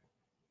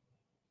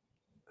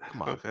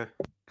 Come on. Okay.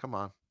 Come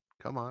on.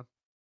 Come on.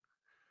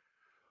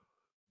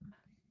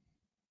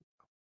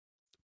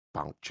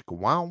 Boom, chicka,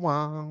 wow,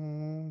 wow.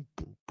 Boom,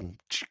 boom,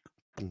 chick,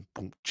 boom,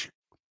 boom, chick,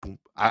 boom.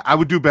 I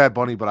would do Bad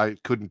Bunny, but I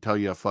couldn't tell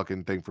you a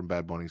fucking thing from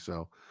Bad Bunny.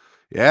 So,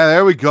 yeah,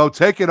 there we go.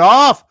 Take it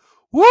off.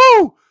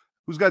 Woo!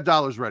 Who's got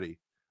dollars ready?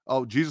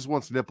 Oh, Jesus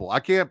wants nipple. I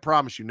can't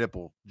promise you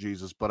nipple,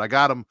 Jesus, but I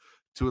got him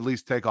to at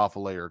least take off a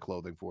layer of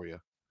clothing for you.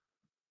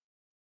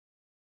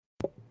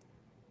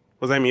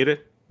 Was I muted?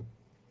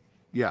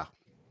 Yeah.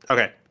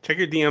 Okay. Check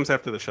your DMs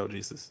after the show,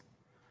 Jesus.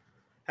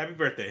 Happy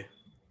birthday.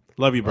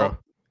 Love you, bro. Well,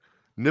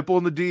 nipple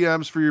in the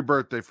DMs for your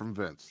birthday from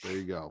Vince. There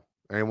you go.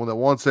 Anyone that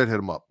wants it, hit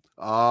him up.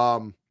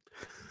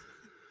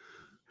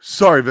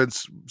 Sorry,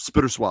 Vince.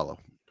 Spit or swallow.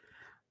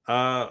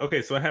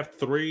 Okay, so I have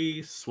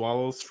 3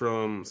 swallows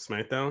from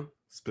SmackDown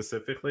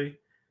specifically.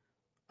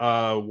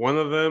 One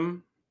of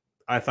them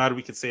I thought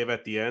we could save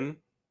at the end.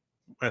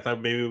 I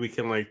thought maybe we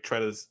can like try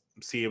to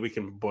see if we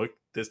can book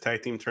this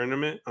tag team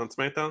tournament on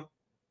SmackDown.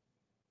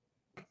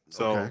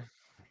 So Okay.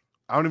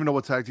 I don't even know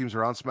what tag teams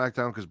are on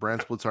SmackDown because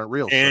brand splits aren't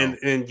real.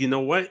 and you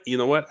know what?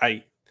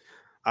 I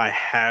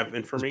have 'Cause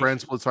information.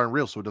 brand splits aren't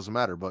real, so it doesn't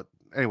matter. But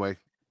anyway,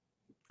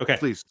 Okay.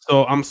 please.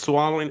 So I'm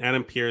swallowing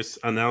Adam Pearce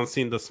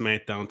announcing the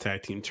SmackDown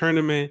Tag Team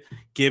Tournament,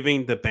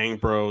 giving the Bang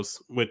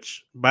Bros,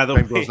 which by the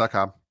way,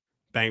 Bangbros.com.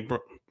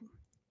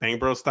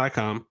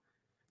 Bangbros.com,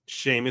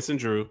 Sheamus and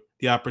Drew,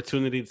 the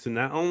opportunity to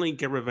not only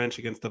get revenge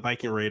against the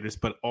Viking Raiders,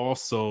 but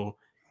also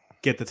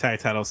get the tag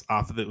titles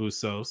off of the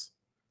Usos.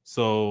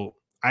 So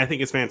I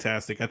think it's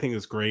fantastic. I think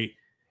it's great.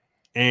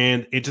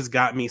 And it just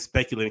got me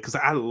speculating because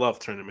I love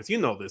tournaments. You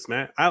know this,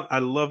 man. I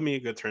love me a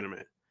good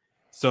tournament.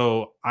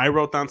 So I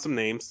wrote down some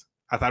names.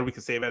 I thought we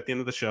could save it at the end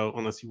of the show,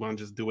 unless you want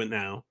to just do it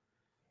now.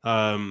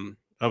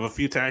 Of a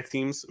few tag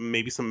teams,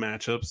 maybe some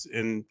matchups,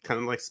 and kind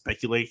of like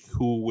speculate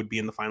who would be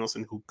in the finals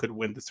and who could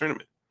win this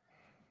tournament.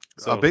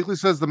 So Bakley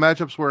says the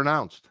matchups were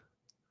announced.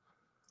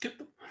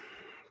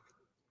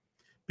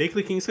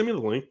 Bakley, can you send me the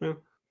link, man?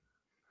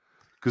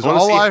 Because I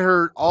wanna see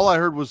all I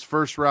heard was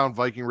first round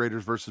Viking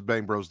Raiders versus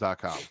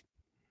Bangbros.com.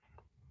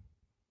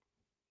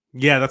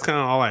 Yeah, that's kind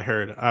of all I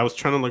heard. I was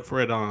trying to look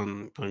for it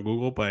on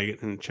Google, but I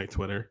didn't check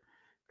Twitter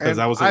because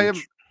And I wasn't.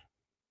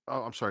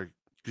 I'm sorry.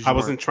 I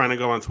wasn't trying to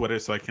go on Twitter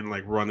so I can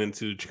like run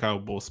into Chicago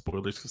Bulls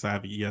spoilers because I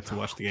haven't yet to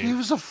watch the game. Give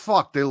us a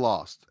fuck. They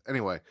lost.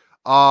 Anyway,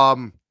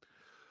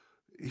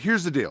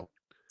 here's the deal.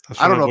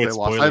 I don't know if they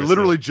lost. I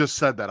literally just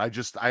said that.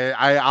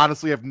 I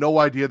honestly have no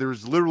idea.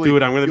 There's literally,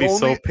 dude, I'm gonna be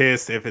so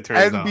pissed if it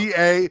turns out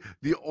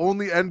the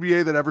only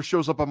NBA that ever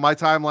shows up on my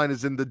timeline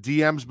is in the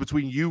DMs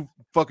between you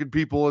fucking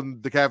people in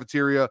the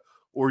cafeteria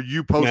or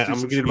you posting I'm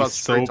some gonna shit be about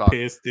so Straight Talk.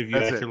 pissed if you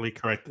That's accurately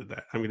corrected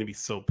that. I'm gonna be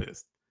so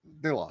pissed.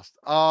 They lost.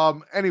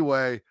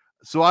 Anyway,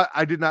 so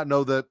I did not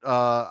know that.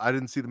 I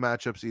didn't see the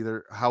matchups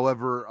either.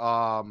 However,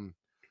 I'm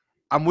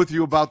with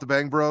you about the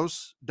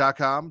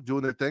bangbros.com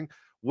doing their thing.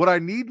 What I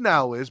need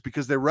now is,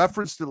 because they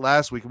referenced it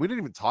last week, and we didn't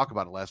even talk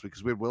about it last week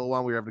because we had Willow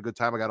on, we were having a good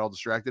time. I got all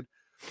distracted.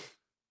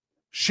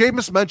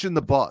 Sheamus mentioned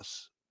the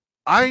bus.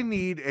 I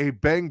need a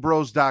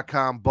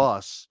bangbros.com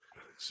bus.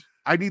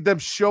 I need them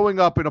showing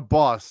up in a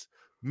bus,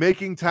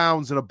 making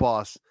towns in a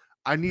bus.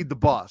 I need the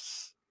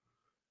bus.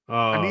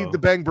 I need the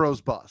Bang Bros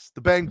bus,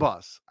 the Bang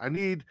bus. I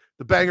need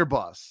the Banger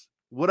bus.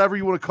 Whatever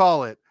you want to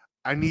call it,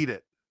 I need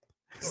it.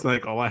 It's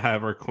like all I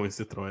have are coins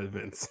to throw at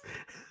Vince.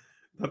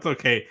 That's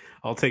okay.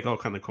 I'll take all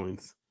kind of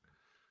coins.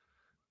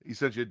 He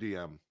sent you a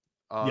DM.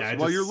 Yeah, so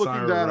while you're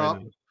looking that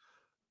up,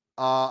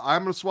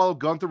 I'm going to swallow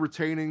Gunther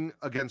retaining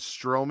against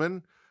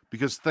Strowman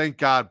because thank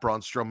God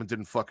Braun Strowman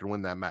didn't fucking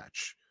win that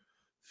match.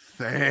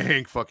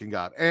 Thank fucking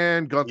God.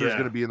 And Gunther's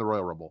going to be in the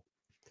Royal Rumble.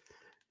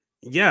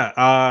 Yeah.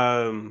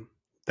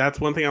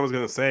 That's one thing I was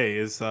going to say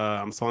is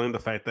I'm swallowing the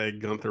fact that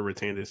Gunther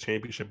retained his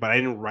championship, but I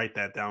didn't write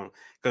that down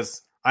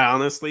because I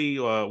honestly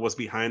was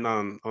behind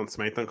on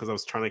SmackDown because I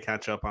was trying to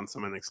catch up on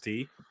some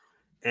NXT.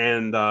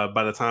 And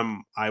by the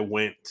time I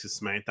went to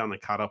SmackDown, I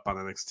caught up on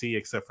NXT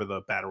except for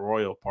the Battle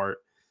Royal part.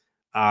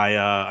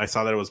 I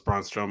saw that it was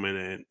Braun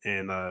Strowman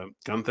and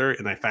Gunther,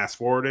 and I fast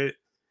forwarded,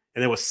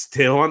 and it was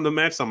still on the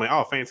match. So I'm like,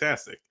 oh,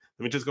 fantastic.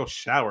 Let me just go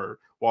shower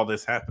while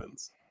this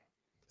happens.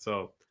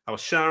 So I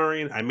was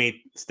showering. I made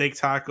steak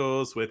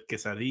tacos with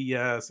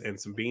quesadillas and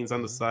some beans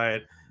on the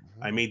side.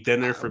 I made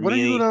dinner for When are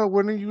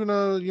me. you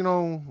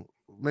gonna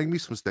make me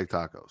some steak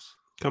tacos?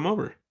 Come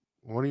over.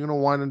 When are you gonna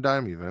wine and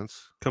dine me,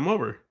 Vince? Come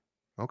over.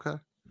 Okay.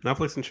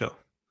 Netflix and chill.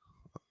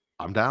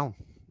 I'm down.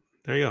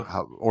 There you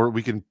go. Or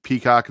we can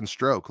peacock and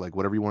stroke, like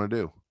whatever you want to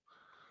do.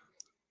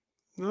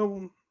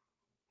 No,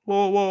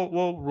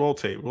 we'll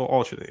rotate. We'll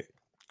alternate.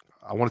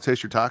 I want to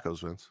taste your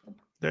tacos, Vince.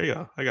 There you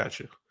go. I got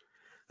you.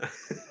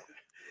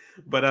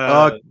 But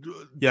Can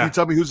yeah. you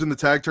tell me who's in the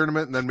tag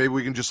tournament, and then maybe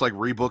we can just like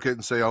rebook it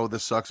and say, "Oh,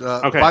 this sucks."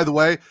 Okay. By the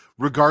way,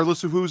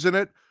 regardless of who's in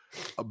it,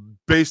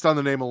 based on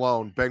the name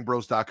alone,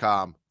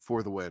 bangbros.com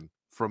for the win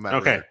from Matt.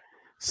 Okay. Ritter.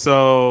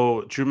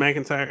 So Drew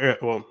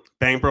McIntyre,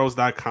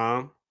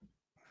 bangbros.com.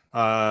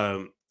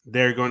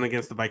 They're going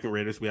against the Viking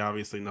Raiders. We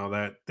obviously know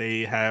that.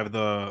 They have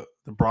the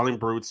Brawling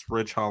Brutes,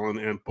 Ridge Holland,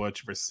 and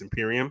Butch versus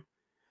Imperium.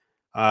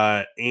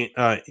 Angel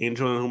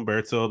and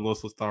Humberto,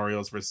 Los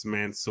Lotharios versus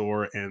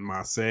Mansoor and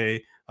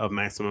Mace of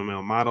Maximum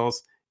Male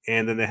Models.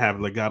 And then they have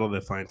Legado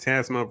de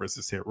Fantasma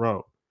versus Hit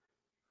Row.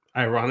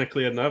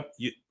 Ironically enough,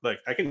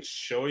 I can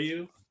show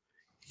you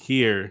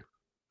here.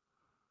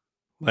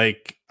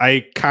 Like,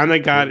 I kind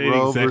of got Hit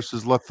Row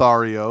versus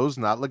Lotharios,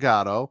 not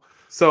Legado.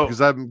 So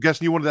because I'm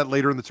guessing you wanted that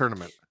later in the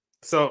tournament.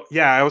 So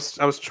yeah, I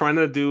was trying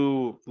to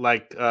do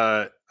like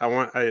I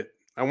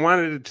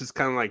wanted to just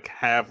kind of like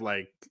have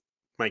like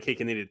my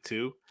cake and eat it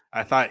too.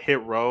 I thought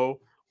Hit Row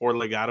or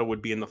Legado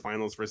would be in the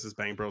finals versus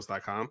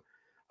bangbros.com.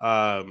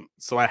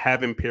 So I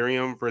have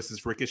Imperium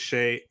versus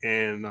Ricochet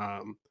and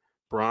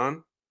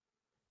Braun.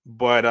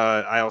 But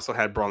I also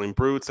had Brawling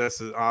Brutes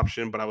as an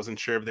option, but I wasn't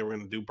sure if they were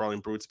going to do Brawling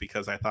Brutes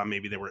because I thought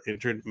maybe they were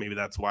injured. Maybe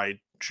that's why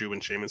Drew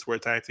and Sheamus were a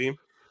tag team,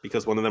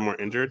 because one of them were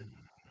injured.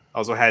 I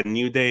also had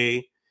New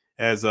Day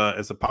as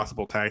a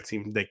possible tag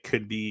team that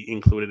could be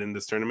included in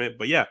this tournament.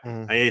 But yeah,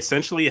 I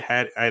essentially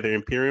had either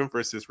Imperium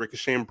versus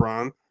Ricochet and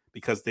Braun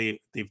because they've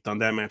done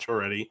that match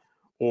already,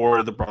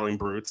 or the Brawling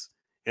Brutes.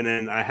 And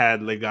then I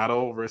had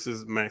Legado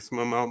versus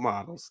Maximum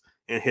Models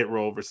and Hit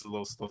Row versus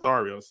Los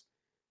Lotharios.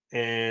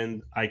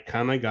 And I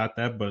kind of got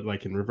that, but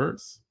like in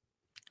reverse.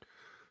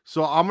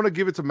 So I'm going to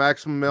give it to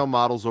Maximum Male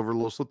Models over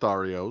Los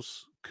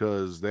Lotharios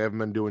because they haven't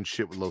been doing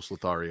shit with Los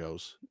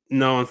Lotharios.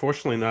 No,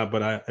 unfortunately not,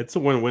 but it's a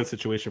win-win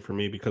situation for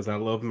me because I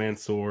love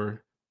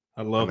Mansoor.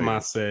 I love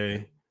Mace.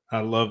 I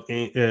love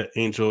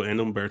Angel and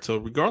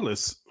Humberto.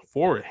 Regardless,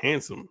 four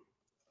handsome,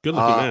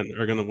 good-looking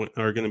men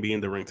are gonna be in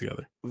the ring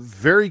together.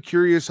 Very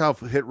curious how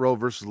Hit Row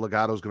versus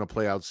Legado is going to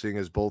play out, seeing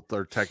as both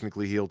are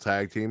technically heel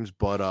tag teams,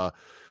 but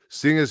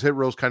seeing as Hit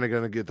Row's kind of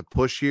going to get the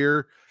push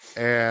here,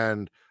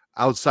 and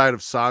outside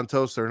of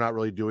Santos, they're not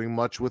really doing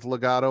much with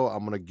Legado. I'm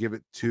going to give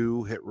it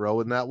to Hit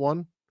Row in that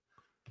one.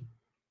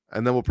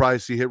 And then we'll probably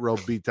see Hit Row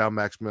beat down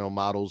Max Male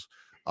Models.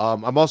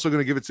 I'm also going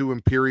to give it to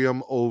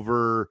Imperium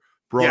over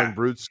Brawling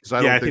Brutes because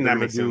I don't think they're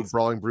going to do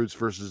Brawling Brutes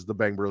versus the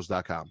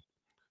bangbros.com.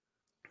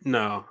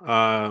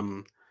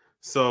 No.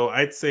 So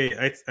I'd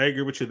say I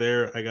agree with you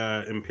there. I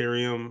got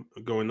Imperium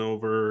going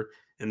over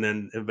and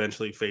then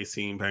eventually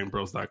facing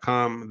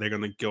bangbros.com. They're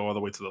going to go all the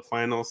way to the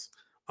finals.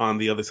 On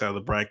the other side of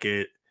the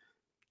bracket,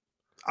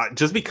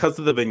 just because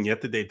of the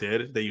vignette that they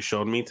did that you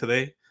showed me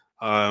today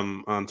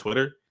on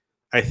Twitter,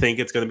 I think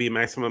it's going to be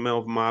Maximum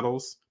Male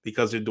Models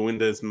because they're doing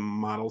this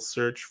model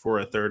search for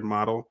a third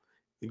model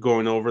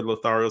going over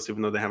Lotharios,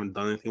 even though they haven't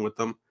done anything with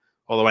them.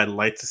 Although I'd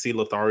like to see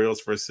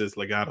Lotharios versus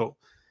Legado.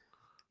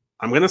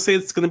 I'm going to say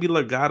it's going to be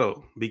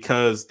Legado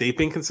because they've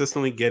been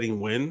consistently getting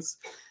wins.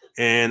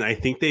 And I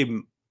think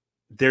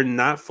they're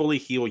not fully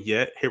healed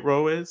yet. Hit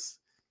Row is.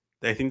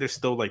 I think they're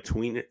still like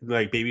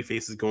baby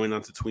faces going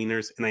on to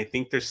tweeners. And I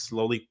think they're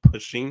slowly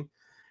pushing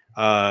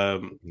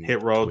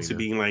Hit Row to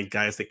being like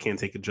guys that can't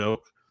take a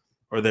joke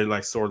or they're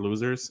like sore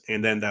losers.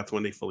 And then that's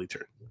when they fully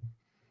turn.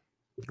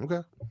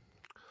 Okay.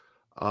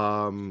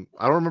 I don't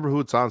remember who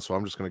it's on, so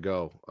I'm just going to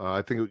go.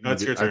 I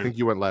think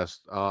you went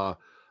last.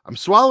 I'm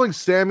swallowing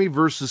Sammy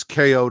versus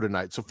KO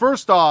tonight. So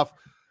first off,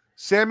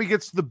 Sammy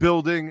gets to the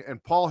building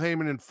and Paul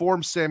Heyman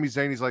informs Sami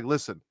Zayn. He's like,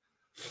 listen,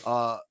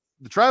 the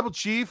tribal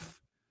chief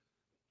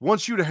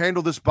wants you to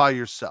handle this by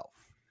yourself.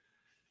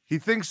 He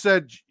thinks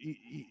that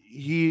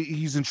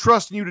he's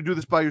entrusting you to do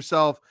this by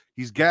yourself.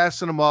 He's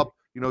gassing him up.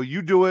 You know,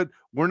 you do it.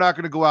 We're not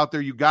going to go out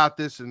there. You got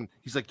this. And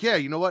he's like, yeah,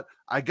 you know what?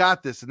 I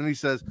got this. And then he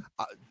says,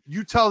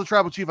 you tell the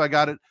tribal chief I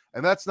got it.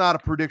 And that's not a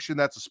prediction.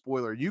 That's a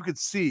spoiler. You could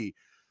see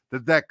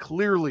that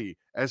clearly,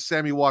 as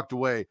Sammy walked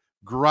away,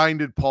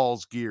 grinded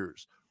Paul's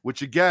gears,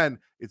 which again,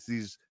 it's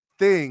these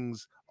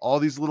things, all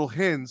these little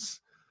hints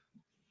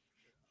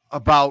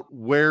about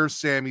where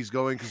Sammy's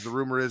going, because the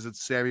rumor is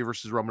it's Sammy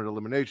versus Roman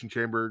Elimination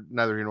Chamber,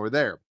 neither here nor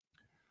there.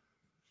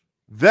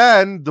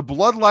 Then the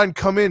Bloodline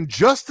come in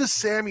just as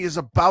Sammy is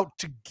about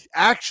to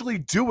actually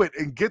do it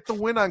and get the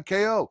win on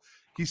KO.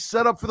 He's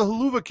set up for the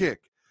haluva kick,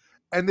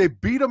 and they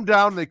beat him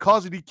down, and they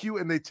cause a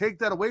DQ, and they take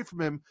that away from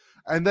him.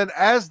 And then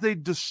as they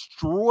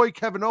destroy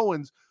Kevin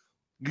Owens,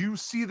 you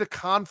see the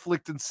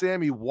conflict in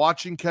Sammy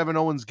watching Kevin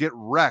Owens get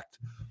wrecked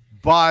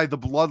by the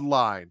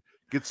Bloodline,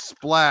 get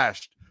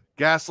splashed,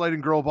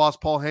 gaslighting girl boss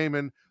Paul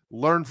Heyman,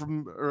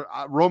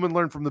 Roman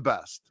learned from the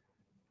best.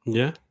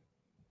 Yeah.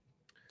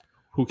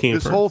 Who came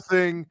this first? whole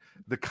thing,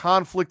 the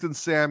conflict in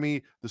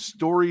Sammy, the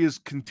story is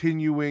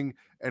continuing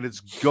and it's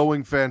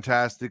going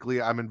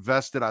fantastically. I'm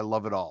invested. I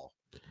love it all.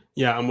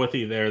 Yeah, I'm with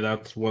you there.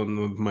 That's one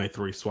of my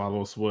 3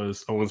 swallows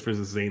was Owens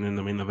versus Zayn in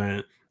the main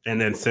event. And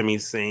then Sami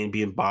Zayn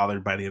being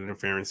bothered by the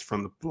interference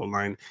from the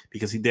bloodline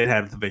because he did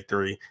have the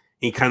victory.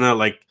 He kind of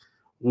like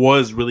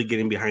was really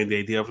getting behind the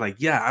idea of like,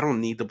 yeah, I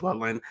don't need the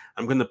bloodline.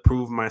 I'm going to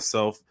prove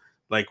myself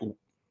like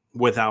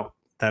without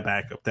that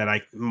backup that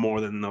I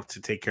more than enough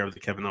to take care of the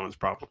Kevin Owens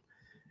problem.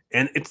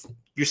 And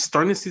you're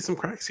starting to see some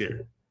cracks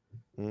here.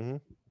 Mm-hmm.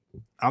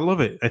 I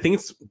love it. I think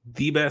it's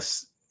the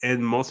best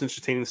and most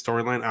entertaining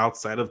storyline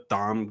outside of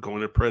Dom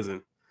going to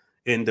prison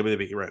in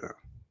WWE right now.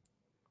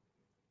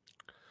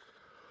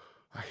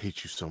 I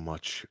hate you so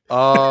much.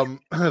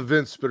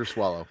 Vince, spit or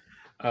swallow?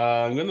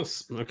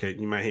 Okay,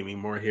 you might hate me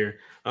more here.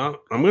 I'm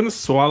gonna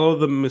swallow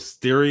the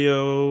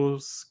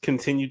Mysterio's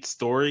continued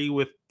story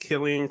with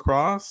Killian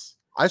Cross.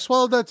 I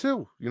swallowed that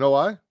too. You know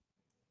why?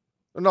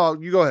 No,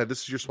 you go ahead.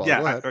 This is your swallow.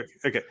 Go ahead.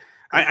 Okay.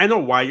 I know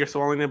why you're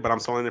swallowing it, but I'm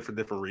swallowing it for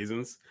different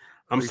reasons.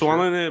 I'm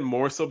swallowing it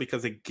more so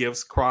because it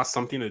gives Cross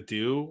something to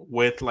do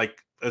with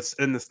like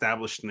an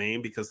established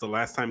name, because the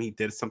last time he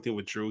did something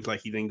with Drew,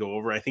 like he didn't go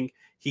over. I think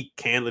he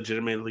can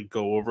legitimately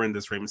go over in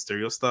this Rey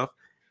Mysterio stuff.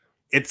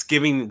 It's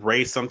giving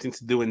Rey something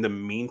to do in the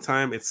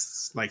meantime.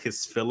 It's like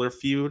his filler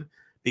feud,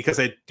 because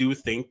I do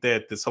think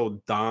that this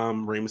whole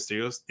Dom Rey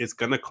Mysterio is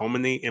going to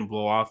culminate and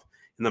blow off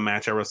in the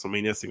match at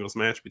WrestleMania, singles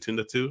match between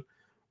the two.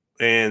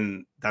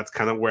 And that's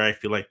kind of where I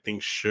feel like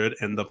things should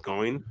end up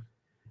going.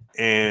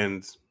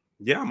 And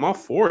yeah, I'm all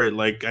for it.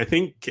 Like, I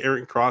think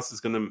Karrion Kross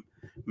is going to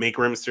make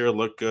Rey Mysterio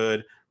look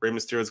good. Rey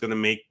Mysterio is going to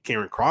make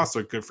Karrion Kross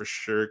look good for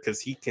sure, because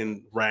he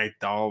can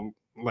ragdoll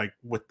like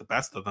with the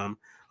best of them,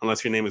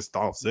 unless your name is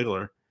Dolph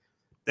Ziggler.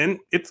 Then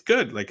it's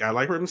good. Like, I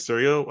like Rey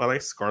Mysterio. I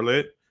like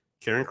Scarlett.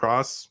 Karrion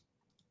Kross.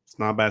 It's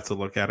not bad to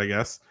look at, I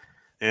guess.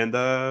 And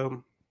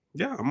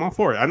yeah, I'm all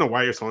for it. I know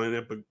why you're swallowing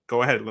it, but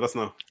go ahead. Let us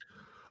know.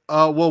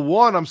 Well,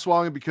 one, I'm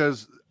swallowing it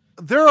because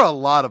there are a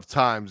lot of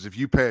times, if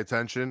you pay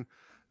attention,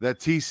 that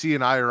TC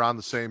and I are on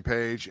the same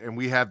page and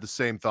we have the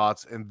same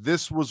thoughts. And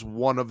this was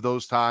one of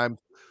those times,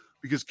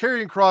 because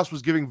Karrion Kross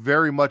was giving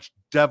very much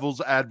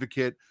devil's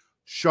advocate,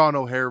 Sean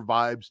O'Haire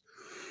vibes.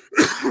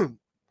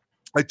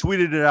 I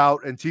tweeted it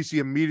out and TC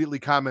immediately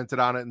commented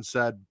on it and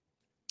said,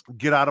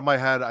 "Get out of my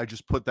head. I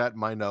just put that in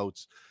my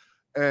notes."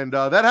 And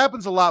that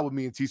happens a lot with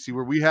me and TC,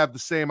 where we have the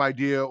same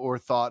idea or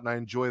thought, and I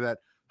enjoy that.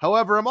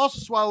 However, I'm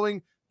also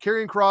swallowing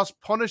Karrion Kross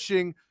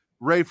punishing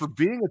Rey for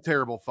being a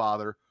terrible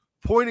father,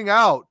 pointing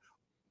out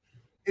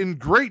in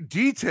great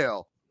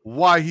detail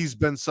why he's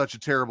been such a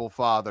terrible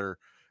father,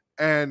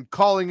 and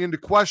calling into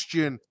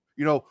question,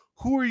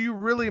 who are you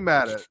really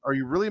mad at? Are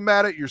you really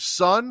mad at your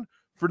son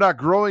for not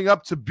growing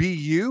up to be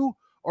you?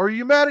 Or are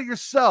you mad at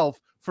yourself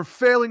for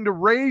failing to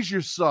raise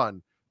your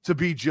son to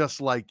be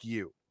just like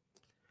you?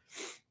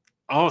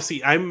 Oh,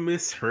 see, I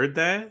misheard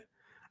that.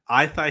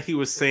 I thought he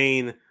was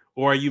saying,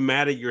 or are you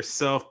mad at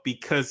yourself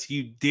because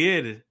you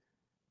did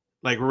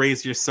like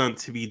raise your son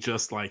to be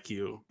just like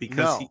you?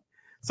 Because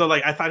so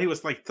like I thought he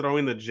was like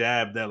throwing the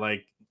jab that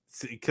like,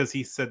 because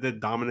he said that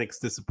Dominic's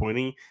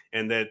disappointing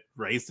and that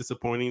Rey's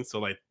disappointing, so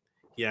like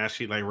he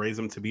actually like raised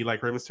him to be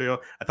like Rey Mysterio.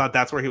 I thought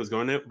that's where he was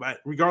going to,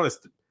 but regardless,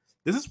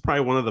 this is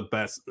probably one of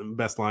the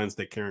best lines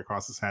that Karrion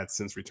Kross has had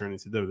since returning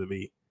to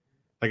WWE.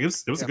 Like, it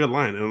was a good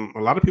line, and a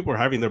lot of people are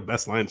having their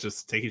best lines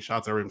just taking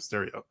shots at Rey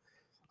Mysterio.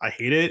 I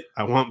hate it.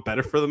 I want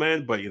better for the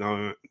man, but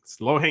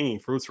it's low hanging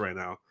fruits right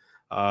now.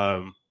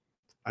 I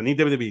need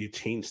WWE to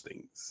change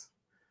things.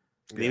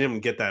 I need him to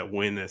get that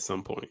win at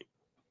some point.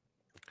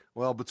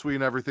 Well,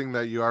 between everything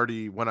that you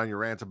already went on your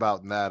rant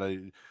about and that,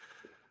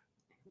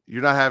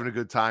 you're not having a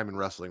good time in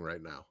wrestling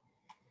right now.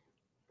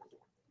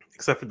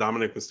 Except for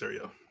Dominic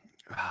Mysterio.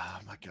 Oh,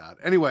 my God.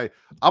 Anyway,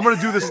 I'm going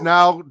to do this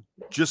now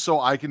just so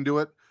I can do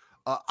it.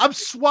 I'm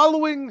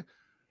swallowing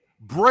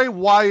Bray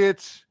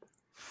Wyatt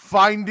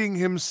finding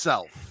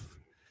himself.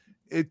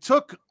 It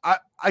took,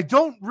 I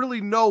don't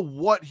really know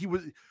what he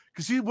was,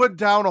 because he went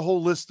down a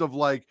whole list of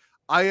like,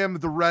 I am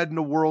the red in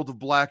a world of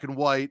black and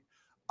white.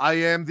 I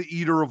am the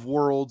eater of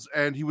worlds.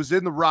 And he was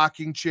in the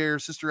rocking chair,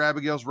 Sister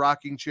Abigail's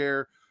rocking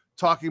chair,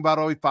 talking about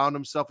how he found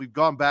himself. We've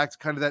gone back to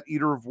kind of that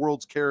eater of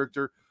worlds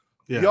character.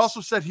 Yes. He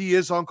also said he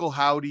is Uncle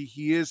Howdy.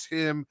 He is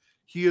him.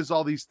 He is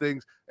all these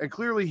things. And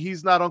clearly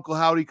he's not Uncle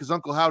Howdy, because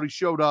Uncle Howdy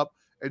showed up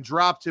and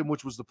dropped him,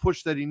 which was the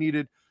push that he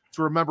needed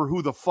to remember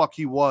who the fuck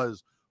he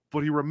was.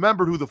 But he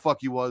remembered who the fuck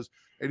he was.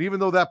 And even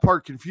though that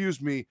part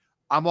confused me,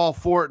 I'm all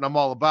for it and I'm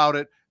all about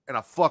it. And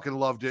I fucking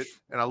loved it.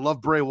 And I love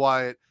Bray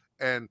Wyatt.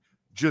 And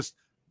just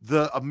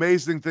the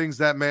amazing things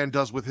that man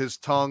does with his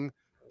tongue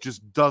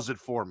just does it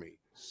for me.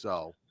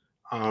 So,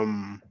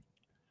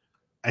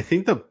 I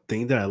think the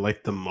thing that I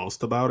liked the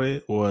most about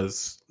it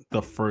was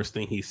the first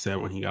thing he said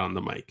when he got on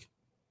the mic.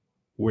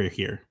 We're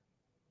here.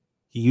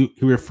 He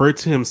referred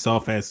to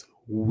himself as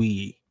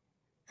we,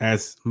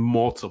 as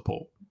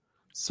multiple.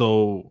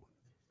 So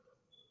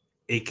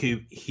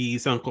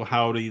he's Uncle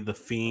Howdy, the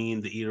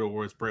Fiend, the Eater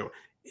Wars, Bray.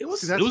 It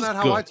was. That's it was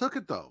not good. how I took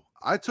it, though.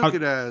 I took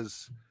it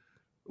as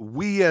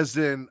we, as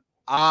in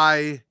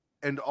I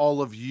and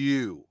all of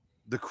you,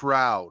 the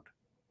crowd.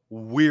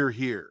 We're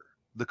here,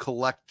 the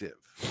collective,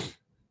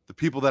 the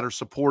people that are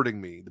supporting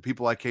me, the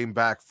people I came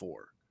back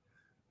for.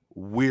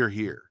 We're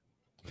here.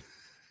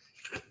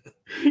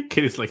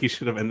 Kitty's like, he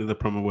should have ended the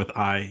promo with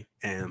 "I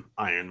am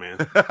Iron Man."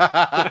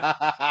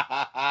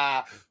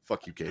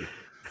 Fuck you, Katie.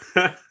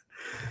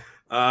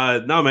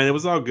 No, man, it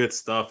was all good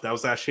stuff. That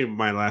was actually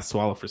my last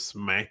swallow for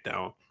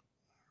SmackDown.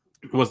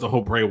 It was the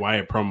whole Bray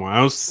Wyatt promo.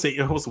 I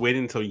was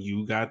waiting until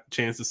you got a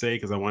chance to say it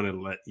because I wanted to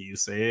let you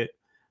say it.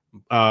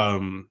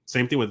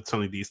 Same thing with the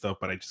Tony D stuff,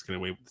 but I just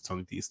couldn't wait with the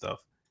Tony D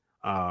stuff.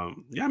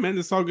 Yeah, man,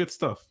 it's all good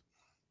stuff.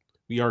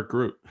 We are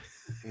Groot.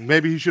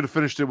 Maybe he should have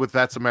finished it with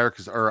 "That's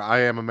America's" or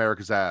 "I am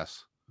America's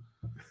ass."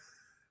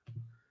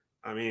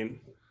 I mean,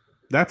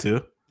 that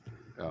too.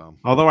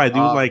 Although I do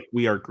like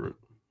 "We Are Groot."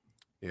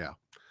 Yeah,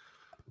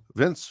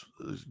 Vince,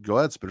 go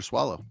ahead, spit or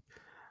swallow.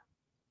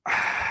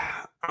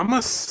 I'm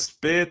gonna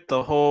spit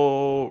the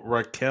whole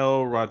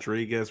Raquel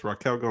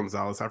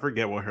Gonzalez. I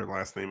forget what her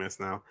last name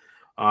is now.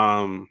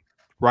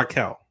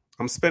 Raquel.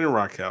 I'm spitting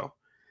Raquel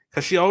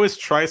because she always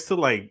tries to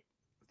like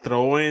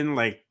throw in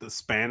like the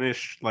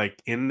Spanish like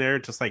in there,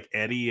 just like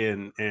Eddie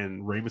and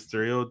Rey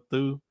Mysterio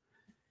do,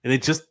 and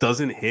it just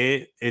doesn't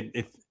hit.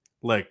 It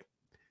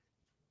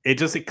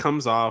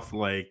comes off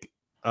like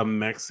a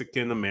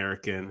Mexican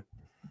American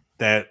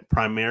that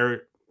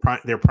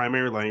their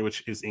primary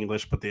language is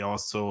English, but they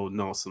also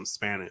know some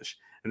Spanish,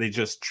 and they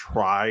just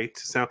try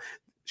to sound.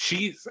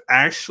 This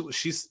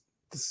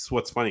is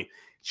what's funny.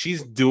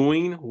 She's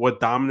doing what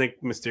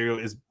Dominic Mysterio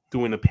is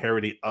doing a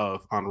parody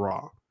of on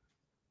Raw.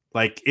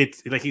 Like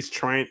it's like he's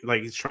trying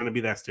to be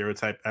that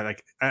stereotype. I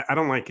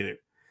don't like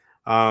it.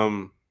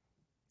 I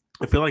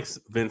feel like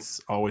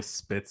Vince always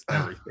spits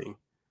everything.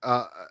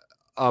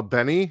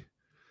 Benny,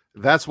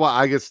 that's why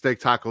I get steak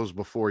tacos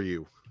before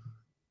you.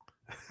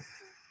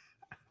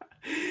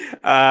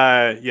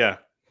 Yeah.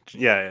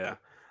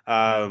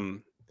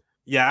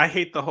 I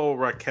hate the whole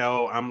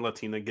Raquel I'm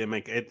Latina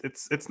gimmick.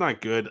 It's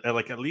not good.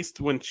 Like at least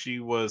when she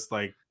was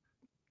like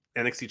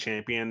NXT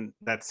champion,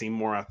 that seemed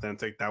more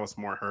authentic. That was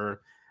more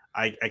her.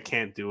 I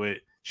can't do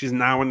it. She's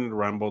now in the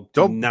Rumble.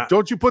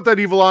 Don't you put that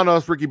evil on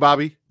us, Ricky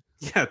Bobby.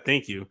 Yeah,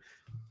 thank you.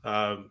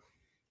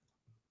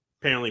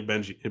 Apparently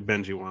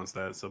Benji wants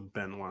that, so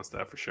Ben wants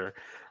that for sure.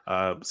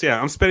 So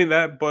yeah, I'm spending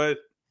that, but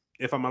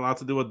if I'm allowed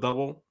to do a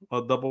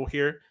double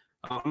here,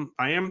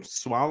 I am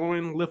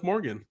swallowing Liv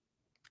Morgan.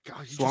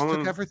 God, you just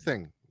took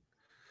everything.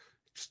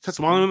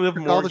 Swallowing Liv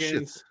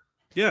Morgan.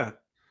 Yeah,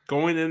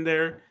 going in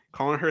there,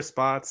 calling her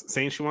spots,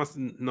 saying she wants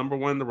number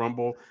one in the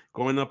Rumble,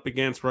 going up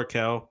against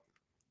Raquel.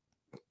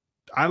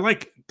 I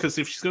like, because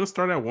if she's gonna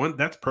start at 1,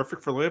 that's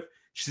perfect for Liv.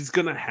 She's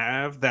gonna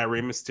have that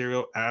Rey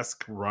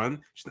Mysterio-esque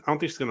run. I don't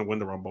think she's gonna win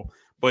the Rumble,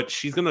 but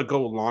she's gonna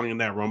go long in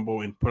that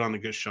Rumble and put on a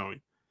good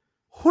showing.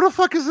 Who the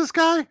fuck is this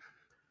guy?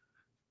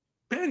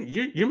 Ben,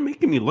 you're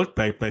making me look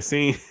back by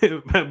saying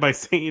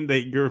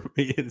that you're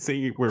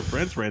saying we're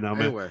friends right now,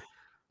 man. Anyway,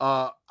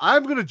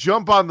 I'm gonna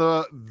jump on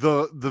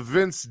the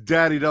Vince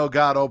Daddy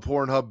Delgado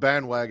Pornhub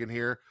bandwagon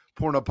here,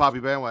 Pornhub Poppy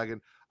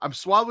bandwagon. I'm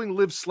swallowing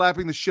Liv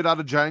slapping the shit out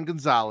of Giant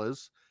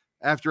Gonzalez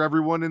after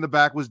everyone in the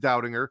back was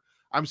doubting her.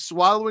 I'm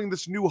swallowing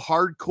this new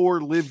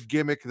hardcore Liv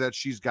gimmick that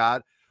she's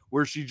got,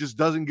 where she just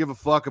doesn't give a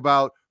fuck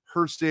about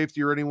her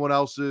safety or anyone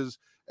else's,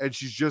 and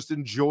she's just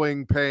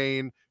enjoying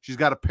pain. She's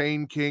got a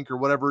pain kink or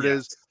whatever it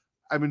is.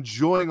 I'm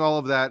enjoying all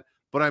of that,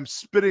 but I'm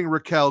spitting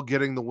Raquel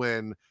getting the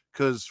win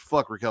because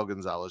fuck Raquel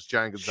Gonzalez,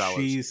 Giant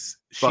Gonzalez.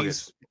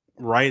 She's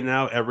right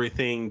now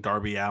everything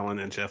Darby Allin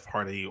and Jeff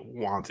Hardy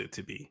wanted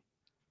to be.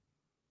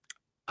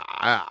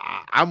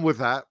 I'm with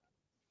that.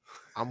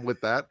 I'm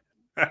with that.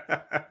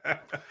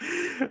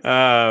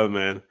 Oh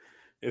man,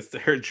 it's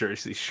her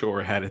Jersey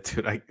Shore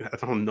attitude. I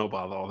don't know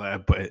about all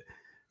that, but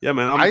yeah,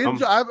 man.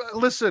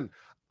 Listen,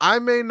 I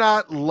may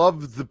not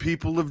love the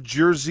people of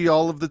Jersey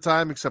all of the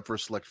time, except for a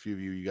select few of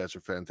you. You guys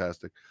are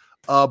fantastic.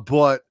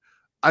 But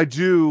I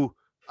did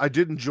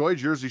enjoy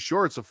Jersey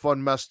Shore. It's a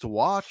fun mess to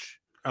watch.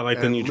 I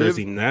like the New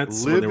Jersey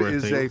Nets. Liv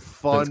is a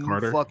fun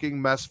fucking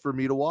mess for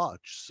me to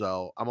watch.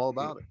 So I'm all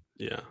about it.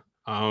 Yeah.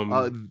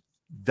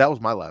 That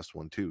was my last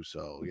one too.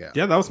 So yeah.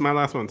 Yeah, that was my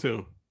last one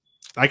too.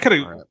 I could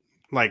have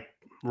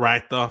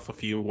racked off a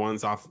few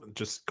ones off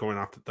just going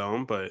off the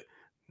dome, but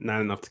not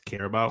enough to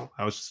care about.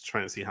 I was just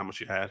trying to see how much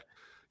you had.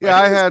 Yeah,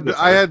 I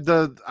had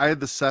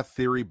the Seth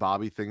Theory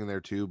Bobby thing in there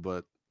too,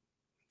 but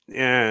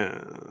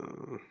yeah.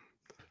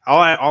 All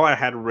I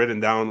had written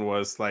down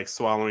was like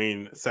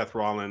swallowing Seth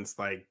Rollins,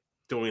 like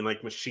doing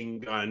like machine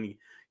gun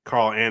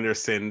Carl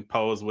Anderson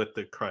pose with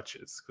the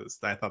crutches, because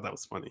I thought that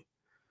was funny.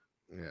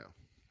 Yeah.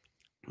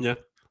 Yeah.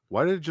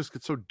 Why did it just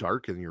get so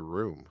dark in your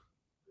room?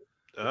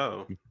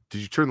 Oh.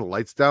 Did you turn the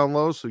lights down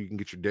low so you can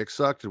get your dick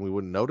sucked and we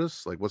wouldn't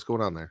notice? Like, what's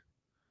going on there?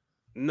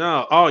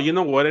 No. Oh, you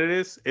know what it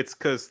is? It's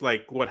because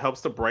like what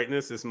helps the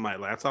brightness is my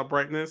laptop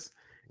brightness.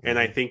 And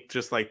I think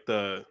just like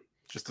the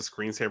just a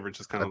screensaver,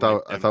 just kind I of.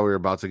 thought we were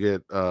about to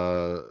get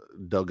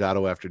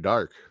Delgado After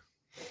Dark.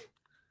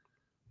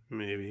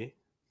 Maybe.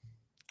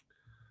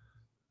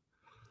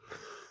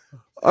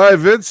 All right,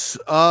 Vince.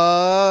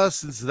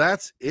 Since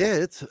that's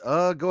it,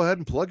 go ahead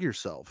and plug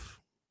yourself.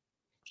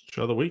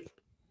 Show of the week.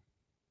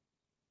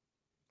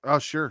 Oh,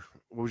 sure.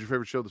 What was your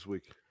favorite show this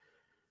week?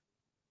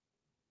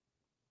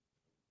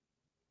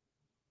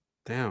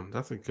 Damn,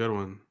 that's a good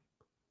one.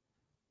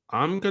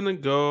 I'm gonna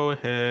go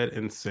ahead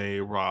and say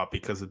Raw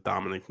because of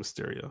Dominic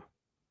Mysterio.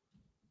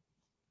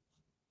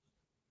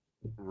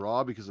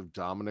 Raw because of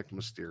Dominic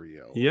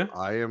Mysterio. Yeah.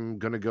 I am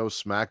gonna go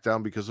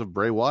SmackDown because of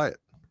Bray Wyatt.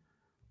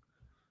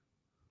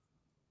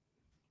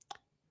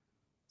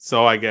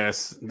 So I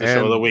guess the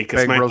show of the week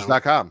is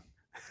BangBros.com.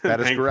 That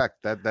is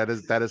correct.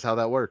 That is how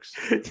that works.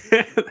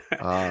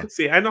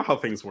 See, I know how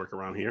things work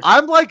around here.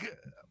 I'm like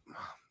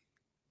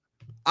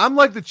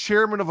the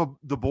chairman of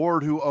the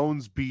board who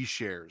owns B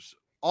shares.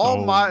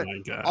 All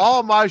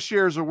my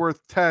shares are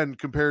worth 10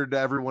 compared to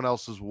everyone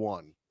else's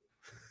 1.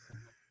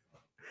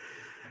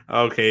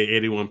 Okay,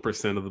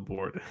 81% of the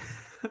board.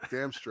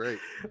 Damn straight.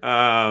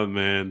 Oh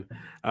man.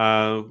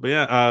 But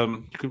yeah,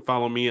 you can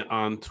follow me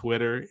on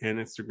Twitter and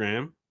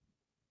Instagram.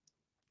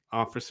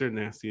 Officer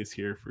Nasty is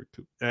here for.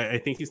 I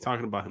think he's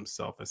talking about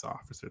himself as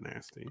Officer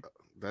Nasty.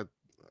 That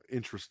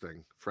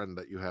interesting friend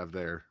that you have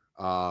there.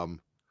 I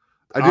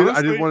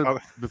did want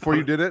to, before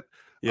you did it.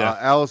 Yeah,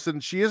 Allison,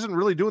 she isn't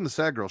really doing the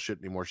sad girl shit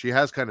anymore. She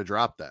has kind of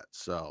dropped that.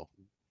 So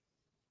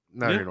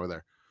neither here nor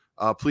there.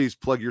 Please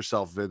plug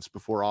yourself, Vince,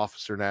 before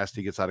Officer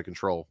Nasty gets out of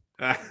control.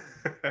 Yeah,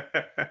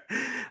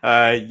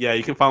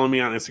 you can follow me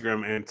on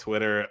Instagram and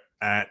Twitter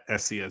at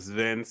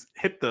SCSVince.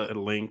 Hit the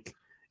link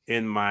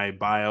in my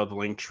bio. The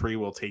link tree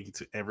will take you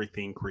to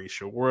everything Create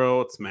Your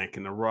World, Smack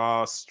in the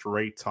Raw,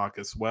 Straight Talk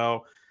as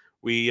well.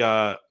 We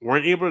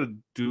weren't able to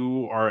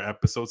do our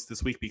episodes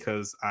this week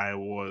because I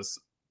was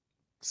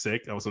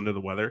sick. I was under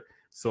the weather.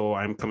 So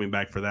I'm coming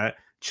back for that.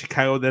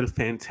 Chicago del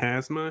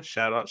Fantasma.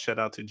 Shout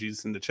out to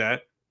Jesus in the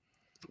chat.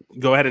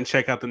 Go ahead and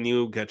check out the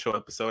new Get Show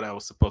episode. I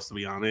was supposed to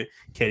be on it.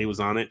 Katie was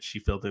on it. She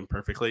filled in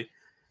perfectly.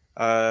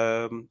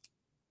 At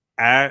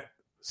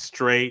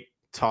Straight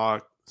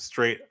Talk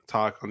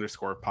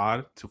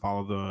 _pod to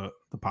follow the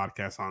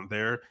podcast on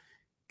there.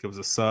 Give us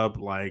a sub,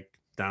 like,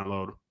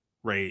 download,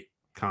 rate,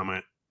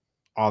 comment,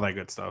 all that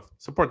good stuff.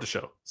 Support the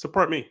show.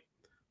 Support me.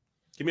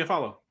 Give me a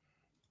follow.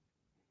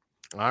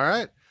 All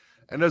right.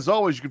 And as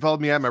always, you can follow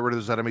me at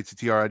MattRidders at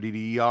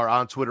MATTRIDDER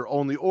on Twitter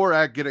only, or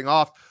at Getting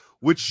Off,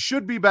 which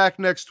should be back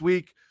next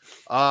week.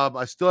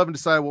 I still haven't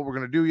decided what we're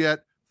going to do yet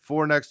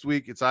for next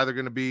week. It's either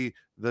going to be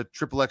the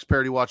Triple X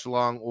parody watch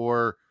along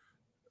or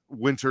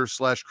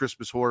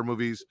winter/Christmas horror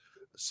movies,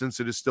 since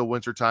it is still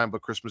winter time,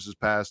 but Christmas is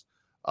past.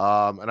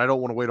 And I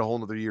don't want to wait a whole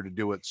nother year to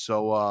do it.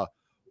 So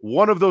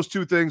one of those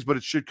two things, but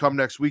it should come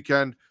next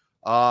weekend.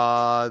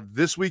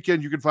 This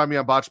weekend, you can find me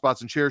on Botch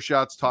Spots and Chair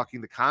Shots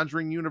talking the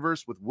Conjuring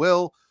universe with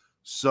Will.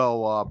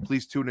 So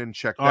please tune in and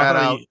check that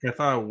out. I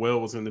thought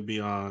Will was going to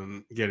be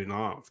on Getting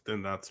Off.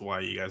 Then that's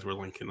why you guys were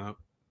linking up.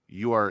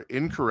 You are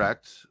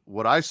incorrect.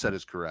 What I said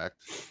is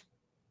correct.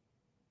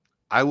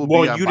 I will.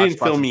 Well, you didn't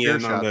fill me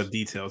in on the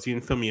details. You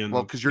didn't fill me in.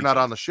 Well, because you're not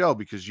on the show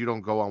because you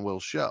don't go on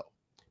Will's show.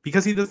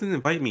 Because he doesn't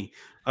invite me.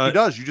 He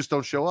does. You just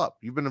don't show up.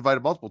 You've been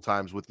invited multiple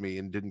times with me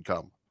and didn't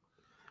come.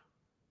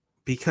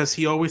 Because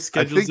he always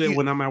schedules it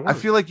when I'm at work. I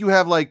feel like you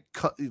have like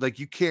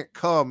you can't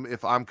come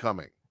if I'm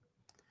coming.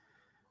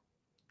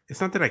 It's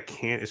not that I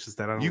can't. It's just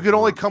that I don't. You can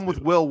only come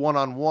with Will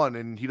one-on-one,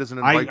 and he doesn't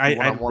invite you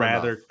one-on-one. I'd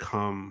rather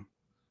come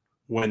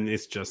when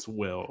it's just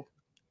Will.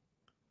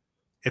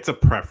 It's a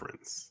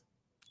preference.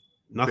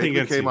 Nothing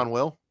against came you. On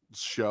Will's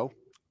show.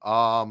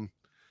 Allison,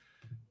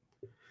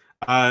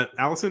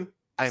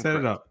 set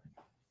it up.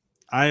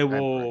 I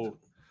will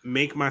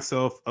make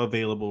myself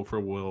available for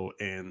Will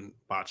and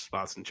Botch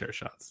Spots and Chair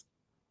Shots.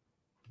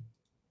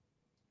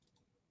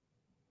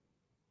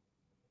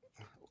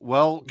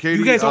 Well, Katie,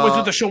 you guys always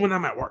do the show when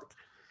I'm at work.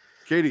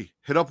 Katie,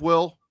 hit up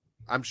Will.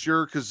 I'm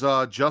sure because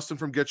Justin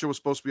from Get You was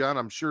supposed to be on.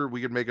 I'm sure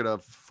we could make it a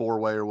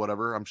 4-way or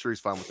whatever. I'm sure he's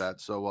fine with that.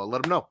 So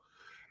let him know.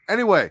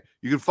 Anyway,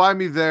 you can find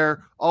me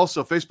there.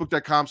 Also,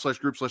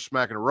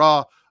 Facebook.com/group/Smackin'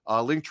 Raw.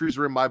 Link trees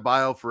are in my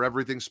bio for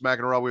everything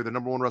Smackin' Raw. We're the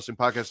 #1 wrestling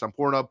podcast on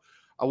Pornhub.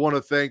 I want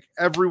to thank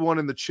everyone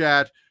in the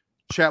chat.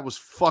 Chat was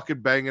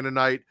fucking banging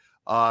tonight.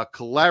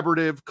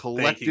 Collaborative,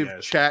 collective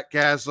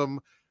chatgasm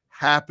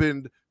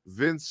happened.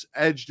 Vince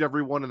edged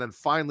everyone and then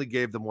finally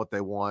gave them what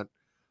they want.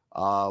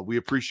 We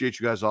appreciate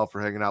you guys all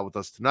for hanging out with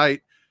us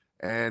tonight.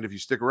 And if you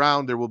stick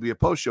around, there will be a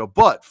post show.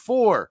 But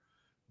for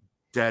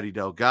Daddy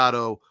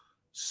Delgado,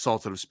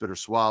 Sultan of Spitter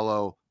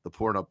Swallow, the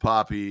Pornhub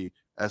Poppy,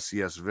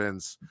 SCS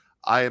Vince,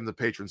 I am the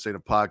patron saint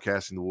of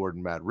podcasting, the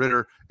Warden Matt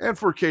Ritter. And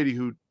for Katie,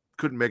 who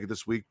couldn't make it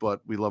this week,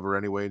 but we love her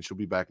anyway, and she'll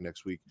be back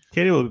next week.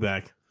 Katie will be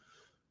back.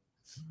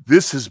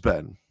 This has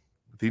been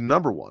the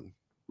 #1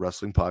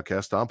 wrestling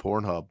podcast on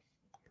Pornhub.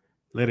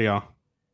 Later, y'all.